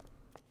dead.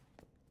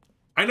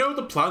 I know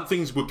the plant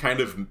things were kind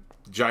of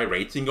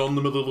gyrating on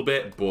them a little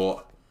bit,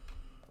 but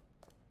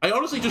I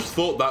honestly just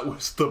thought that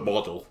was the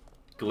model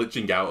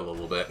glitching out a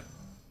little bit.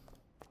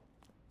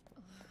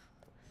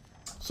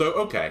 So,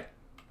 okay.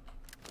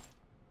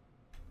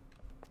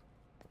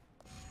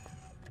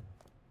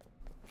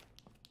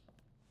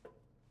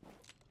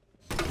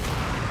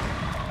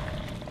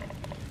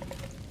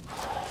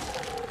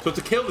 So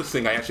to kill this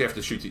thing, I actually have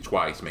to shoot it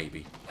twice,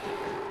 maybe.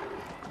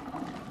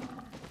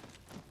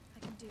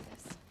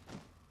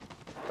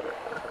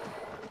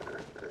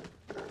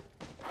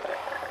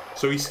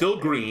 So he's still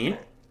green,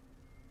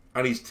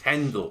 and he's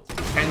tenderly,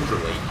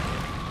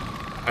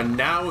 and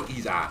now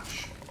he's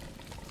ash.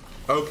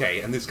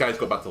 Okay, and this guy's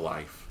got back to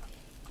life.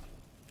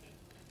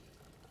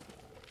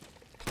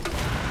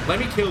 Let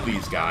me kill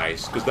these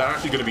guys, because they're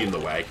actually going to be in the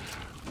way.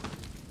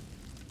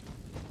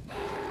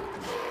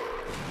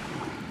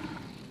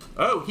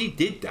 Oh, he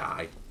did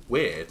die.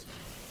 Weird.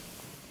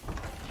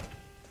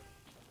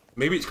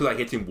 Maybe it's because I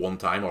hit him one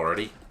time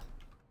already.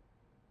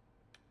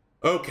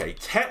 Okay,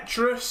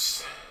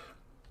 Tetris,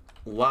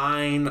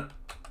 line,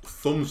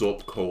 thumbs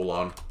up,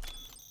 colon.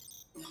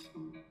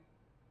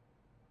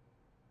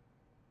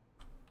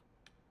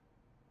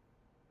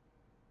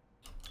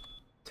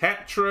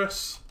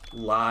 Tetris,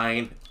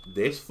 line,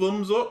 this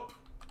thumbs up.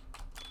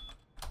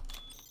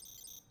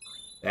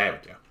 There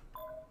we go.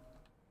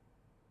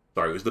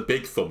 Sorry, it was the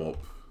big thumb up.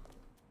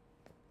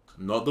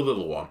 Not the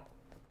little one.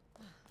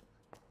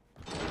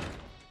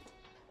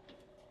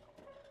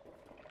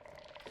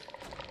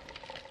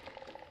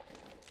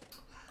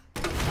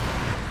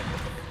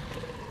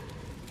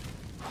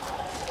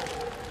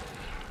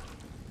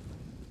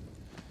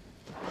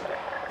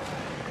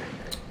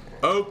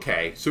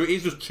 Okay, so it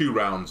is just 2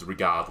 rounds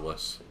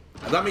regardless.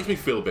 And that makes me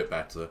feel a bit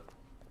better.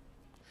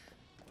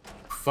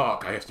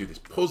 Fuck, I have to do this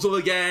puzzle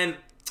again.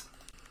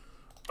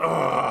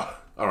 Ugh.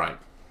 Alright.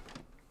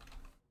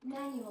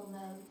 Manual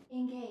mode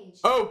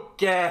engaged.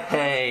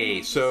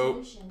 Okay,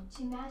 so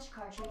To match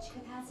cartridge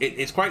capacity.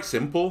 it's quite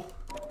simple.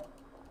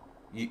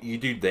 You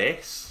do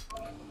this.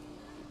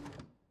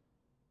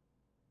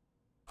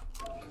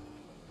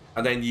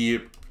 And then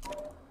you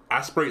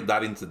aspirate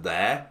that into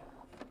there.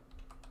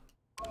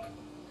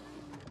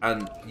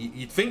 And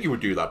you'd think you would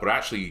do that, but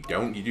actually you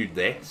don't. You do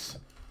this.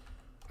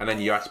 And then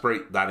you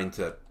aspirate that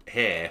into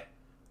here.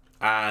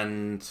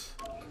 And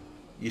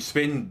you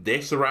spin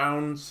this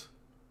around.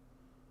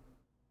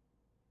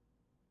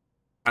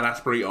 And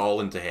aspirate it all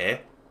into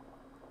here.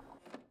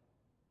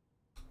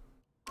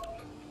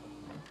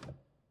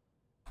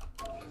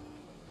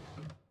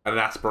 And then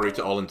aspirate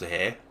it all into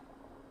here.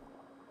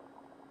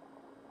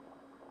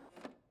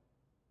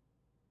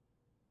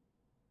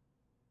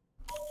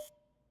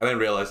 And then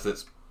realize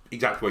that's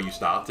exactly where you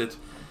started.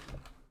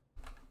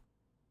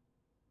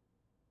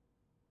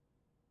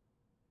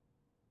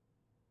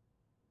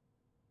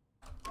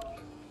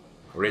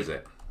 Or is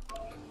it?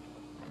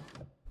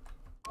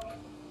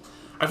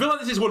 I feel like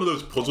this is one of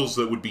those puzzles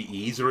that would be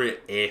easier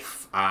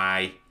if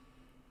I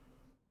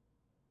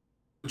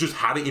just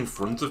had it in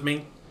front of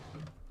me.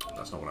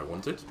 That's not what I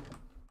wanted.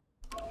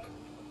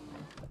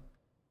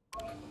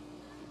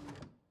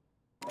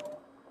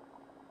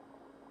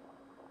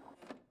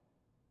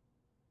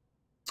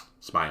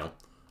 Smile.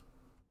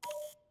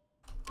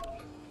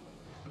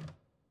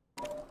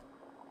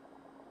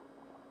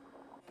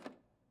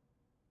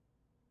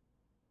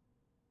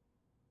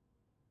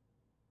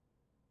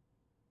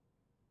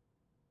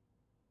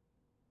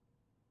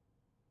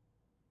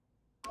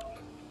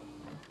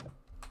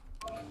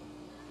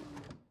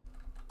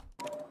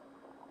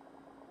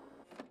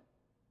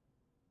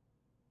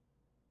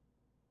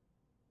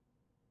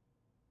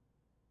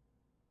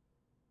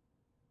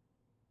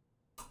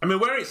 I mean,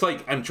 where it's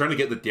like, I'm trying to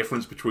get the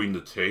difference between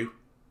the two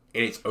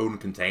in its own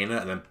container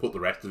and then put the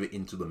rest of it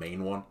into the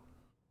main one.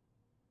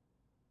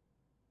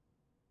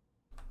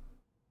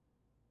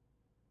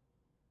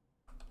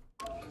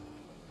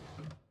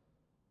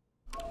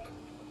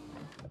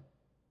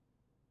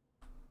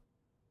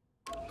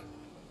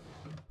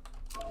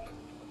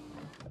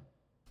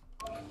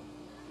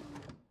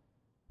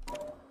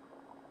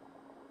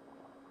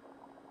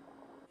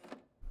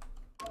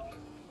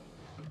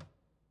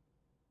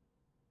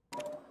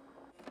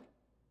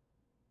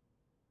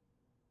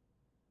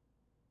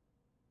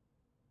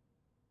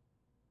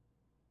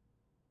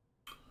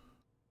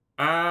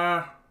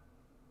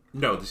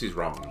 No, this is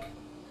wrong.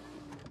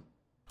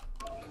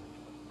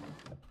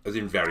 As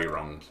in very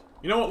wrong.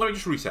 You know what, let me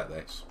just reset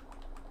this.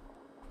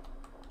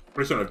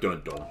 Pretty soon I've done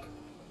it done.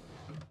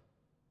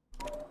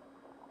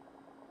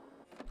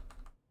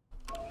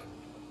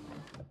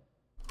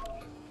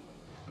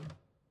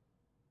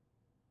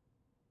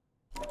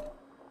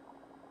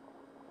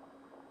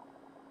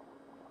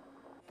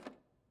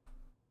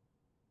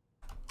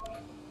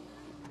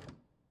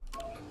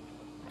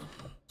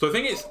 So I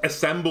think it's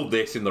assembled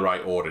this in the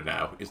right order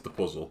now, is the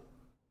puzzle.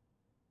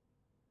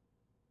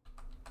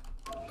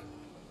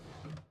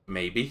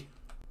 Maybe.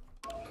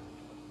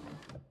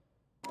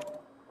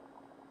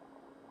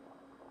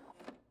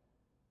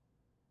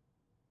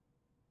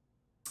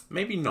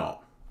 Maybe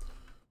not.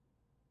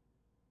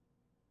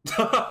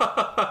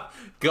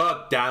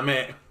 God damn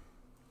it.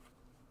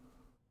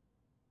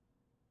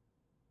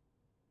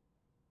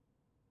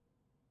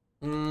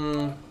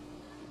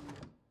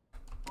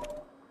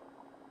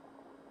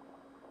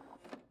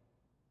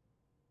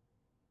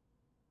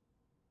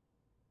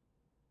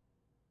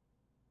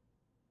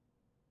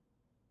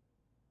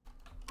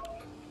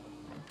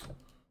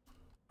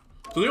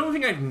 So the only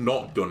thing I've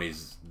not done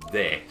is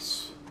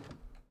this.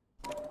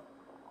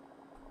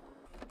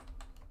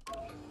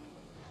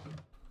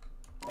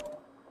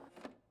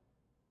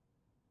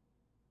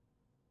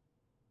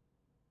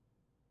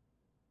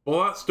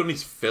 All that's done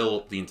is fill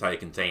up the entire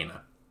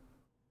container.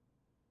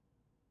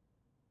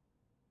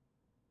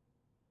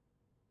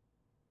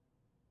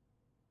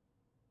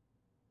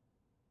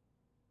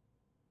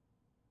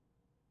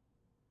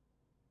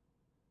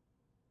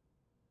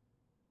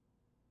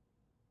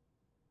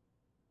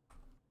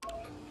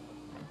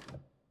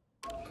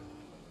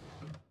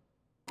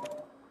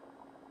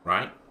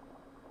 Right?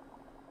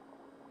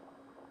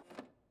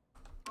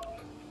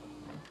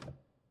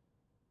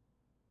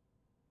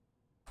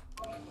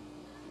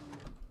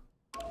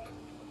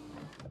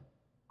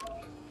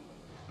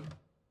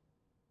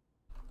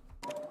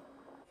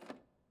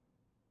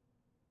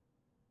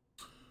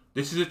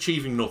 This is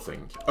achieving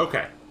nothing.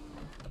 Okay.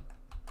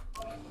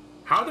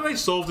 How did I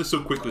solve this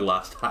so quickly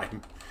last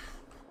time?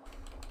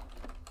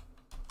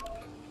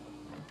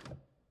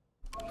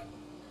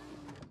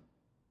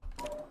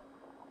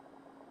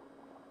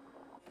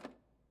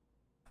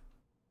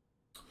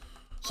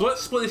 So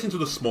let's split this into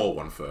the small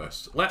one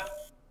first. Let's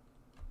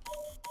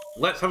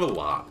have a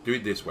lark. Do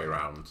it this way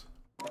round.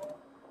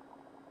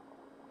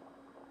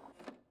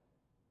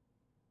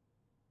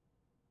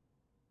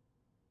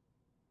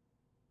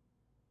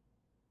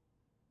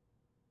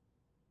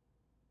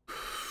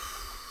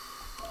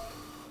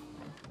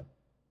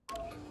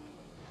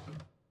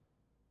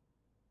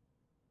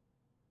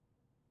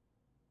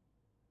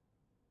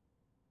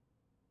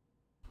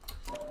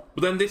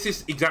 But then this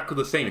is exactly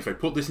the same. If I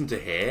put this into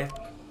here,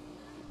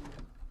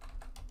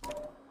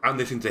 and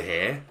this into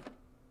here,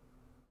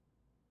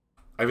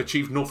 I've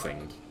achieved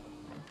nothing.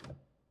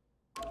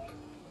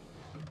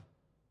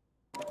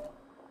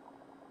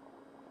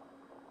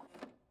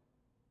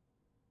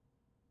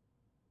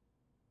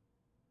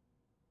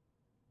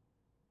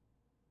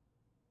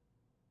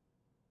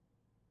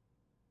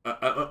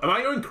 Am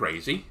I going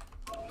crazy?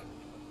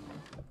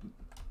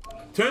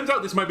 Turns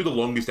out this might be the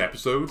longest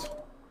episode.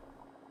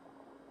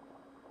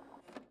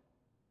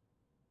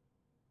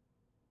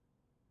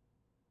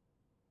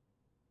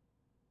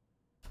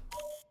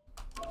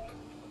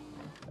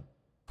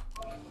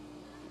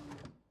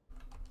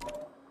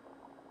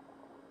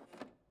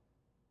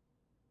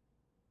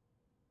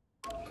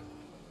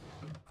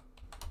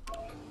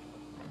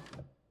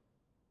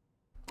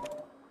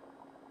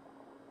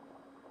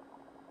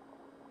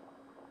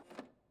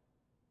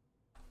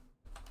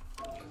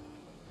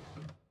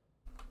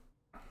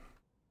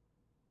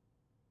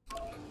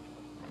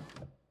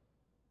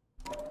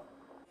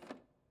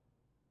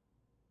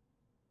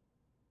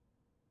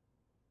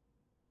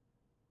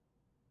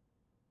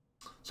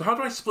 So how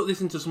do I split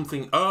this into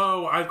something?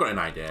 Oh, I've got an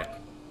idea.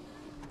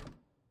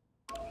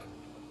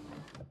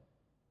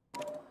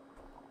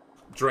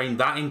 Drain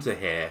that into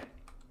here.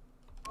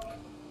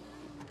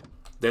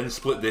 Then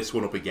split this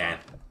one up again.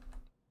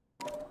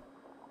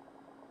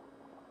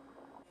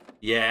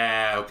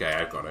 Yeah, okay,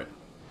 I've got it.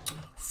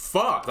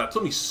 Fuck, that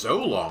took me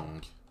so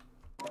long.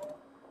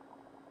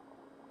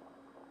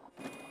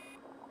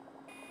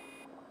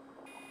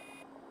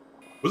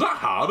 Was that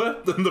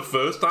harder than the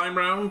first time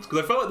round? Because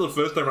I felt like the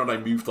first time round I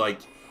moved like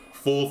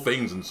 4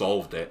 things and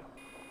solved it.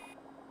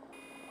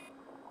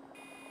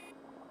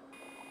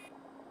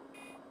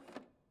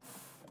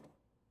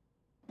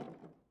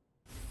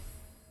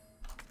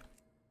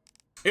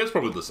 It was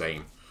probably the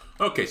same.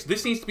 Okay, so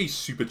this needs to be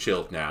super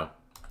chilled now.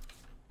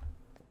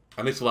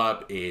 And this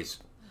lab is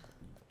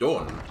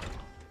done.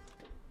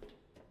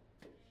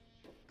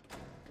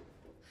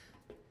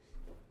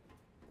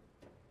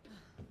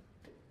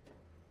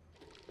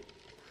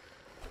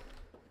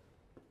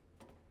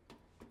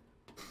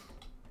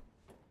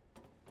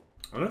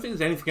 I don't think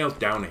there's anything else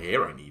down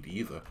here I need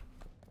either.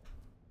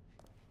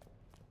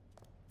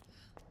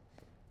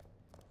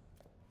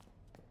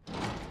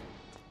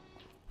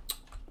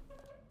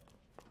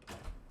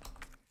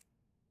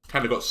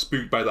 Kind of got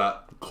spooked by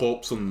that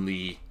corpse on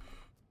the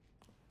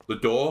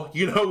door.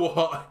 You know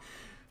what?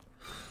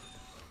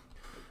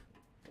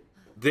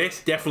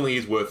 This definitely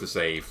is worth a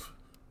save.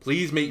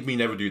 Please make me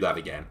never do that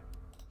again.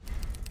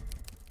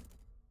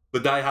 The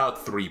Die Hard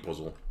 3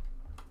 puzzle.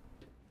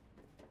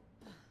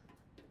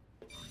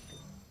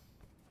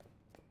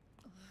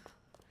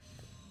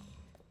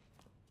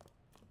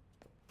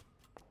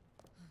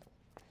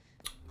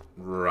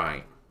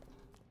 Right.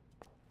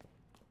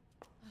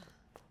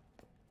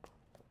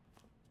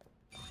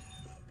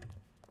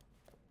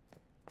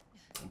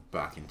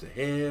 Back into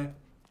here.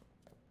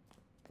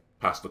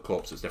 Past the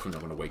corpse that's definitely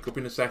not going to wake up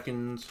in a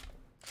second.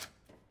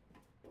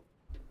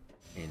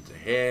 Into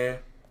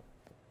here.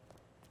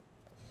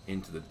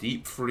 Into the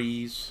deep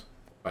freeze.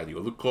 By the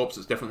other corpse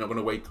that's definitely not going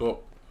to wake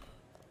up.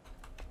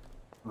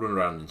 Run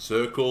around in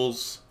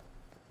circles.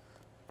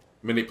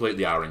 Manipulate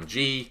the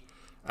RNG.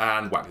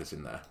 And whack this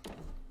in there.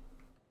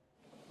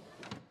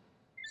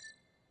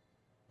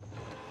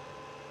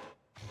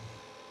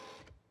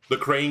 The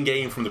crane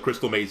game from the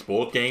Crystal Maze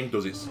board game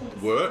does its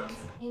work.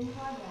 In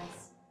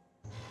progress.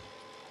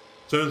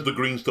 Turns the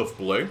green stuff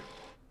blue.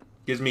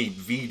 Gives me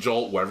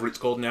V-Jolt, whatever it's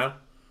called now.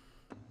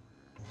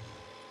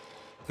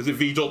 Is it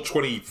V-Jolt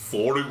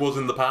 24 it was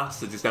in the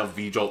past? Is it now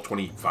V-Jolt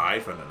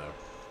 25? I don't know.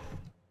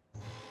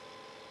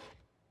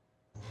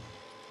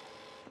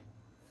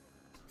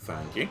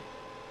 Thank you.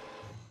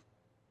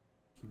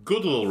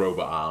 Good little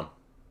robot arm.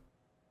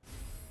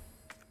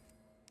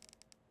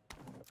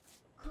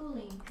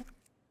 Cooling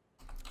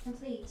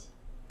complete.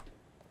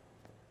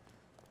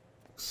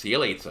 See you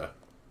later.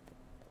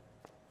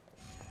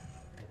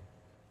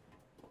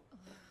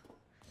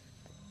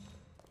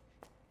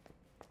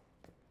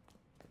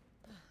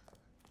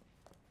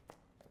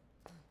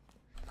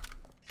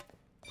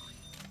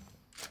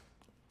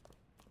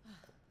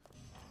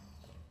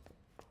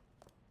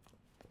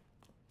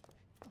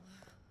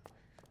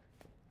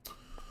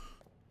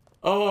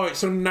 Oh, it's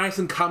so nice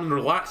and calm and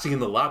relaxing in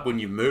the lab when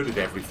you've murdered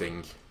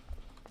everything.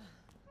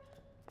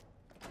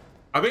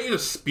 I bet you the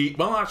speed...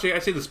 Well, actually, I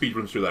say the speed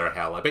runs through there are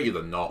hell. I bet you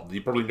they're not.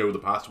 You probably know the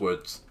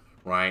passwords,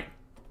 right?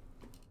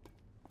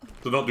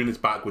 They're not doing this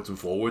backwards and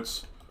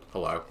forwards.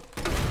 Hello.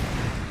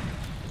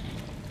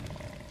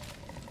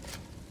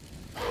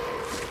 Are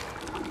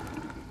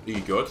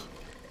you good?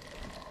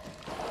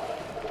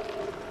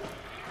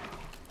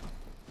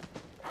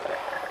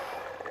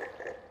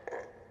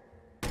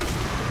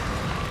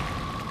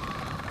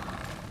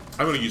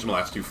 I'm going to use my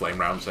last 2 flame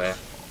rounds here.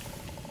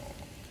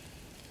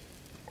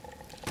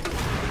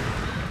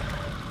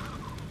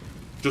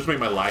 Just to make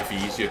my life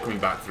easier coming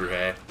back through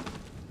here.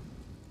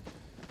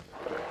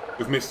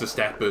 With Mr.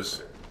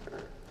 Steppers.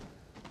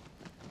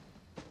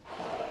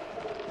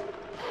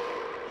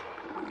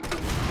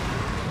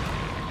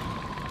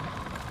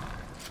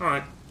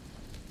 Alright.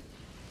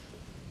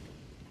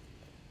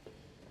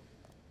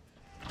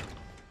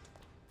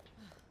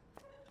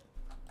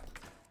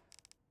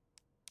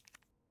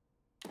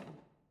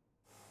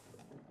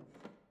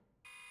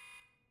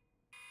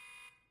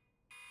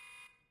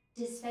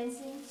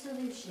 Dispensing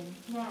solution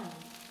now.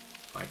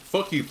 Like,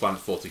 fuck you, Plant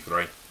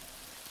 43.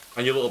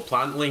 And your little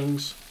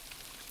plantlings.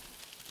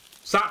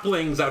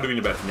 Saplings, that would have been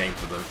a better name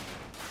for them.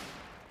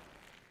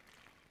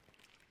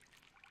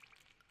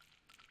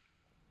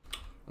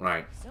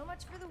 Right. So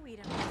much for the weed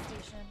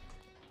infestation.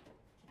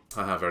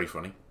 Haha, very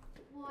funny.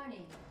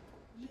 Warning.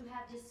 You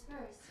have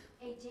dispersed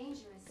a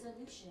dangerous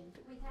solution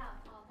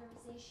without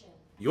authorization.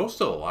 You're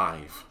still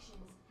alive. Actions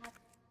have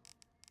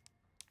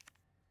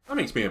That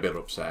makes me a bit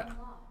upset. been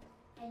locked,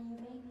 and you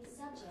may be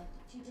subject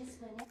to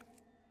disciplinary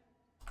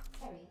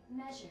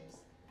measures.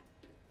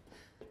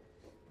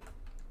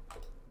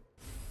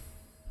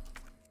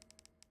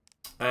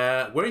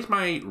 Where is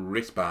my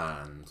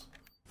wristband?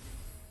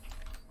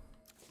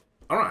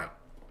 Alright.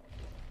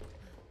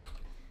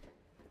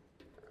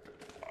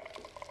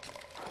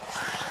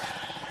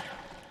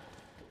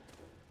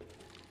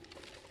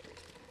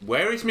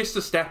 Where is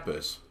Mr.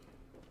 Steppers?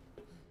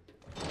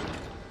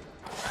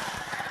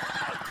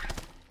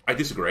 I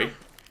disagree.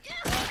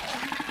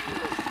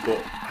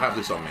 But have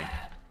this on me.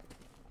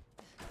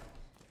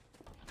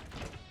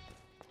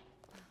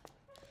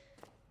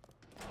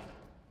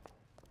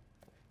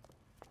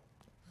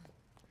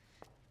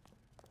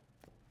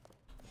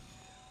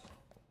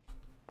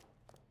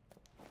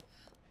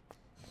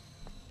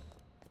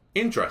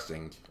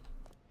 Interesting.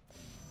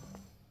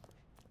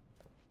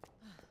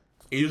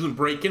 He doesn't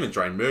break in and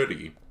try and murder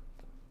you.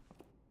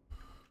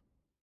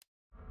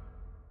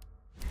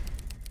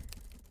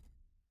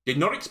 Did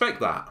not expect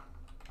that.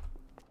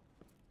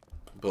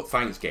 But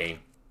thanks, game.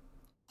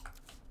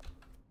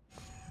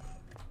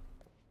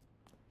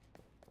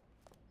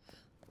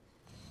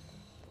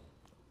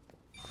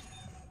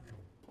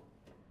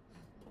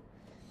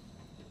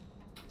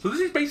 So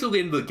this is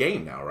basically the end of the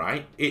game now,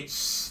 right?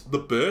 It's the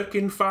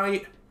Birkin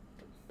fight.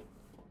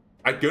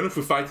 I don't know if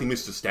we're fighting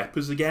Mr.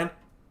 Steppers again.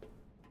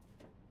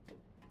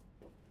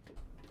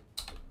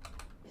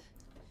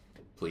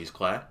 Please,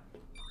 Claire.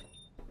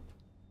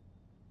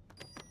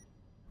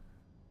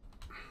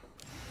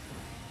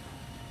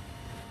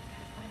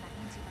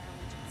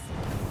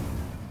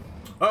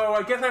 Oh,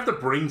 I guess I have to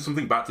bring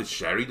something back to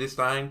Sherry this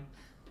time.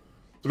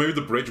 So maybe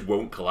the bridge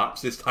won't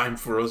collapse this time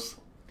for us.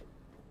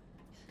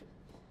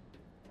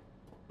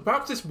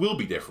 Perhaps this will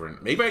be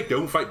different. Maybe I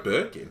don't fight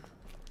Birkin.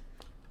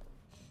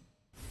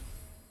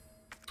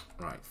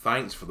 Right,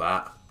 thanks for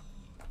that.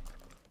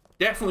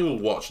 Definitely will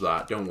watch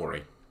that, don't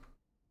worry.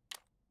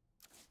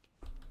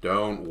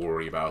 Don't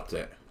worry about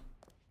it.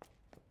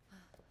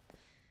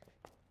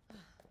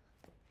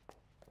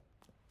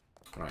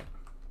 Right.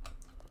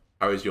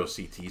 How is your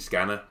CT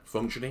scanner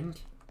functioning?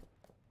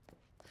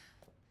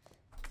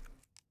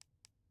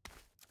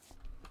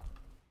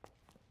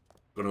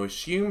 Gonna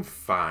assume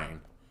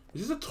fine.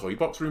 Is this a toy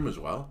box room as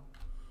well?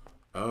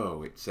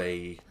 Oh, it's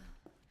a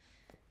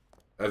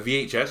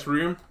VHS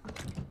room.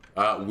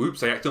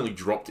 Whoops, I accidentally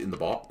dropped it in the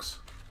box.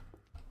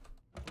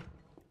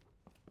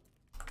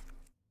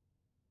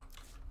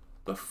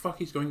 The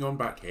fuck is going on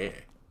back here?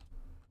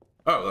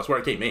 Oh, that's where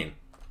I came in.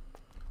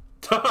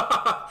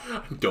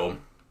 I'm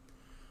dumb.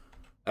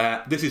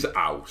 This is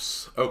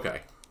Aus.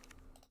 Okay.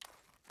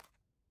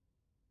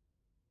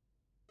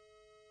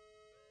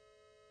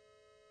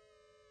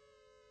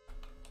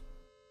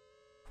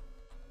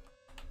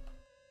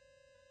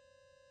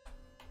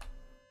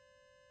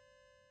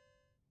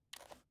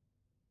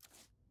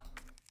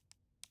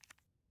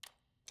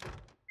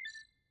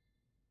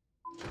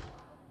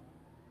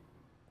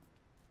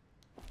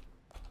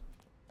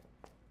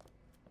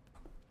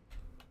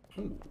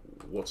 Ooh,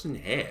 what's in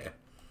here?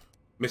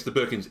 Mr.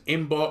 Birkin's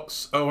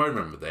inbox. Oh, I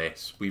remember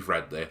this. We've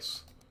read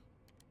this.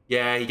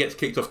 Yeah, he gets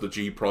kicked off the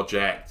G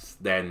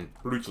project, then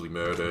brutally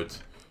murdered.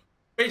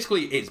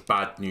 Basically, it's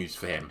bad news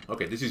for him.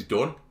 Okay, this is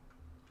done.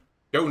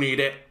 Don't need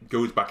it.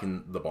 Goes back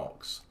in the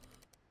box.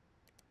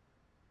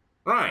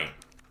 Right.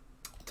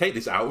 Take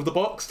this out of the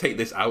box. Take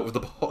this out of the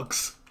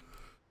box.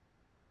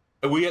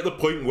 Are we at the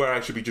point where I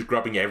should be just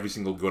grabbing every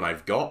single gun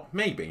I've got?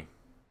 Maybe.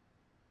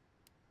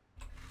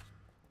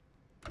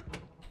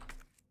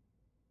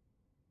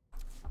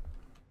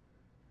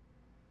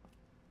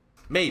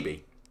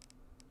 Maybe.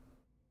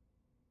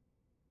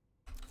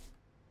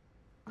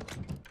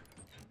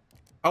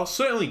 I'll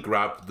certainly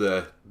grab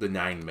the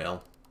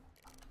 9mm.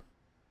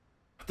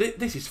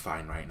 This is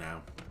fine right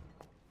now.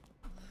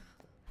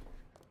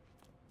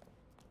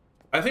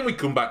 I think we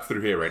come back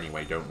through here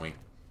anyway, don't we?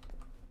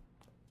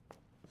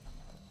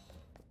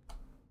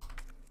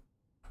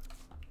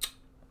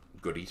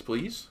 Goodies,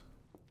 please.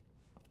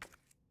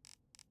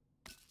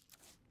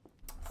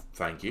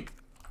 Thank you.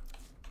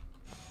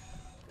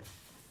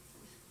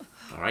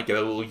 Alright, get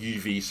a little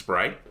UV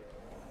spray.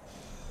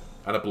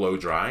 And a blow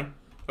dry.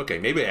 Okay,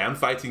 maybe I am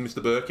fighting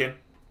Mr. Birkin.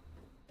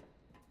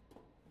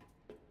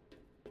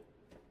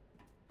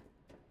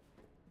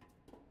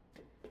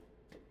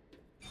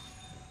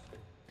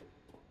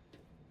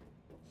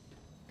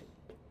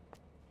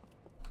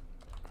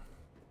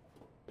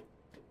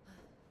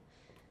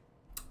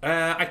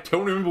 I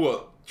don't remember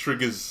what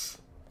triggers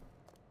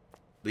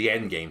the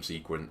endgame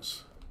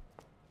sequence.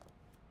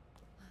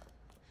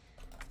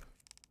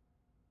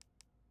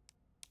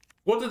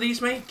 What do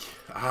these make?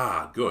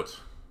 Ah, good.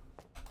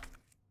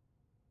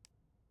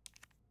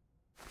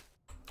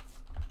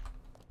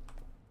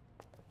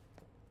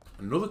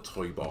 Another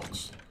toy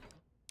box.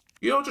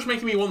 You're just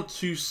making me want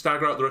to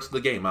stagger out the rest of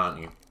the game,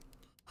 aren't you?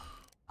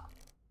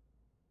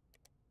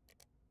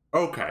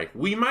 Okay,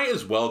 we might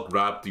as well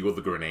grab the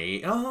other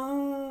grenade.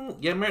 Oh,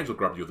 yeah, might as well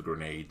grab the other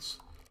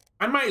grenades.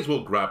 I might as well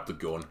grab the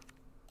gun.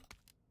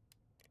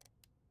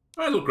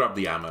 Might as well grab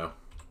the ammo.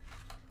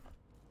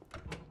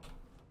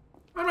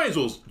 I might as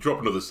well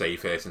drop another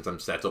save here since I'm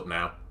set up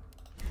now.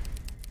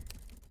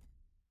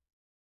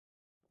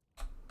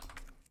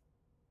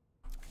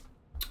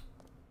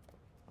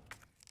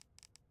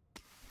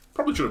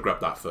 Probably should have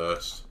grabbed that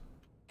first.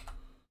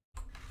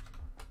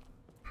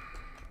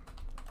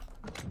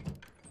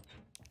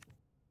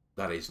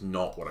 That is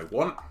not what I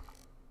want.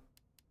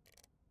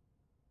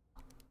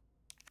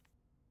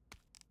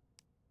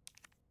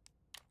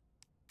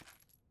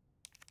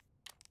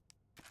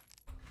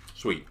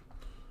 Sweet.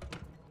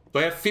 So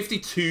I have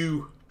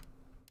 52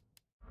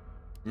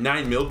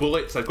 9mm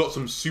bullets. I've got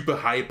some super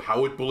high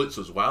powered bullets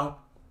as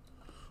well.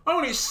 Oh,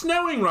 and it's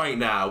snowing right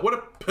now. What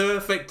a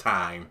perfect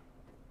time.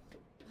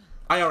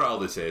 IRL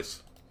this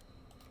is.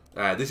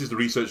 This is the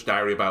research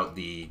diary about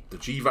the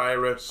G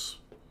virus.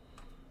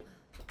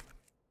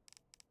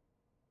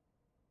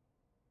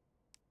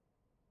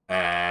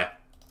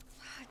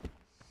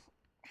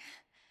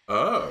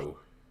 Oh.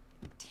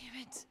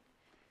 Damn it.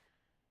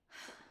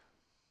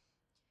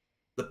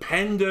 The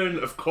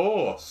pendant, of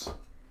course.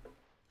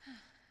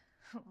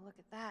 Look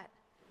at that.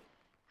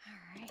 All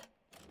right.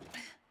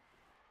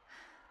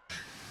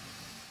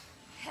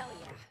 Hell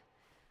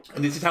yeah.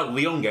 And this is how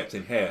Leon gets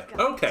in here.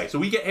 Okay, so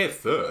we get here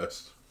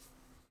first.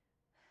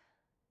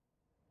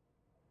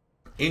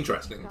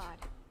 Interesting. God.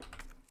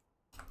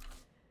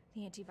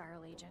 The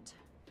antiviral agent.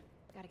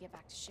 Gotta get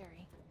back to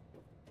Sherry.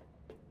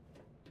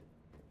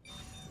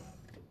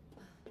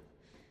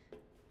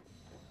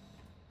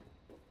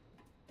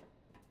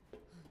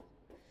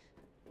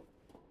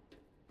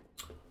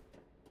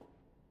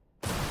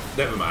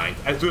 Never mind.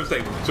 I was going to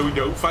say, so we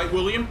don't fight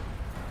William?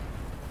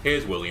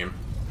 Here's William.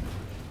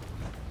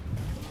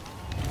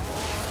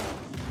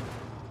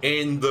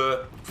 In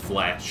the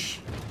flesh.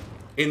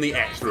 In the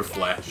extra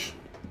flesh.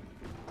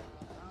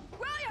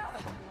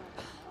 William!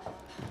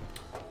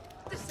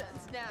 The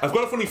sun's now. I've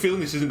got a funny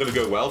feeling this isn't going to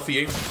go well for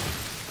you.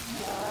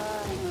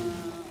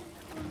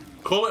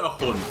 Call it a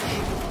hunch.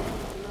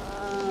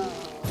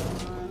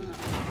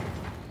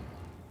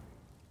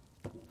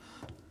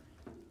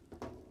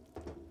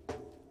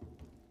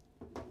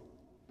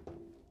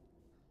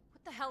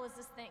 What the hell is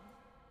this thing?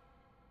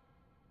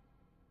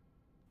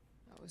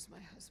 That was my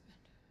husband.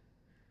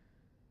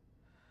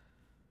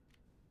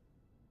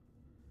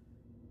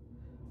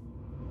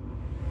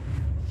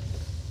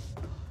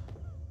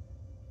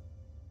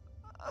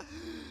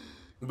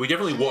 We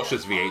definitely watched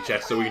this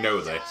VHS, so we know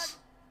this.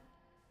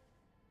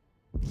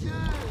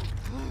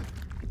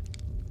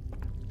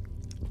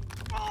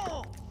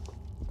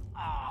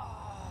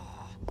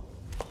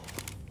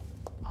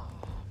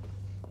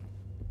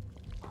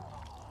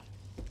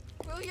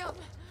 William!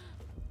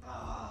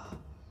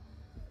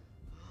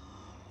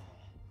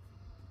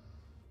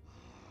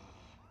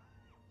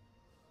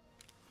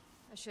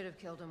 I should have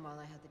killed him while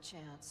I had the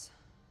chance.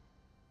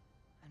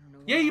 I don't know.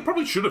 Yeah, you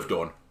probably should have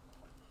done.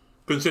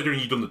 Considering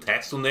you've done the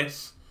test on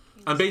this.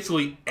 And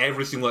basically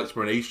every single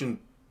explanation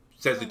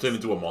says they turn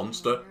into a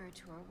monster. Married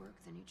to our work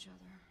than each other.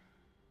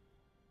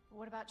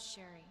 what about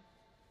Sherry?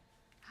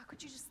 How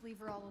could you just leave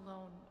her all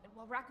alone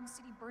while Raccoon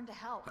City burned to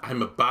hell?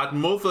 I'm a bad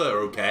mother,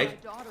 okay? My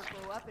daughter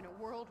grew up in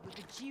a world with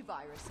the G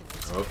virus in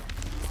it. Oh,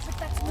 But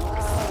that's no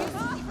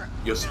excuse. Leave her.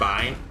 your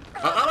spine.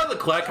 I like that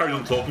Claire carried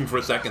on talking for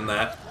a second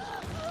there.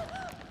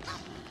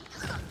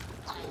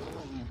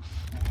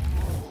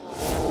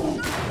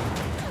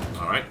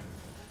 Alright.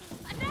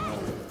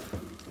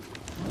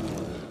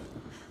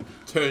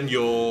 Turn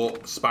your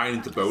spine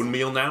into bone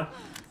meal now.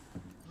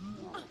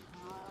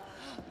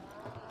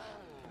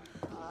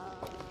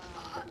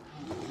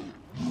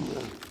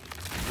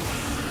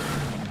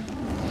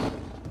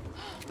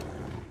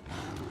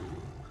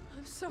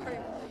 I'm sorry.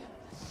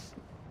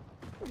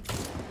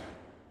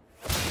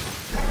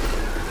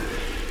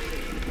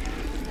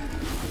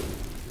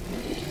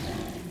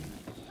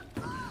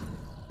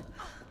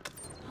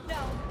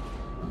 No.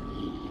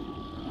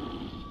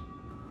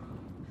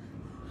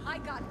 I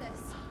got this.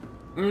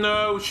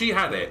 No, she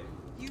had it.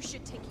 You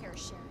should take care of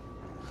Sherry.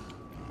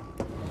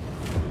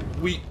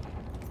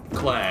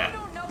 Claire. You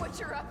don't know what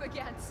you're up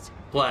against.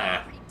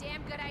 Claire. Pretty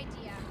damn good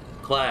idea.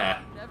 Claire.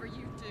 Whatever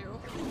you do,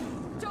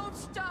 don't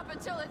stop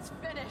until it's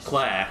finished.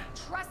 Claire.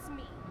 Trust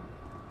me.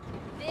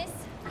 This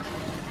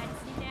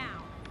ends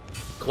now.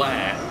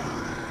 Claire.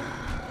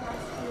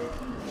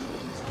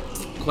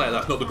 Claire,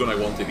 that's not the gun I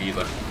wanted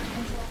either.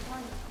 Until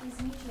opponent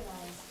is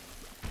neutralized.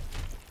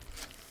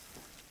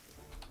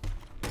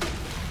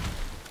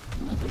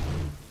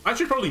 I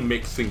should probably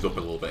mix things up a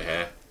little bit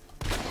here.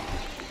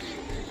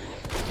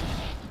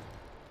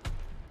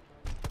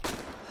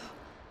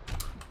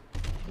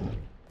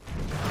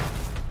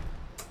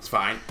 It's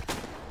fine.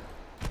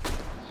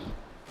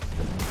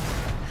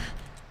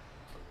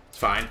 It's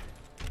fine.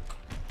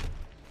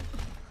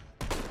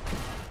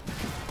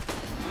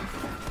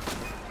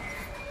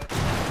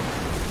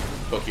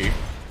 Fuck you.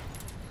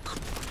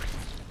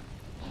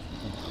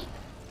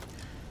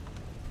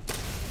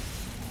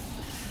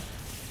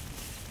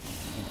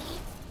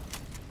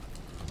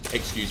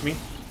 Excuse me?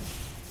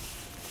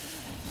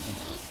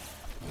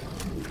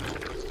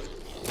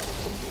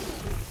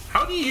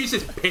 How do you use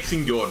this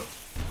pissing gun?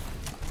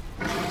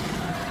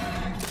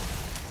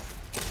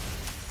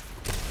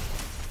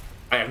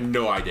 I have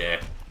no idea.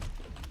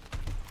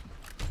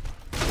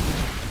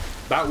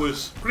 That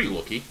was pretty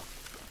lucky.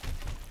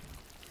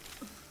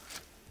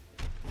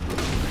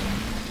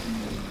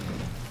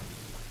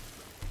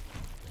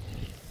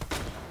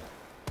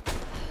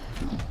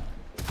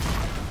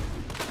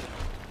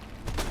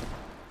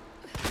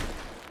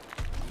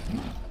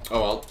 Oh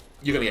well,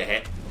 you're gonna get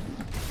hit.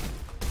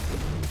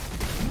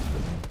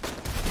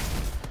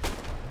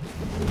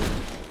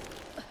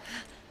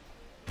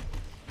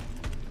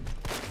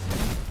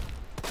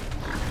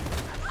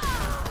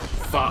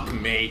 Fuck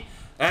me.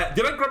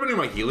 Did I grab any of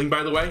my healing,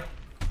 by the way?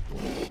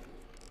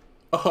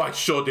 Oh, I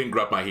sure didn't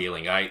grab my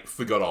healing. I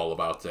forgot all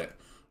about it.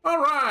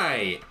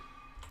 Alright.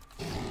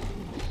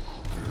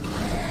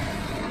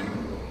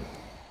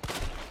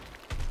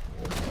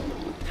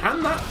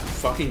 Can that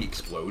fucking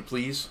explode,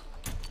 please?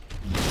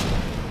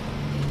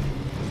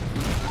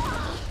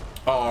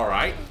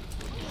 Alright.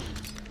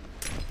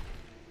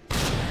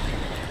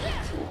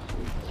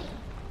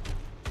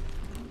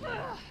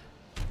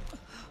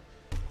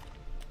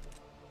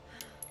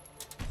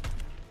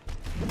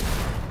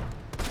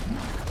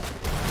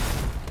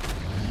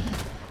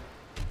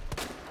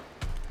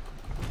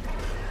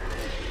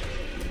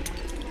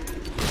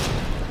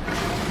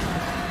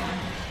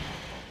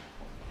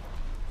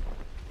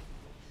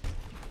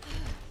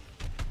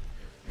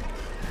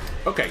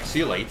 Okay, see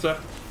you later.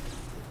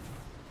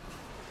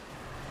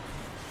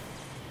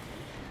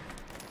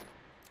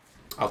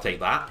 I'll take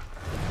that.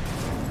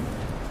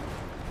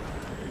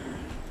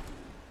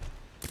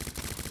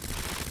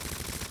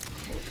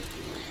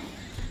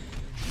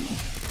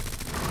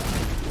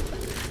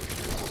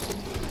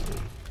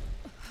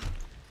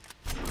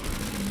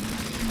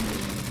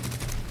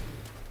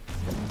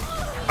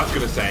 I was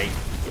gonna say,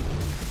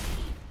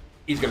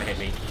 he's gonna hit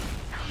me.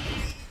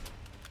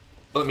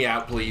 Let me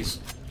out, please.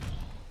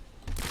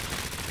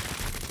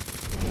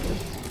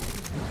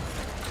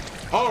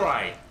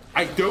 Alright.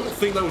 I don't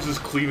think that was as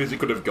clean as it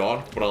could have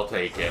gone, but I'll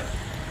take it.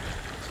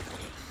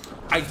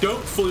 I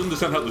don't fully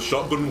understand how the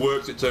shotgun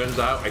works, it turns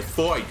out. I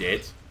thought I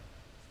did.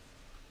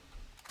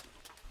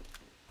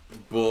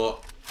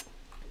 But...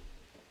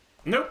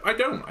 no, I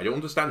don't. I don't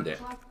understand it.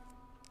 Target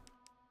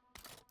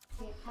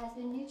has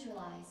been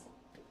neutralized.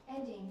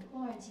 Ending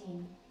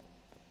quarantine.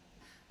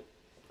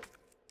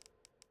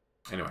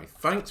 Anyway,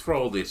 thanks for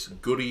all this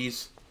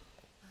goodies.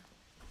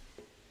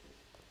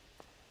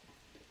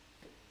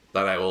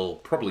 That I will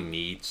probably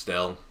need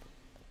still.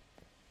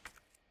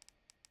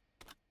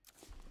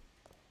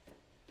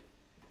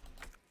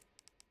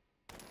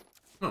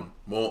 Oh,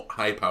 more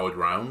high-powered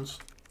rounds.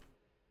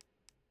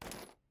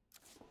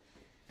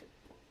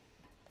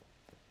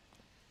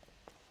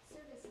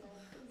 Service mode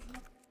is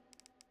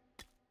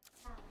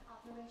now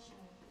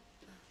operational.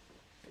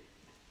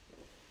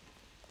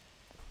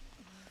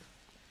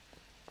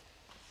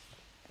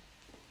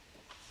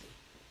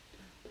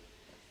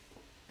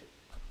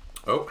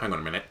 Oh, hang on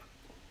a minute.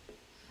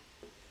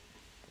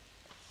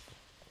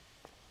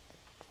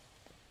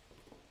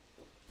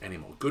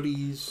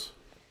 goodies?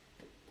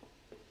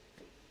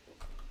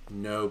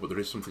 No, but there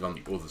is something on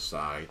the other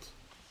side.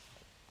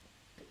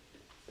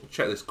 We'll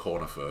check this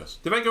corner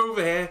first. Did I go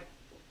over here?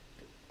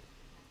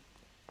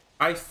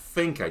 I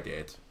think I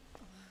did.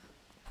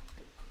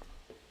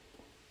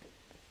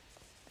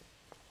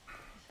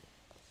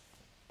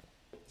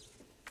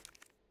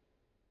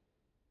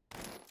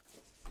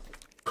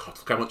 God,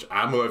 look how much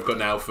ammo I've got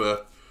now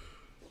for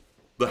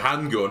the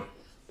handgun.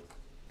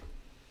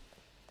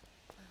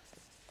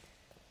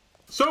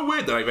 So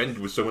weird that I've ended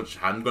with so much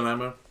handgun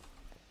ammo.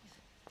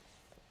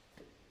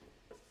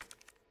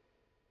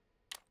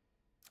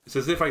 It's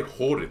as if I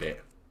hoarded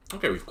it.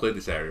 Okay, we've cleared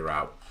this area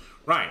out.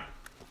 Right.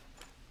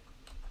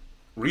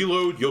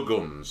 Reload your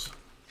guns.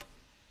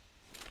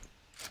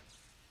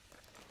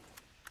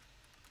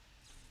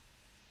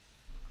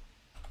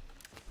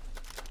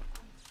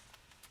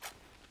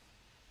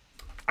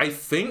 I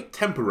think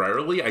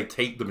temporarily I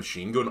take the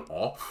machine gun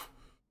off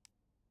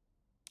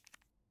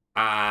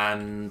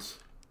and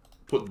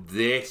put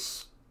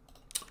this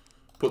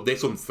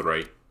on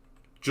 3,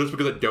 just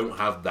because I don't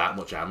have that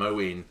much ammo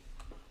in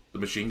the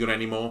machine gun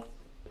anymore.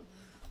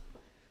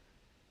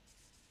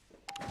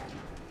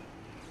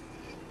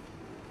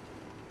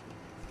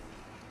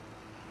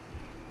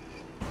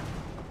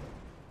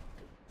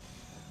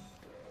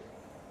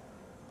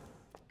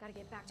 Gotta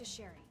get back to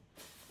Sherry.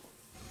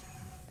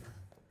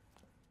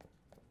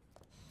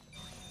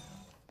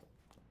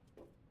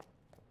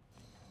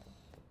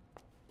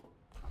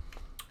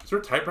 Is there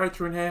a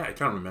typewriter in here? I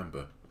can't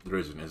remember. There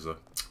isn't, is there?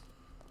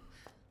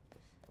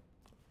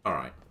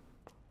 Alright.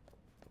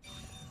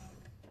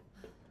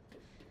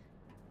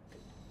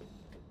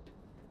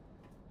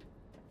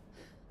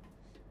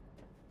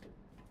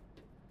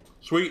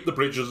 Sweet, the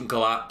bridge doesn't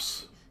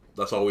collapse.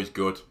 That's always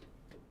good.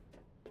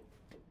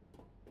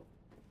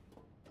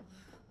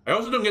 I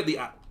also don't get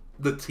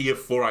the tier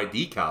 4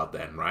 ID card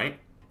then, right?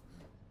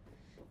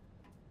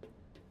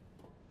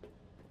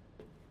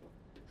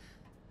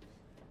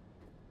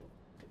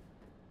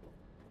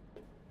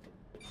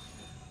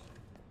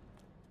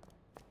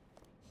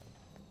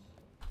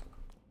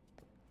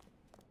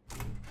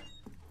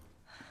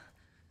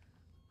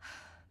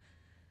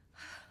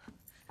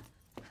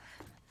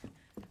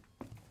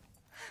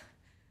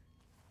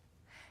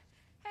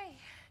 Hey,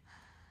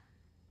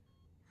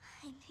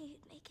 I knew you'd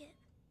make it.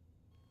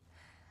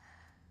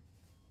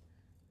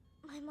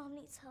 My mom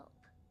needs help.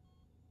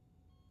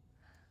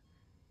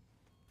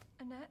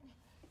 Annette?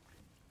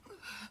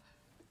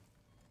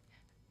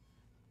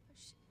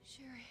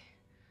 Sherry.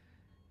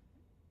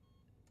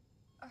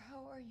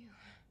 How are you?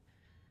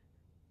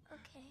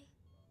 Okay.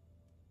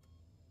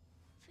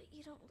 But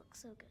you don't look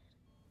so good.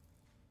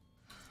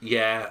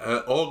 Yeah,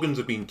 her organs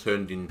have been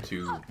turned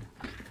into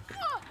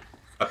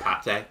a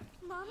pate.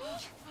 Mommy?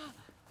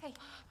 Hey,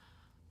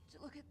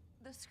 look at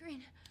the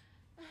screen.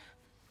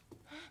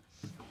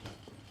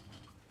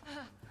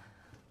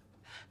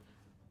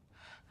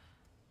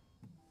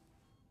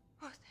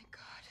 Oh, thank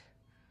God.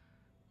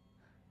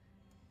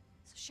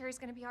 So Sherry's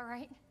gonna be all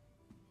right?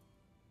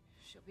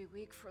 She'll be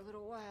weak for a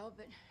little while,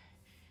 but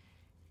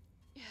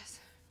yes.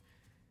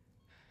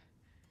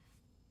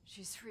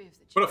 She's free of the...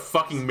 What a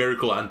fucking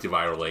miracle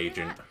antiviral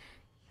agent.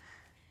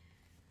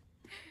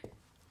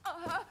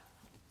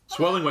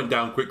 Swelling went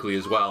down quickly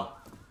as well,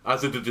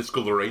 as did the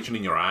discoloration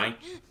in your eye.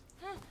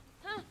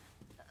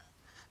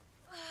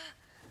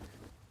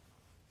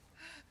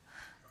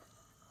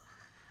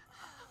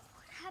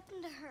 What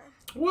happened to her?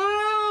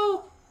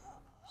 Well...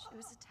 She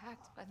was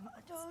attacked by the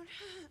monsters.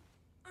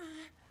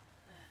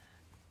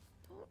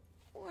 Don't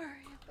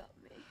worry about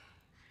me.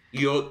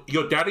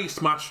 Your daddy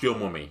smashed your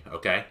mummy,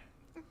 okay?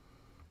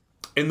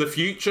 In the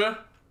future,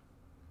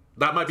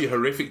 that might be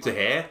horrific to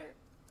hear.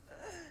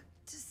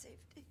 To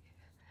safety.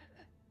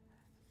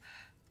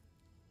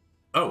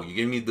 Oh, you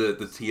gave me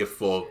the tier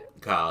 4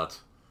 card.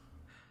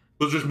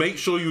 But just make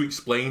sure you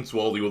explain to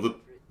all the other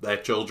their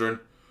children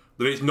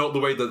that it's not the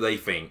way that they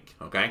think,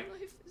 okay?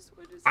 Life is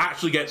what is...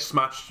 Actually get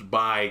smashed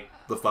by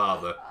the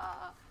father.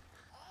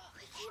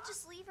 We can't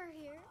just leave her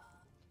here.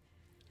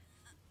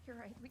 You're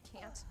right, we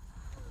can't.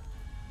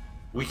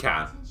 We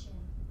can. Attention.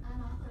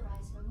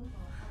 Unauthorized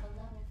removal of a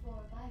level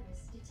 4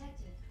 virus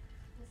detected.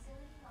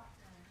 Facility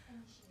lockdown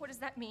initiated. What does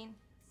that mean?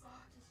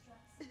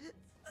 Self-destruct sequence.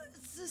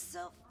 It's a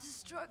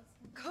self-destruct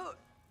code.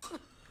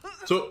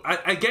 So,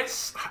 I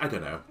guess, I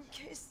don't know. In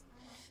case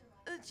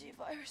the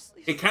G-virus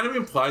leaves. It kind of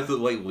implies that,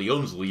 like,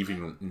 Leon's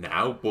leaving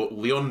now, but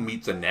Leon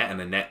meets Annette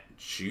and Annette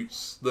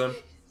shoots them.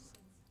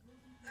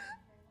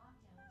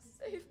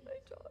 Save my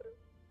daughter.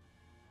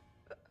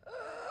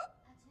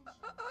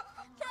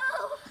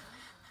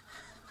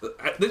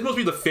 This must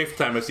be the 5th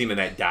time I've seen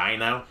Annette die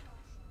now.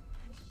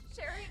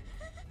 Sherry?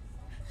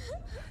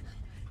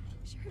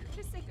 Sherry, we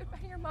gotta say goodbye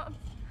to your mom.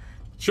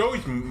 She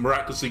always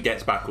miraculously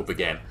gets back up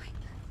again.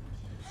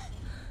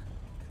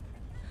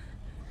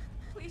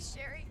 Please,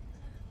 Sherry.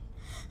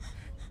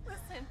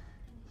 Listen.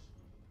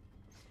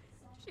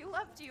 She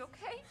loved you,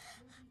 okay?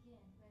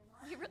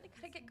 You really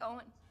gotta get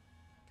going.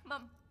 Come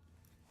on.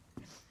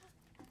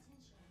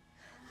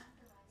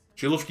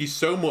 She loved you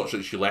so much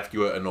that she left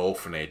you at an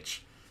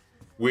orphanage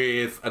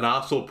with an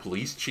arsehole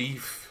police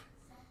chief.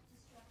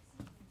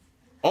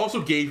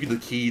 Also gave you the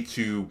key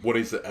to what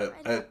is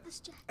a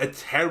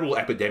terrible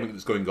epidemic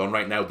that's going on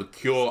right now, the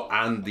cure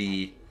and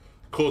the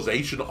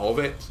causation of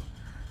it.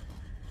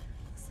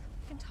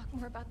 We can talk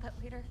more about that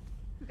later.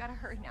 We gotta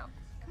hurry now.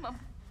 Come on.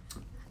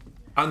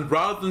 And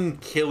rather than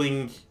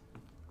killing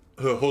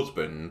her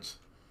husband,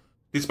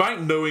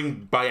 despite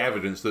knowing by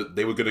evidence that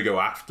they were going to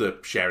go after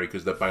Sherry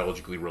because they're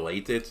biologically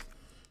related,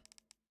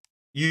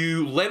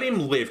 you let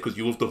him live because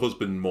you love the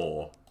husband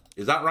more.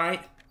 Is that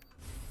right?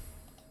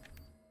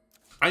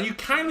 And you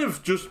kind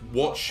of just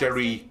watch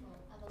Sherry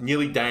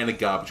nearly die in a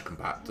garbage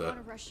compactor. I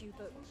wanna rush you,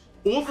 but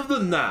Other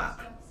than that,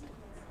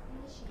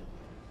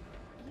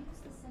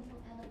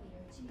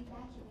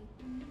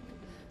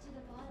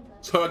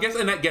 so I guess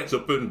Annette gets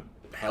up and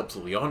helps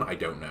Leon. I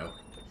don't know.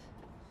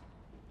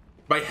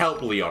 By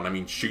help Leon, I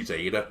mean shoots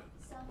Ada.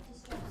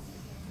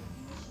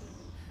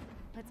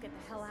 let's get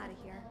the hell out of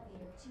here.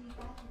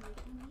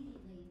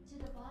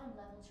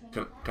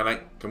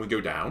 Can we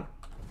go down?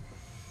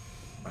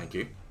 Thank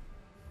you.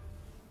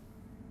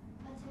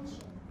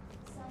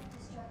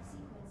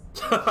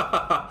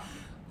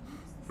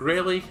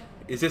 Really?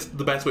 Is this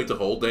the best way to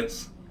hold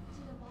this?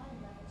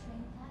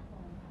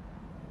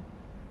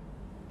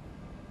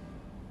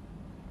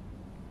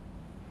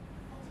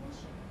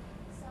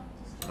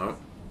 Oh.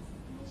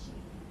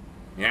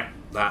 Yeah,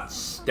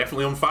 that's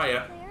definitely on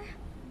fire. Claire?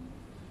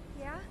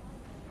 Yeah?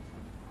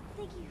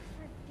 Thank you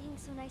for being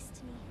so nice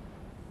to me.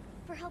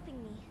 For helping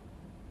me.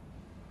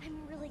 I'm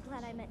really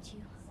glad I met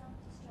you.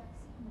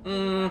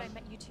 Glad I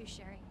met you too,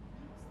 Sherry.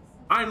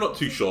 I'm not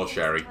too sure,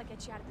 Sherry. I'll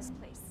get you out of this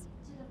place.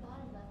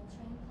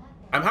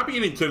 I'm happy you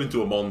didn't turn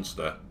into a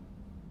monster.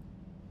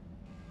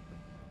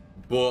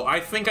 But I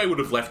think I would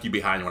have left you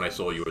behind when I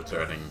saw you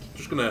returning.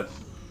 Just gonna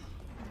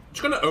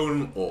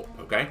own up,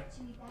 okay?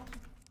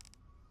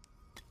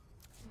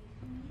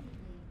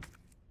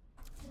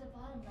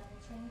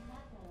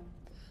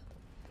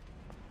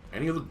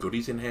 Any other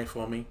goodies in here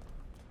for me?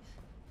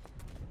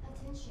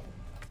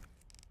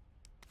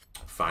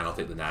 Fine, I'll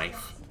take the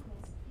knife.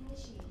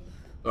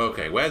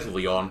 Okay, where's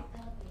Leon?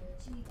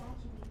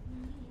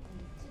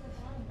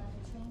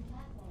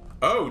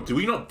 Oh, do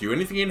we not do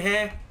anything in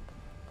here?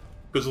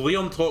 Because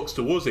Leon talks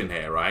to us in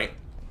here, right?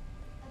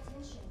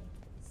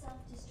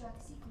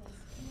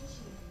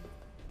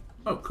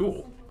 Oh,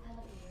 cool.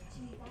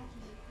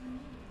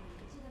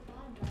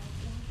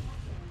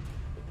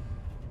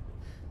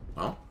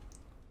 Well,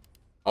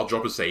 I'll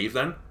drop a save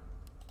then.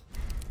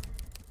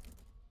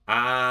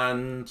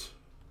 And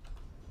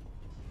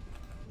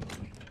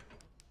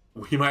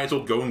we might as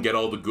well go and get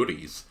all the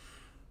goodies.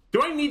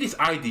 Do I need this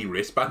ID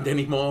wristband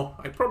anymore?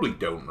 I probably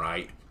don't,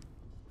 right?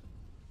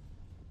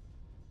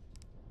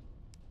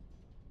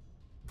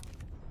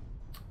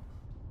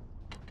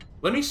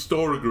 Let me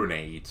store a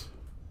grenade.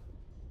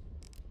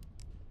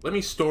 Let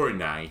me store a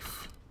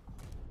knife.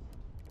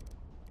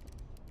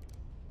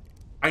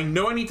 I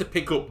know I need to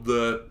pick up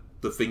the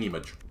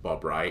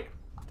thingy-bob, right?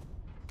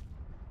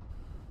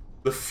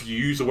 The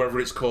fuse, or whatever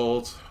it's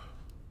called.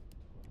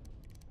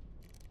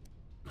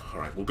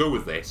 Alright, we'll go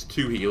with this.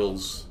 2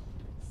 heals.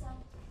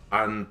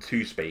 And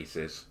 2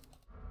 spaces.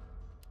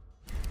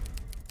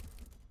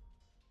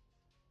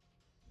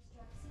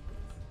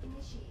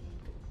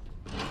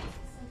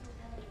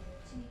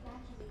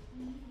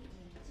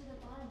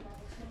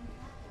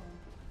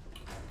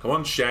 Come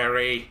on,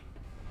 Sherry.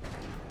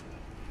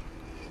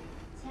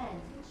 10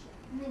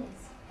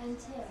 minutes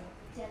until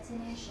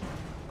detonation.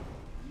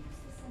 Use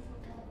the central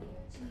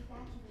elevator to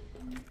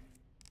evacuate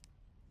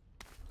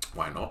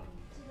Why not?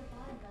 to the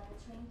bottom level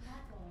train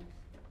platform.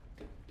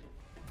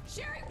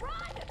 Sherry,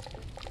 run!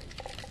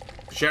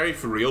 Sherry,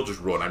 for real,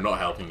 just run. I'm not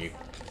helping you.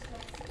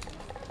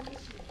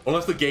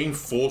 Unless the game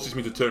forces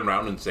me to turn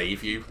around and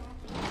save you.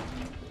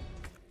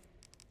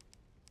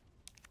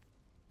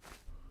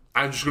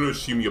 I'm just going to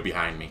assume you're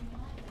behind me.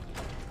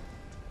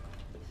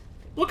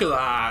 Look at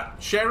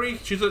that! Sherry,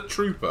 she's a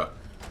trooper.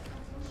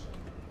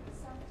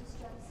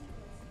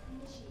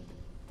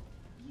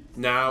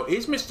 Now,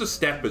 is Mr.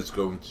 Steppers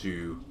going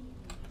to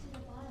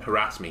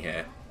harass me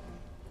here?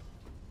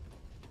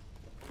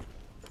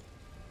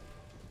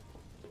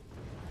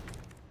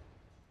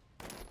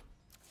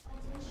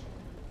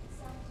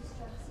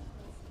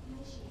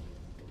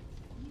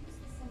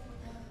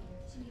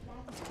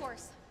 Of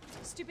course.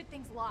 Stupid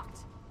thing's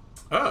locked.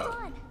 Oh.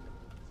 On.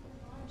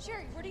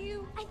 Sherry, where do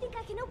you... I think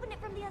I can open it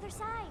from the other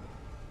side.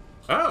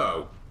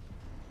 Oh.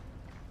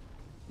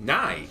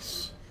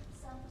 Nice.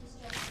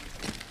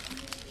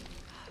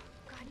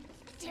 God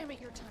damn it,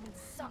 your timing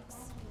sucks.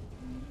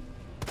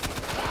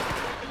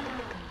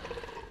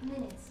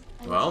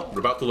 Well, we're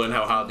about to learn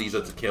how hard these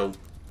are to kill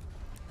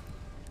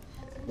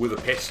with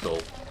a pistol.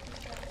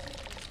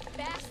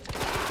 Fast.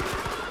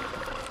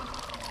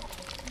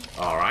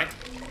 Alright.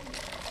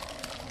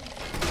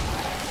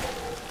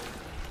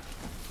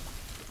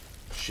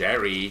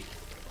 Sherry.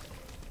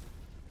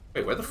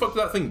 Wait, where the fuck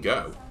did that thing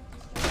go?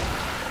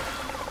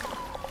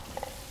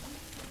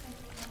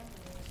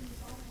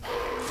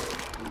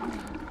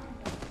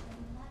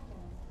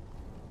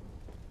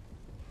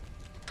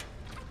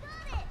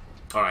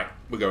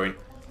 going.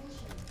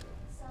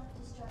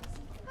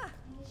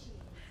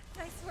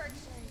 Nice work.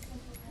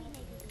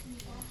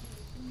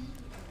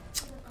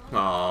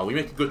 Aw, we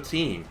make a good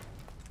team.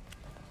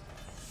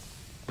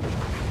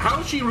 How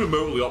is she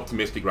remotely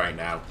optimistic right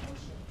now?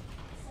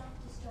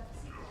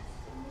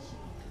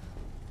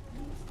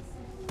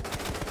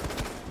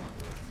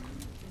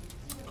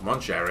 Come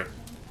on, Sherry.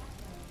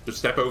 Just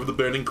step over the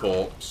burning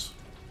corpse.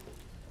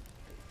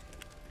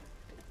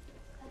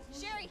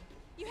 Sherry,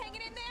 you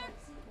hanging in there?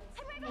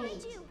 I'm right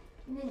behind you.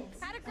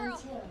 Atta girl.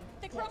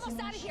 Think we're almost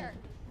out of here.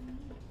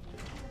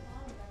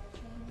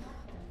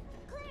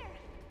 Claire,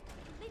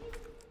 maybe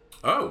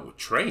Oh,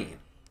 train.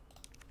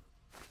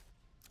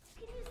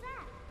 we could use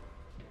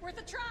that. Worth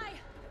a try.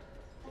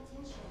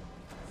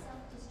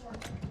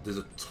 There's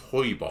a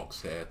toy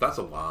box here. That's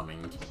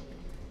alarming.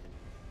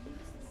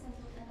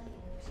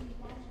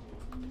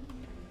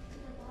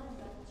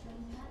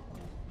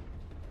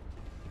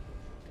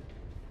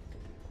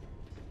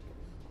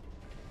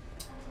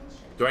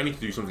 Do I need to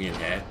do something in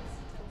here?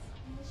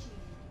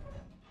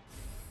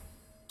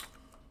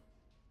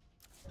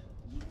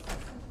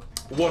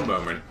 One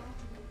moment.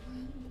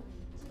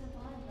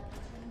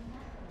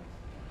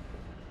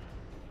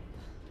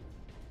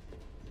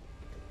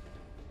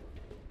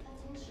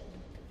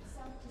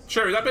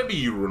 Sherry, that better be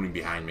you running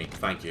behind me.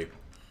 Thank you.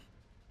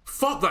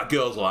 Fuck, that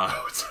girl's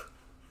loud.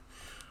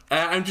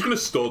 I'm just gonna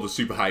store the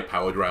super high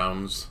powered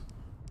rounds.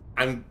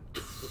 I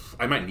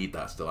might need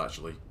that still,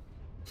 actually.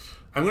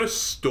 I'm gonna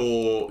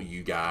store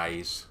you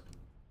guys.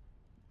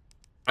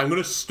 I'm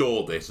gonna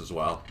store this as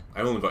well.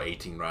 I've only got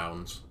 18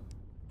 rounds.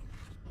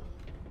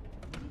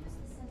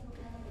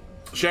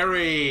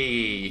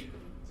 Sherry!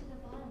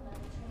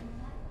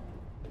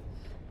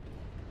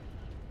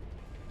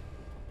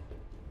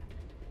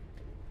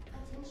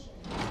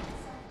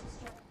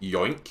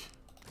 Yoink.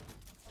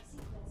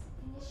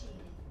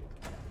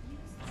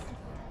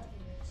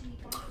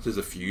 There's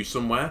a fuse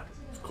somewhere,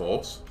 of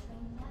course.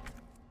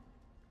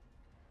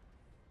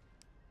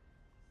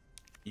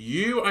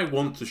 You, I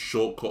want to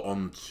shortcut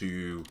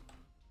onto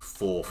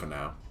 4 for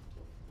now.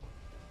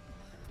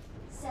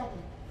 7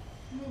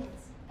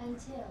 minutes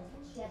until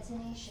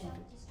detonation.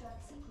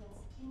 Self-destruct sequence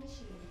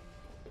initiated.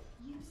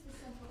 Use the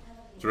central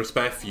elevator. Is there a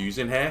spare fuse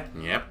in here?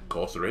 Yep, of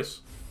course there is.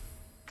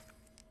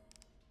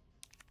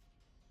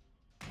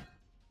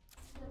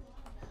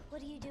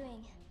 What are you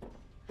doing?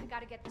 I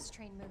gotta get this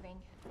train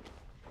moving.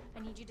 I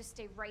need you to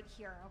stay right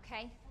here,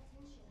 okay?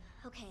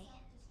 Okay,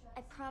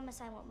 I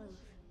promise I won't move.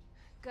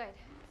 Good.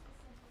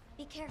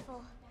 Be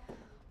careful.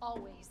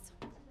 Always.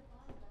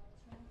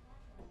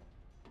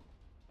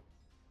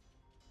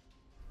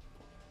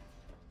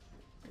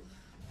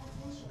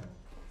 Attention.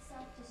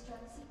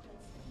 Self-destruct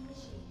sequence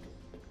initiated.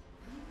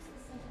 Use the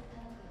central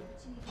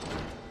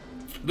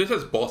elevator to This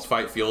has boss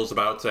fight feels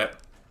about it.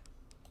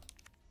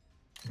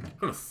 I'm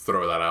gonna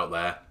throw that out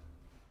there.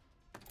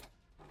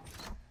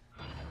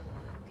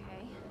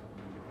 Okay.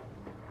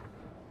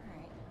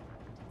 Alright.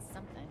 Did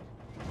something.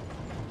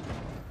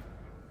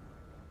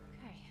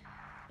 Okay.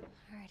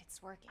 Alright,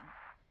 it's working.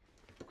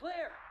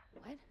 Claire!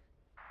 What?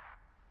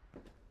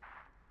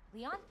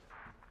 Leon?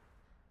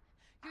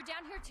 You're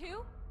down here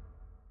too?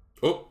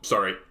 Oh,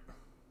 sorry.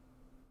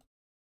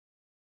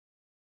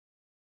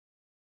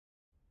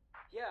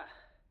 Yeah,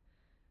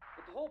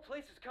 but the whole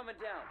place is coming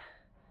down.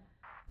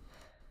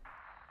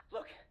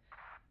 Look,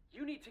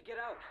 you need to get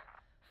out.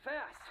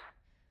 Fast.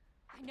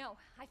 I know.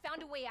 I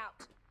found a way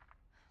out.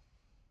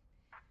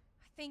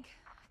 I think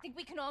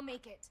we can all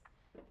make it.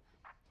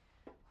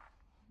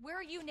 Where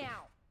are you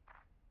now?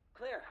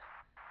 Claire,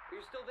 are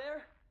you still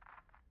there?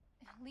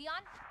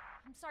 Leon?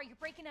 I'm sorry, you're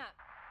breaking up.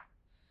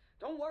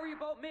 Don't worry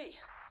about me.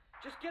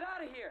 Just get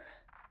out of here.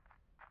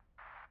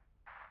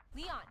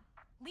 Leon!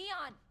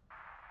 Leon!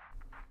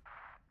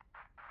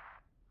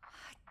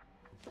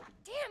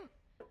 Damn!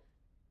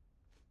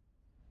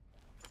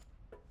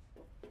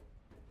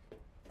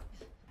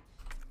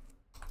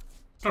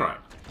 All right.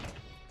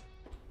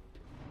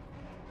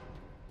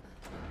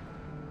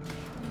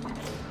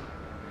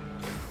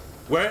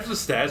 Where's the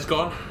stairs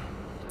gone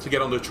to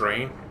get on the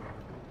train?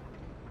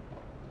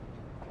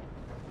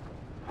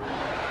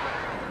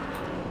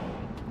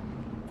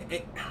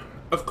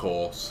 Of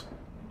course.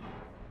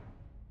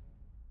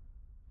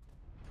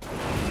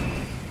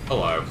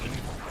 Hello.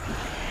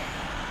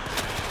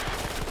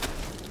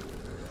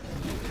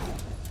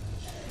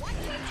 Why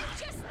can't you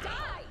just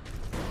die?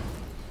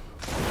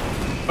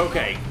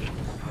 Okay.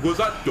 Was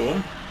that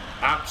dumb?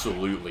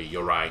 Absolutely,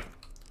 you're right.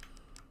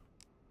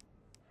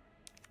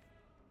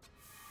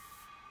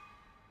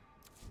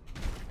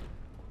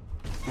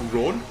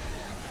 Run?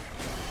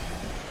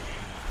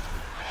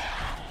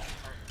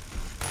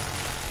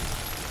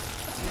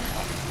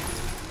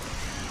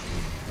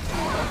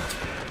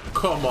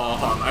 Come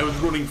on, I was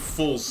running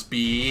full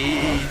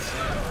speed.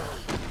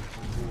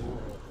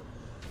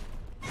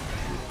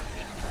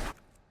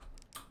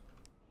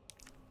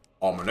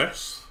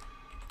 Ominous.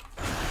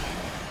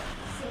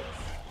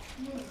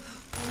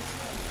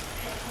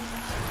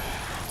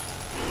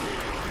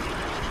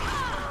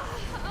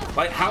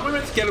 Like, how am I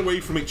meant to get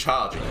away from it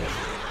charging?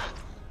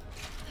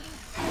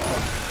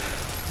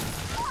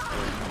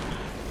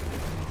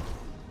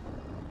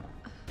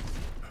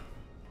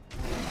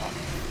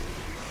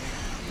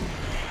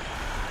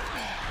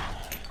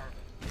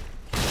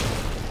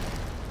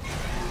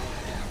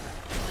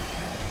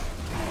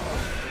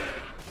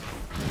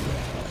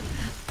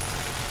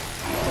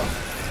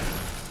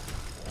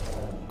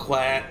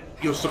 Claire,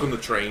 you're stuck on the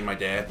train, my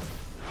dear.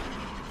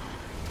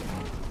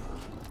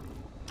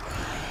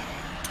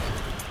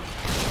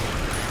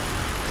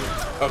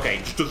 Okay,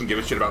 just doesn't give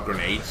a shit about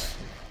grenades.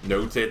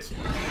 Noted.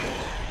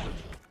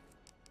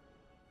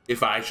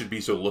 If I should be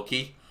so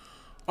lucky.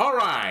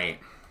 Alright.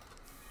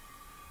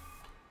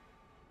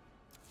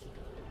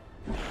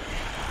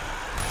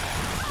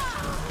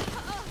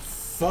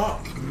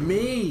 Fuck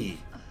me.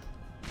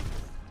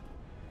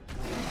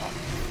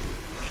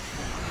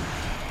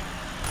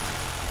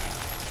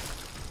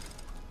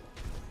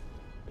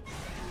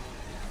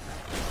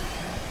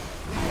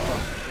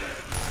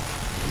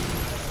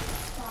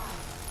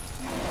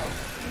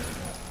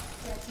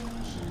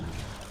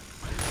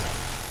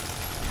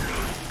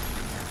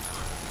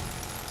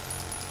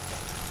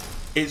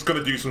 It's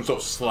gonna do some sort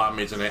of slam,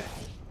 isn't it?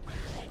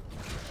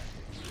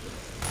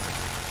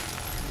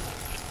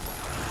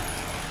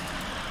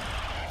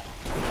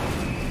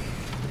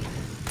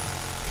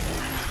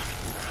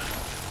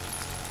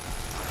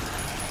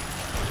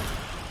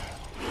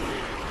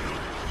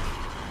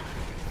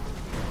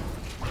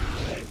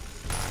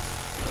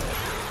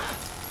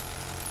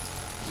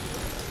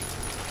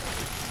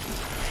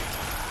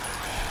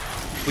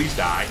 Please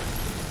die.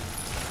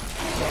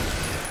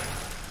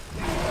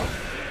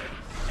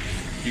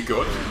 You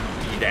good?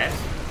 You dead?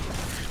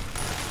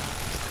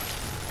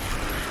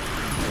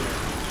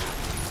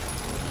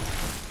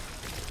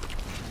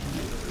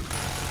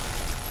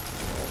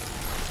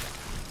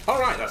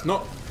 Alright, that's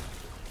not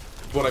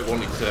what I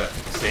wanted to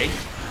say.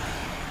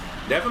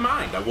 Never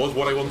mind, that was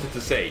what I wanted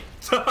to say.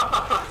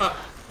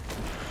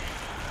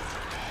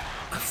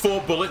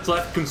 4 bullets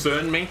left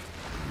concern me.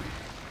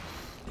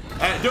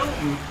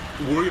 Don't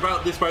worry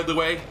about this, by the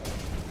way.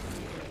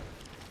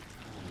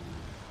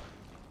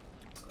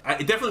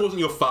 It definitely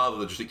wasn't your father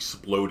that just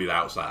exploded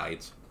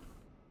outside.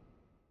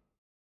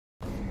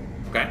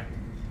 Okay.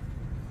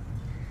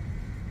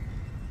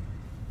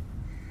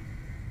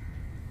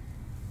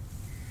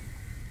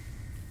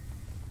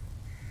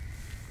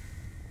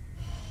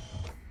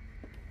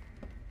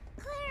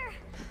 Claire!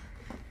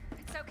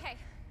 It's okay.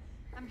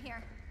 I'm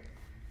here.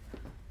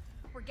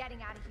 We're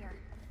getting out of here.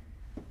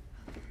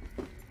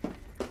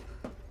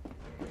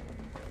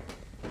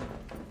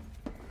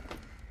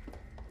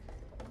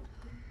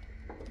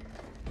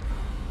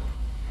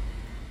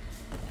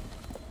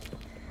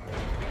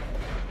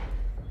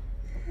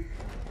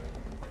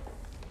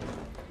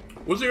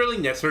 Was it really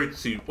necessary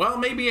to... Well,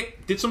 maybe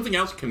it... Did something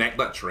else connect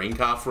that train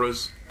car for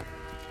us?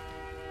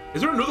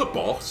 Is there another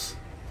boss?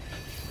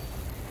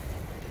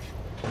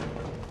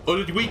 Or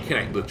did we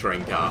connect the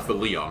train car for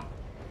Leon?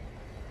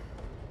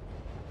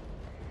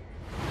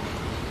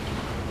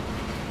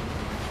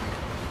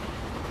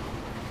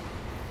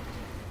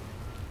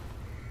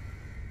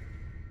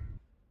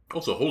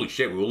 Also, holy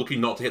shit, we were lucky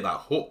not to hit that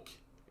hook.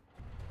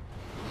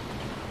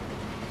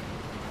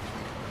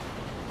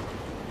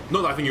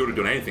 Not that I think he would have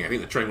done anything. I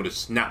think the train would have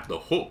snapped the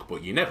hook,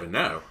 but you never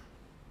know.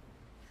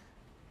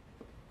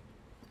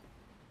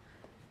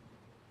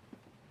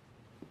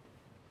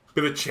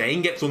 If a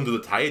chain gets under the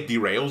tire,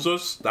 derails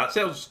us. That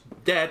sounds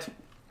dead.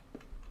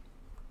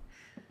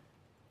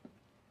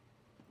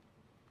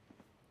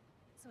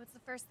 So what's the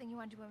first thing you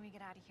want to do when we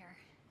get out of here?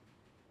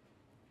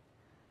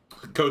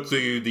 Go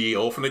to the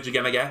orphanage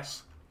again, I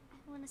guess.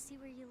 I want to see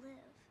where you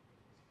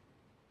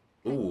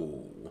live.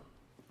 Ooh.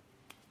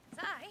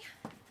 Zai,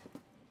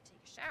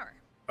 take a shower.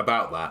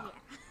 About that.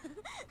 Yeah.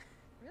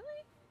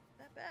 Really?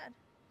 That bad?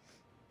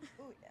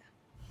 Oh yeah.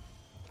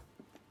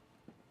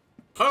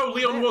 Oh,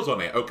 Leon was on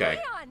it. Okay.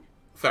 Leon!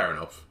 Fair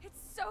enough. It's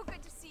so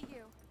good to see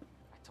you.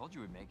 I told you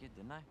we'd make it,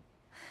 didn't I?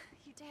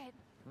 You did.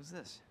 Who's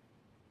this?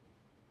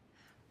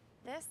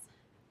 This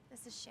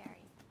is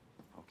Sherry.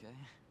 Okay.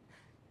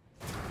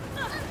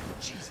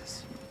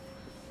 Jesus.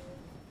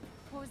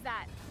 What was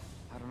that?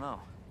 I don't know.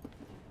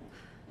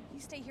 You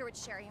stay here with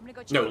Sherry. I'm gonna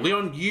go check No, it out.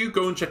 Leon, you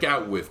go and check it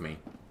out with me.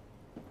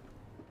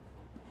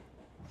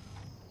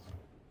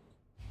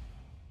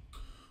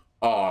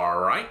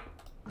 Alright.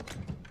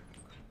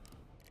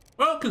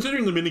 Well,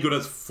 considering the minigun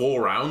has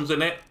 4 rounds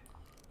in it,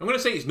 I'm going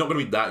to say it's not going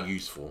to be that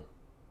useful.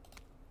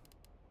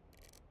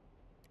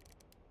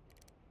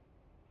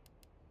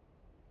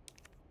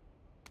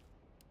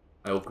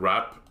 I'll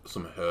grab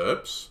some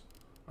herbs.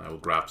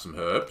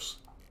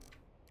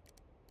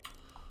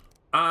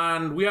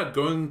 And we are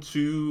going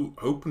to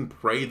hope and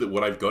pray that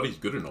what I've got is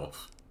good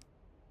enough.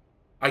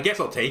 I guess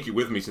I'll take it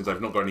with me since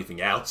I've not got anything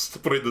else to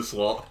put in the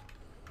slot.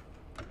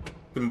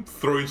 Then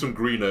throw in some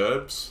green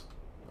herbs.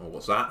 Oh,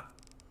 what's that?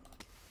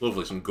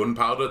 Lovely, some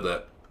gunpowder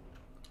that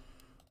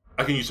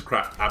I can use to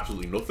craft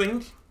absolutely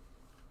nothing.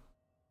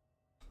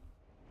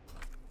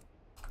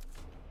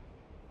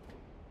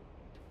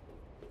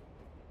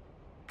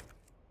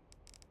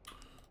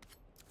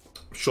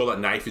 I'm sure that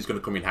knife is going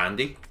to come in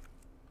handy.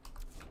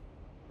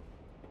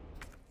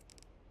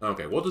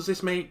 Okay, what does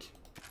this make?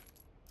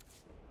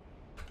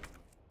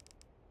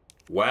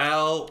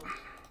 Well,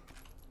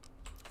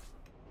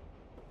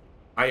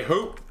 I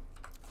hope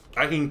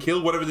I can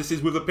kill whatever this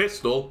is with a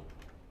pistol.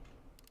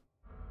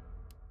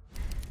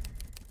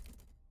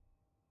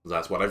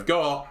 That's what I've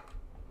got.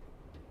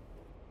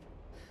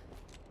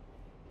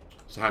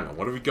 So hang on,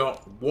 what have we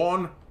got?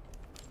 1,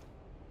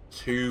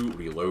 2,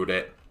 reload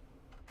it.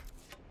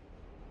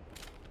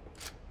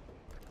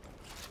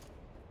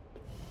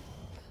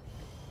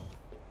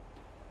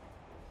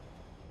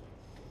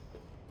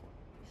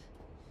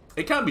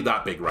 It can't be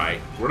that big,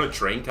 right? We're in a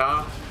train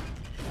car.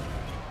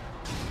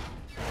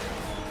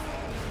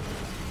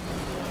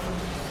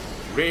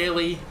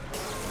 Really?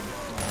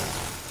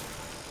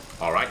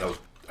 Alright, that was...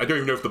 I don't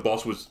even know if the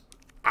boss was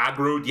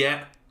aggroed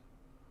yet.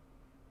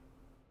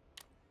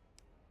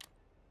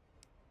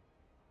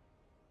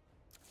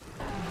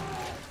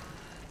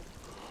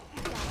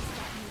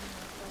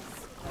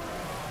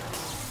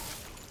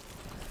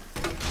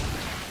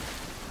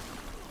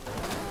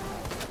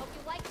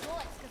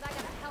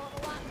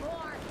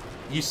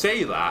 You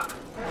say that.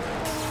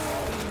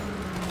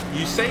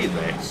 You say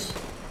this.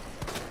 For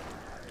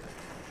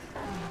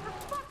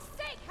fuck's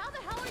sake, how the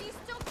hell are you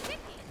still kicking?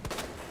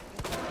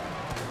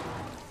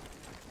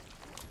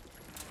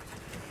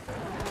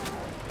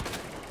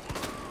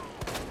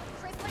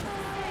 Chris, like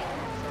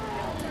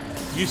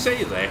you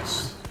say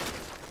this.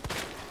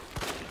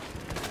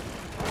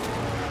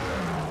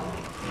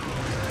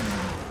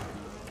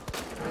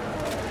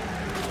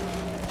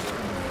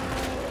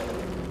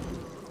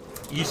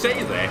 You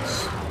say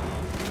this.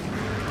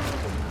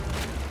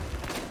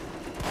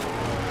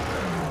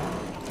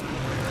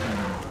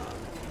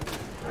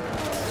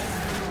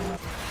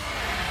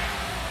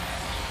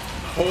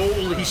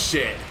 Holy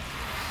shit.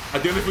 I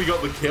don't know if we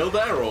got the kill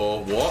there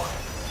or what.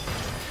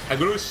 I'm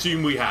going to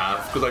assume we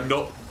have, because I'm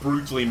not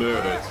brutally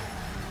murdered.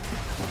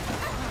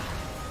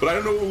 But I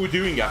don't know what we're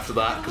doing after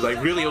that, because I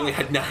really only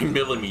had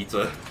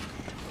 9mm.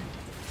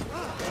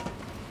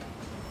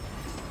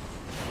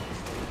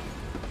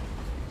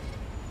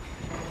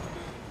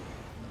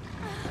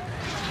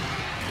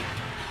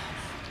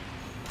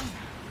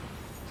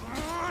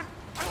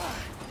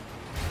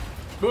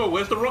 Whoa,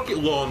 where's the rocket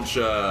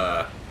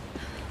launcher?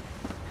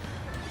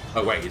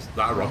 Oh wait, is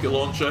that a rocket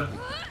launcher?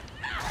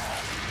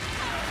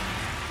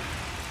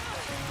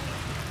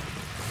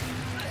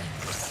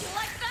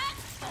 like that?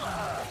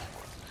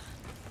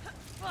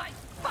 Fine,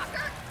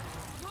 fucker!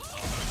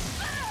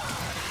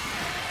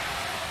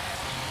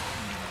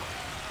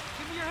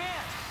 Give me your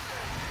hand.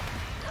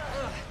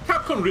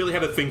 Capcom really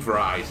had a thing for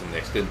eyes in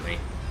this, didn't they?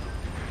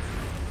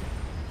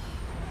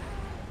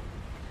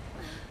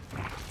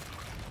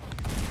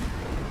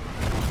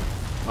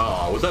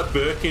 Oh, was that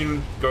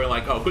Birkin going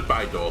like, oh,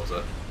 goodbye,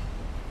 daughter?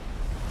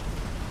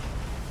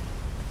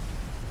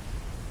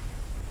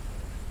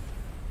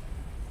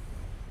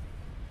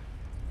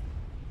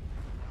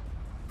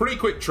 Pretty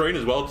quick train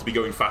as well to be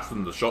going faster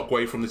than the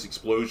shockwave from this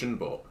explosion,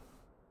 but...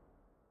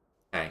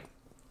 Hey.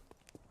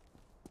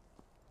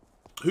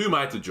 Who am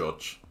I to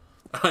judge?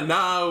 And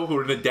now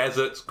we're in a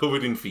desert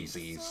covered in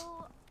feces.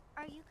 So,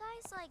 are you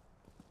guys like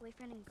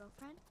boyfriend and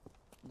girlfriend?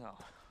 No.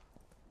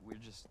 We're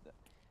just...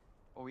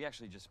 Well, we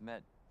actually just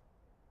met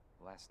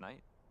last night.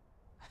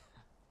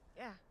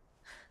 Yeah.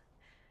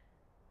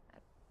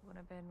 That would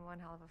have been one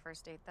hell of a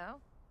first date,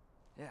 though.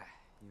 Yeah,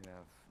 you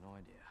have no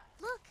idea.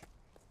 Look!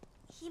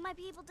 He might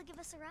be able to give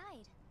us a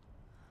ride.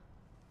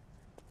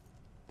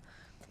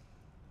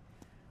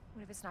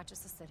 What if it's not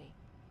just the city?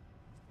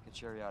 Get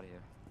Sherry out of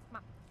here.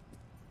 Come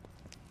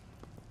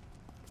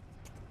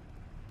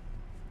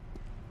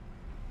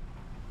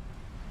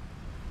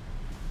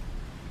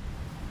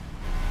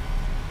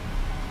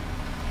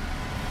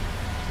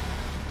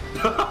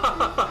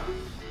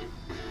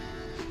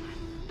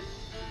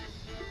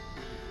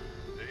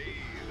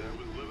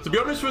To be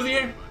honest with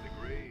you,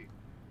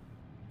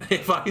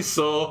 if I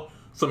saw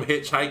some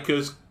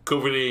hitchhikers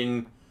covered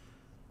in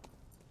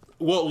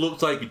what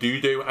looked like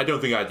doo-doo, I don't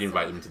think I'd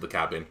invite them to the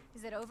cabin.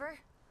 Is it over?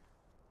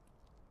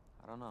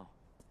 I don't know.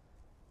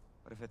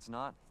 But if it's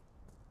not,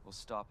 we'll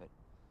stop it.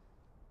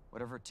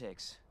 Whatever it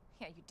takes.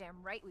 Yeah, you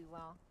damn right we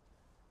will.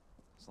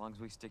 As long as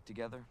we stick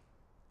together,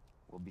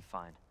 we'll be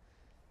fine.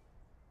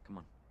 Come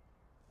on.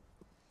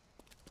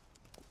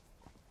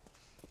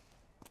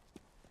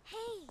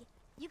 Hey,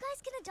 you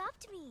guys can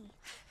adopt me.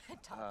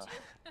 Adopt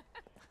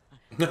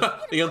you?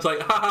 Ian's like,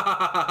 ha ha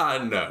ha ha ha,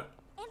 no.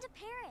 And a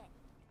parrot.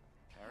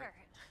 Parrot.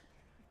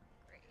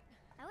 Great.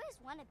 I always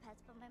wanted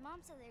pets, but my mom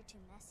said they're too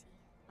messy.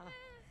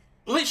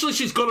 Literally,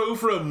 she's got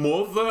over her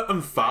mother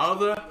and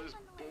father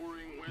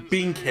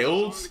being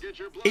killed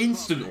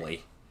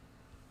instantly.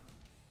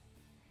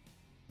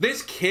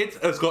 This kid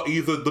has got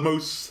either the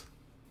most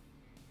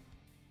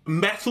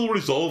metal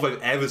resolve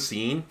I've ever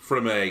seen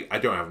from a, I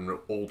don't know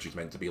how old she's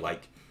meant to be,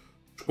 like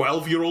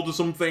 12-year-old or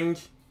something.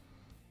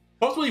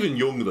 Possibly even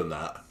younger than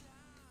that.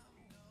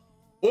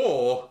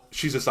 Or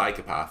she's a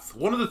psychopath.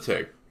 One of the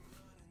two.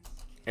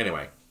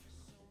 Anyway.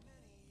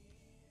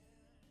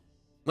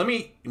 Let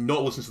me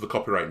not listen to the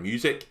copyright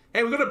music.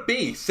 Hey, we got a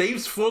B.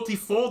 Saves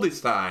 44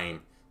 this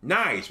time.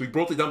 Nice. We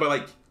brought it down by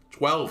like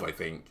 12, I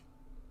think.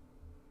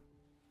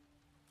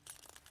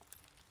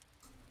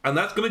 And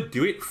that's going to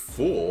do it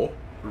for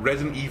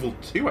Resident Evil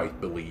 2, I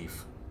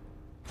believe.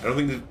 I don't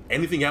think there's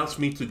anything else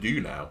for me to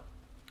do now.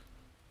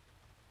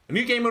 A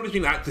new game mode has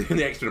been added in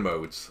the extra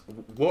modes.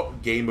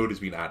 What game mode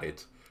has been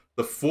added?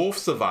 The Fourth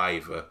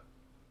Survivor.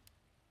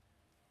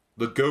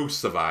 The Ghost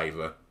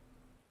Survivor.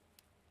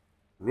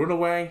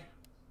 Runaway?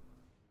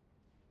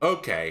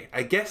 Okay,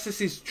 I guess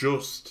this is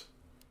just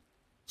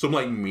some,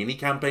 like, mini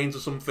campaigns or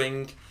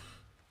something.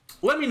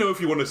 Let me know if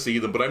you want to see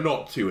them, but I'm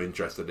not too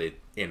interested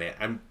in it.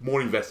 I'm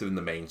more invested in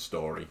the main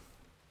story.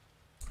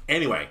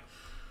 Anyway,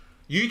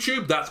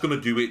 YouTube, that's going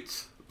to do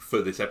it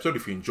for this episode.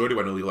 If you enjoyed it,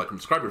 why not leave a like and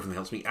subscribe? Everything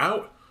helps me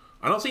out.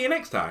 And I'll see you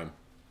next time.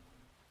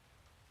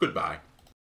 Goodbye.